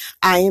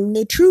 I am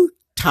the truth,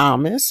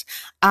 Thomas.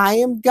 I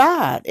am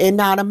God and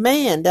not a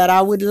man, that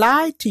I would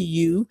lie to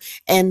you.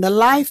 And the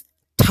life,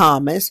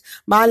 Thomas,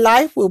 my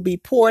life will be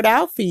poured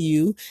out for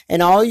you,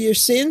 and all your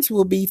sins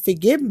will be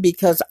forgiven,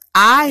 because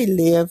I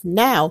live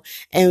now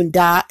and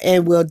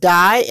will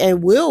die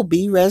and will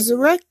be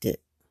resurrected.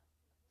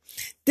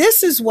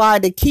 This is why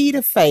the key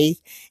to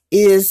faith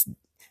is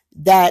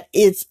that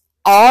it's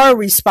our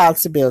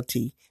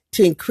responsibility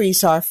to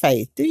increase our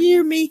faith. Do you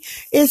hear me?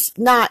 It's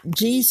not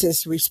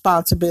Jesus'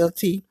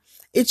 responsibility.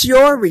 It's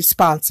your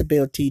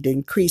responsibility to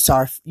increase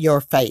your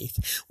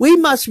faith. We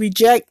must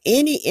reject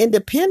any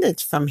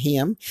independence from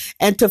him,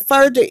 and to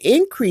further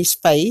increase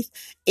faith,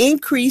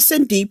 increase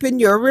and deepen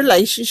your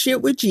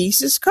relationship with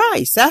Jesus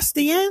Christ. That's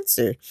the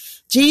answer.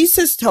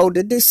 Jesus told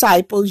the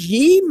disciples,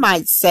 ye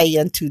might say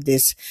unto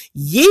this,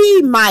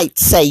 ye might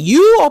say,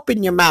 you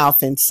open your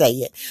mouth and say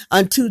it,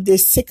 unto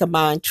this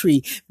sycamore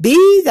tree,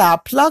 be thou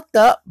plucked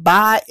up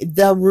by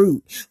the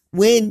root.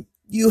 When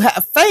you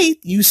have faith,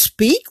 you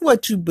speak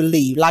what you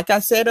believe. Like I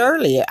said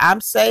earlier,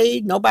 I'm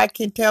saved. Nobody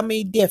can tell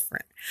me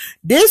different.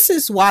 This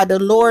is why the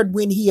Lord,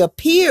 when he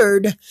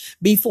appeared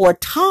before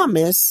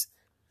Thomas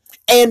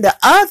and the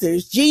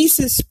others,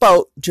 Jesus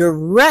spoke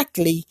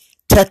directly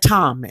to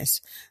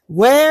Thomas.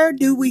 Where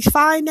do we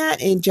find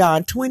that? In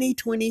John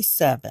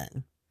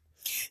 20:27.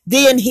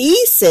 Then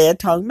he said,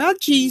 talking about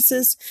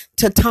Jesus,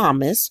 to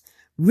Thomas,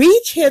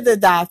 reach hither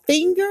thy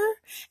finger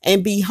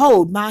and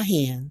behold my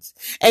hands,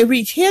 and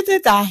reach hither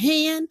thy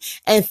hand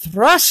and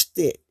thrust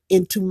it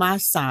into my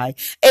side,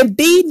 and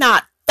be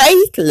not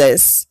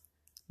faithless,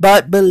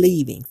 but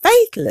believing.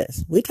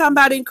 Faithless. We're talking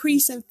about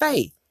increasing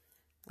faith.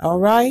 All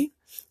right.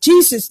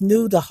 Jesus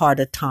knew the heart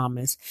of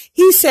Thomas.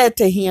 He said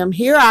to him,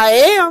 here I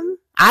am.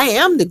 I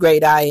am the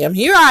great I am.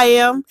 Here I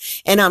am,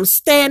 and I'm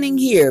standing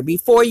here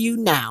before you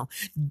now.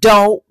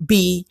 Don't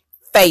be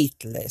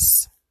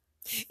faithless.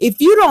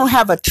 If you don't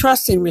have a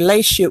trusting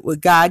relationship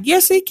with God,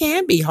 yes, it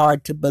can be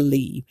hard to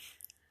believe.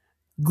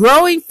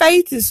 Growing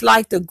faith is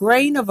like the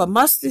grain of a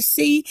mustard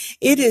seed.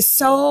 It is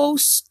so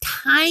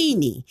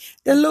tiny.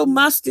 The little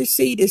mustard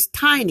seed is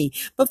tiny.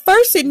 But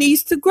first it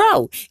needs to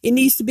grow. It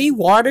needs to be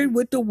watered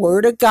with the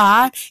word of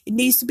God. It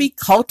needs to be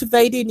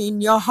cultivated in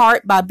your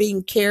heart by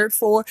being cared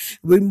for,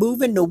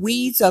 removing the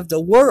weeds of the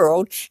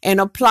world,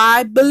 and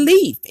apply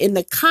belief in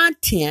the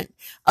content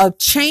of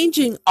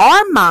changing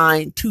our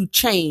mind to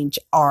change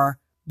our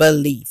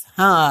belief.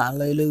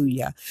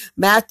 Hallelujah.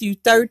 Matthew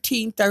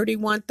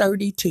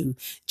 13:31-32.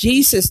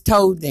 Jesus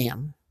told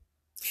them,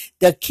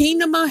 the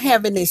kingdom of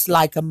heaven is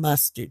like a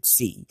mustard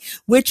seed,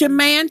 which a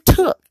man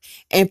took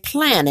and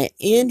planted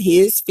in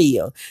his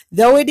field.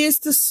 Though it is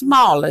the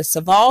smallest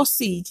of all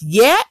seeds,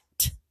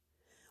 yet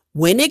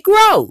when it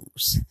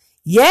grows,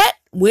 it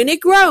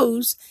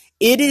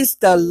is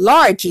the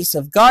largest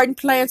of garden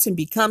plants and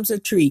becomes a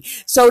tree,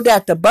 so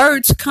that the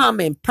birds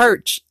come and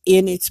perch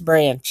in its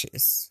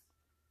branches.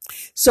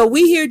 So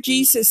we hear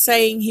Jesus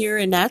saying here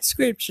in that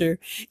scripture,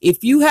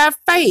 if you have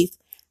faith,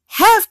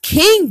 have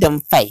kingdom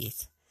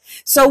faith.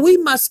 So we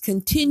must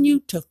continue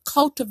to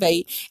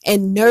cultivate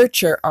and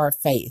nurture our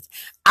faith.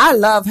 I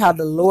love how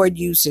the Lord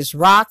uses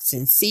rocks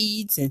and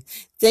seeds and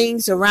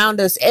things around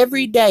us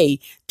every day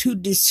to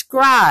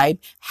describe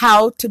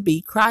how to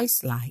be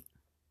Christ-like.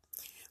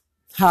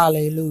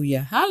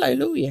 Hallelujah.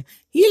 Hallelujah.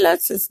 He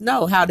lets us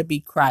know how to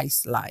be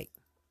Christ-like.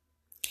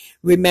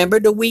 Remember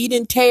the wheat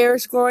and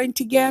tares growing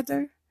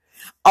together?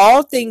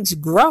 All things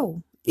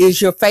grow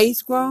Is your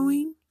faith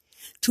growing?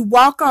 To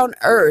walk on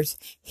earth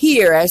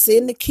here as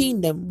in the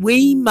kingdom,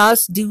 we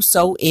must do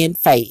so in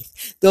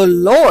faith. The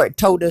Lord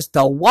told us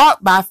to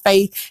walk by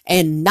faith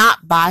and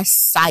not by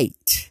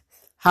sight.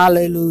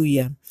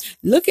 Hallelujah.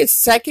 Look at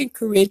 2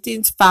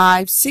 Corinthians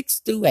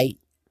 5:6-8.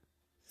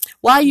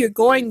 While you're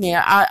going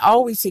there, I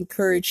always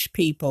encourage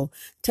people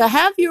to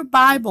have your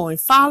Bible and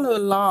follow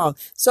along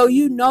so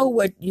you know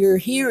what you're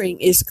hearing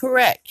is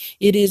correct.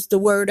 It is the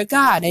Word of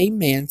God.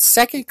 Amen.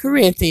 2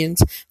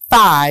 Corinthians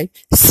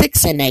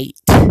 5:6-8.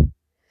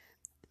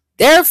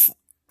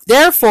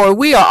 Therefore,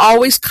 we are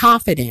always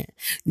confident,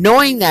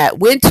 knowing that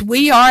whence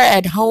we are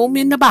at home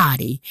in the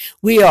body,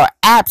 we are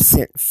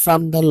absent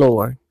from the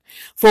Lord.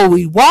 For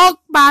we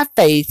walk by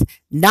faith,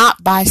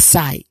 not by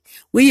sight.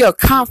 We are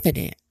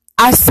confident,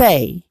 I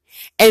say,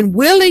 and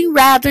willing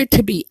rather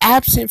to be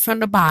absent from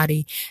the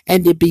body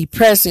and to be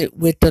present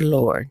with the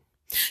Lord.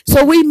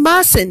 So we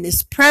must in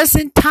this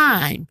present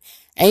time,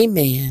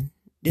 amen.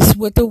 This is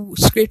what the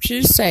scripture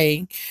is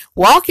saying.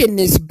 Walk in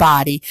this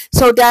body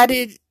so that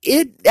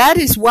that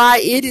is why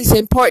it is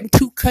important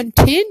to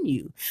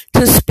continue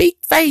to speak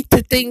faith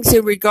to things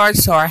in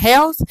regards to our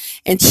health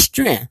and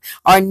strength,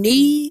 our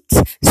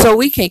needs, so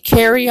we can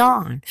carry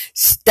on.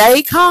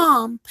 Stay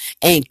calm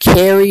and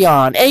carry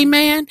on.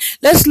 Amen.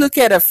 Let's look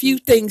at a few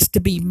things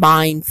to be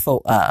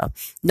mindful of.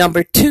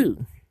 Number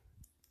 2.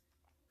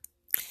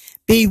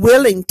 Be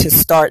willing to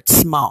start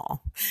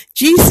small.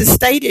 Jesus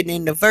stated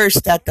in the verse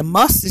that the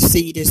mustard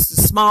seed is the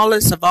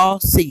smallest of all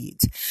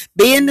seeds.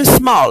 Being the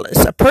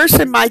smallest, a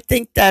person might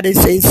think that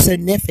is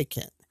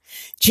insignificant.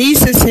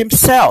 Jesus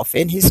himself,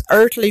 in his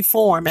earthly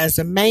form as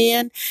a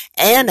man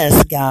and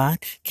as God,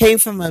 came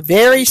from a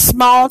very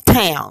small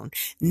town,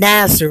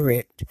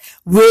 Nazareth,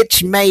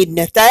 which made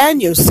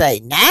Nathanael say,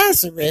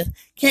 Nazareth?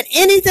 Can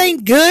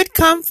anything good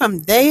come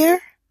from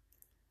there?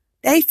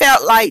 They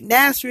felt like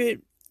Nazareth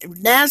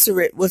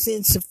was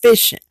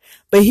insufficient.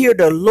 But here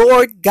the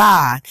Lord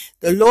God,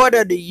 the Lord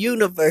of the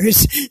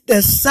universe,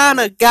 the Son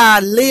of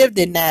God lived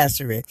in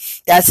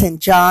Nazareth. That's in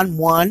John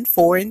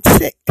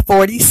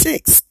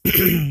 1:46.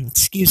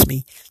 Excuse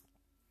me.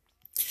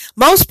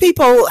 Most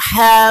people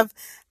have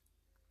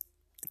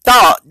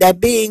thought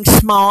that being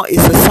small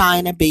is a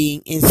sign of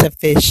being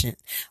insufficient.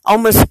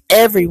 Almost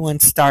everyone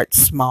starts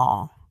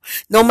small.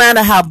 No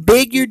matter how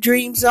big your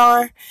dreams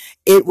are,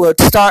 it will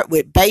start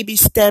with baby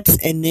steps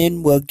and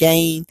then will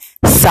gain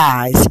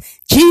size.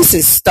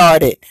 Jesus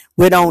started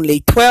with only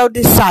 12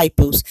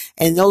 disciples,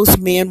 and those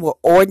men were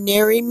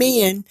ordinary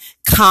men,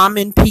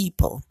 common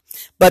people.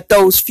 But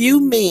those few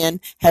men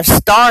have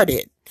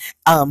started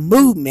a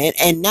movement,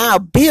 and now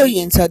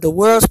billions of the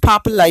world's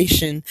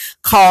population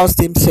calls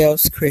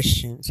themselves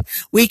Christians.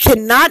 We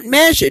cannot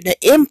measure the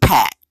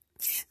impact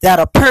that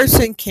a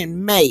person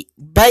can make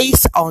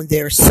based on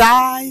their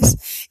size.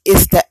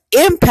 Is the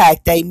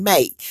impact they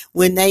make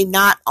when they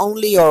not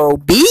only are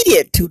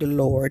obedient to the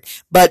Lord,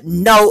 but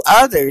know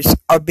others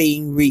are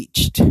being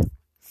reached.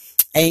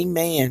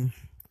 Amen.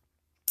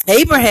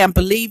 Abraham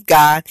believed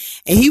God,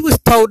 and he was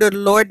told of the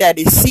Lord that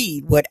his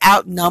seed would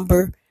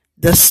outnumber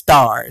the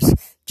stars.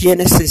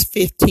 Genesis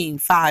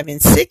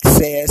 15:5-6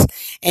 says,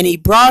 and he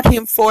brought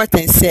him forth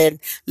and said,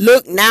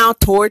 look now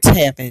towards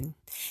heaven,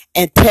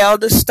 and tell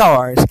the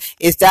stars,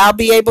 if thou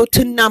be able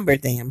to number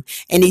them.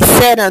 And he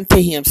said unto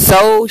him,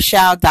 so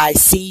shall thy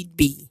seed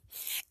be.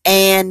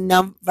 And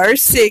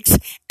verse 6,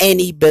 and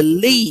he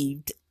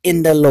believed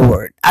in the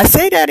Lord. I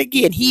say that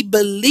again. He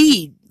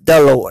believed the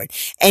Lord,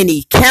 and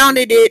he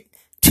counted it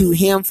to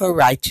him for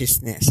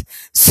righteousness.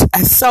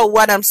 So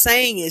what I'm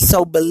saying is,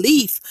 so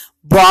belief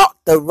brought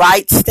the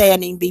right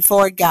standing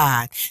before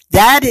God.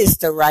 That is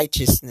the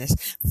righteousness.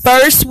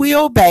 First we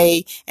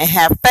obey and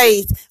have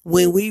faith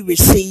when we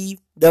receive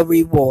the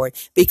reward,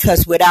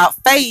 because without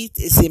faith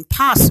it's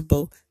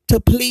impossible to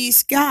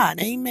please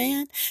God.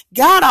 Amen.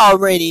 God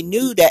already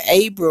knew that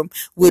Abram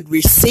would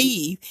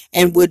receive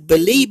and would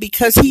believe,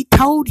 because he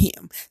told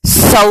him,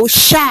 so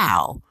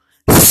shall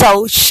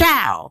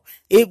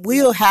it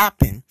will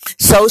happen.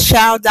 So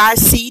shall thy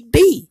seed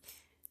be.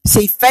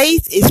 See,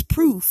 faith is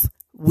proof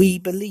we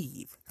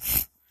believe.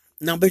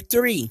 Number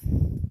 3,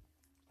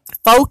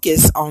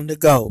 focus on the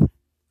goal.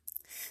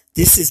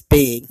 This is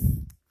big.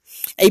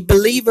 A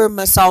believer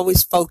must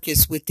always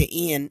focus with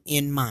the end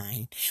in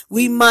mind.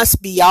 We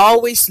must be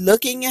always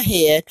looking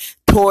ahead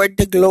toward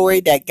the glory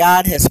that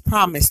God has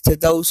promised to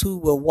those who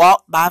will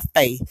walk by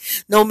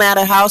faith. No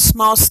matter how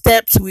small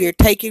steps we are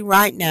taking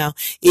right now,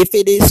 if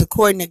it is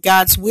according to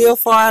God's will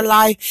for our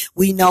life,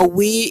 we know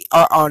we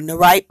are on the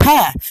right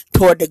path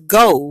toward the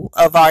goal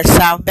of our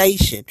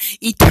salvation.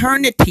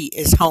 Eternity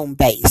is home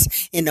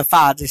base in the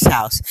Father's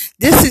house.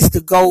 This is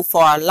the goal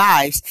for our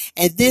lives,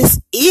 and this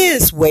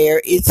is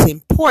where it's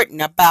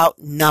important about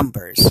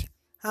numbers.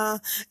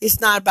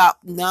 It's not about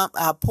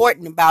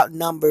important about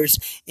numbers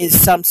in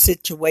some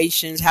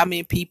situations. How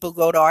many people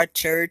go to our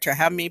church, or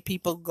how many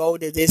people go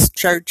to this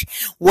church?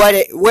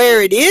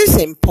 Where it is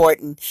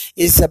important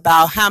is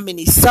about how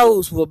many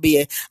souls will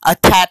be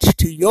attached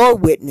to your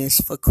witness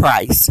for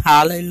Christ.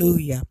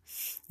 Hallelujah.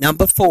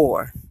 Number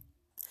 4,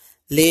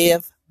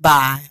 live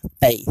by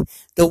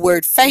faith. The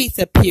word faith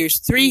appears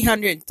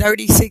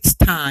 336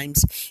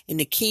 times in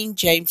the King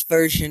James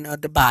Version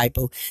of the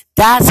Bible.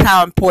 That's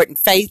how important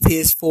faith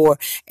is for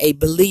a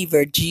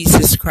believer,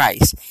 Jesus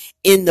Christ.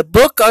 In the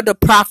book of the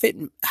prophet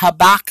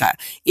Habakkuk,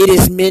 it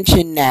is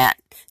mentioned that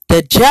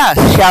the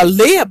just shall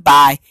live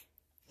by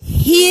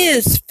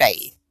his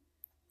faith.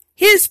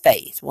 His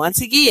faith. Once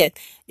again,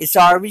 it's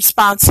our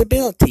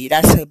responsibility.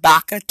 That's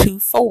Habakkuk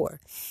 2:4.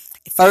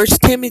 1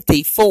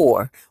 Timothy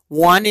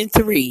 4:1 and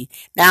 3.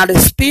 Now the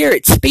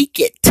Spirit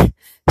speaketh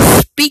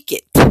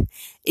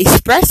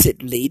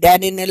expressively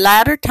that in the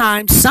latter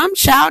times some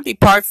shall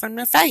depart from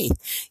the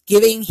faith,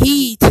 giving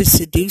heed to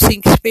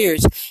seducing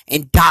spirits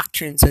and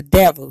doctrines of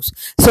devils.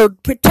 So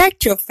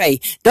protect your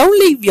faith. Don't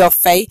leave your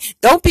faith.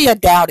 Don't be a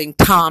doubting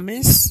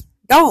Thomas.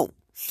 Don't.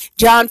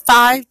 John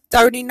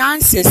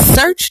 5:39 says,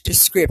 search the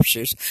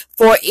scriptures,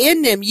 for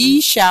in them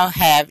ye shall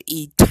have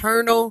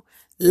eternal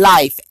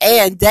life,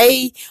 and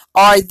they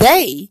are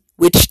they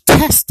which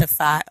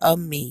testify of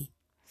me.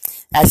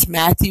 That's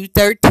Matthew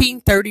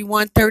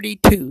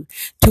 13:31-32.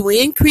 To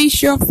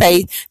increase your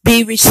faith,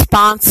 be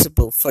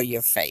responsible for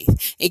your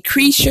faith.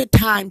 Increase your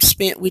time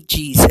spent with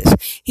Jesus.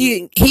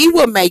 He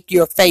will make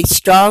your faith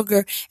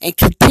stronger and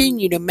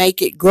continue to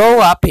make it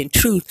grow up in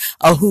truth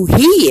of who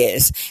He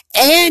is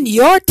and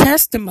your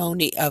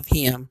testimony of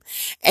Him.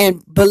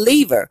 And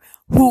believer,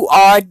 who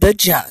are the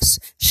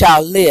just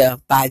shall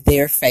live by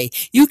their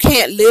faith. You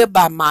can't live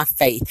by my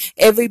faith.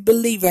 Every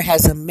believer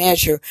has a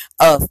measure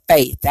of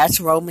faith. That's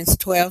Romans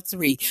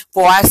 12:3.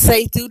 For I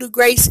say through the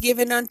grace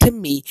given unto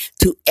me,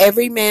 to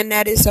every man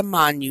that is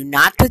among you,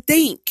 not to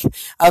think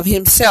of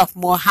himself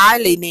more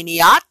highly than he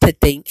ought to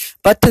think,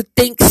 but to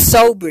think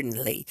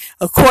soberly,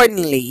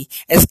 accordingly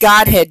as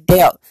God had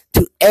dealt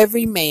to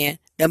every man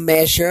the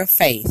measure of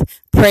faith.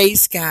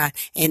 Praise God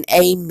and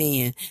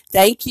amen.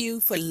 Thank you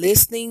for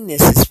listening.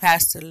 This is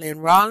Pastor Lynn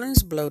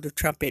Rollins, Blow the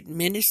Trumpet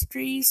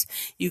Ministries.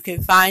 You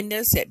can find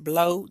us at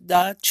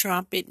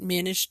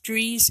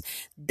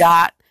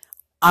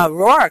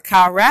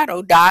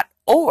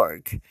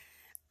blowthetrumpetministries.auroracolorado.org.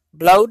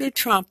 Blow the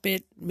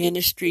Trumpet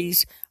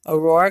Ministries,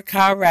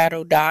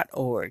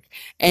 auroracolorado.org.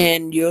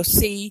 And you'll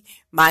see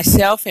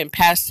myself and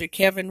Pastor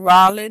Kevin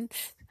Rollins.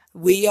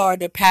 We are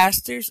the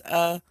pastors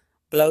of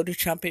Blow the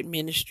Trumpet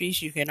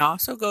Ministries. You can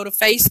also go to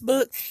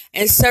Facebook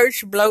and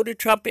search Blow the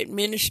Trumpet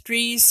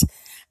Ministries.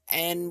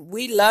 And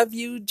we love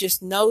you.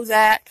 Just know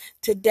that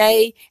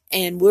today.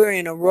 And we're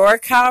in Aurora,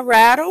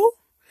 Colorado.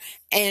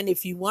 And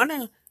if you want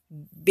to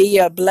be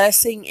a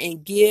blessing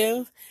and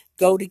give,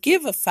 go to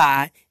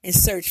Giveify and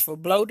search for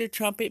Blow the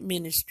Trumpet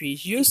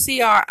Ministries. You'll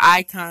see our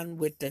icon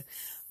with the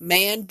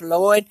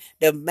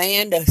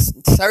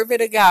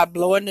servant of God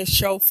blowing the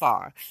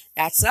shofar.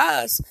 That's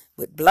us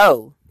with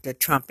Blow the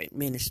Trumpet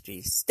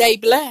Ministries. Stay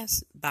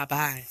blessed.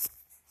 Bye-bye.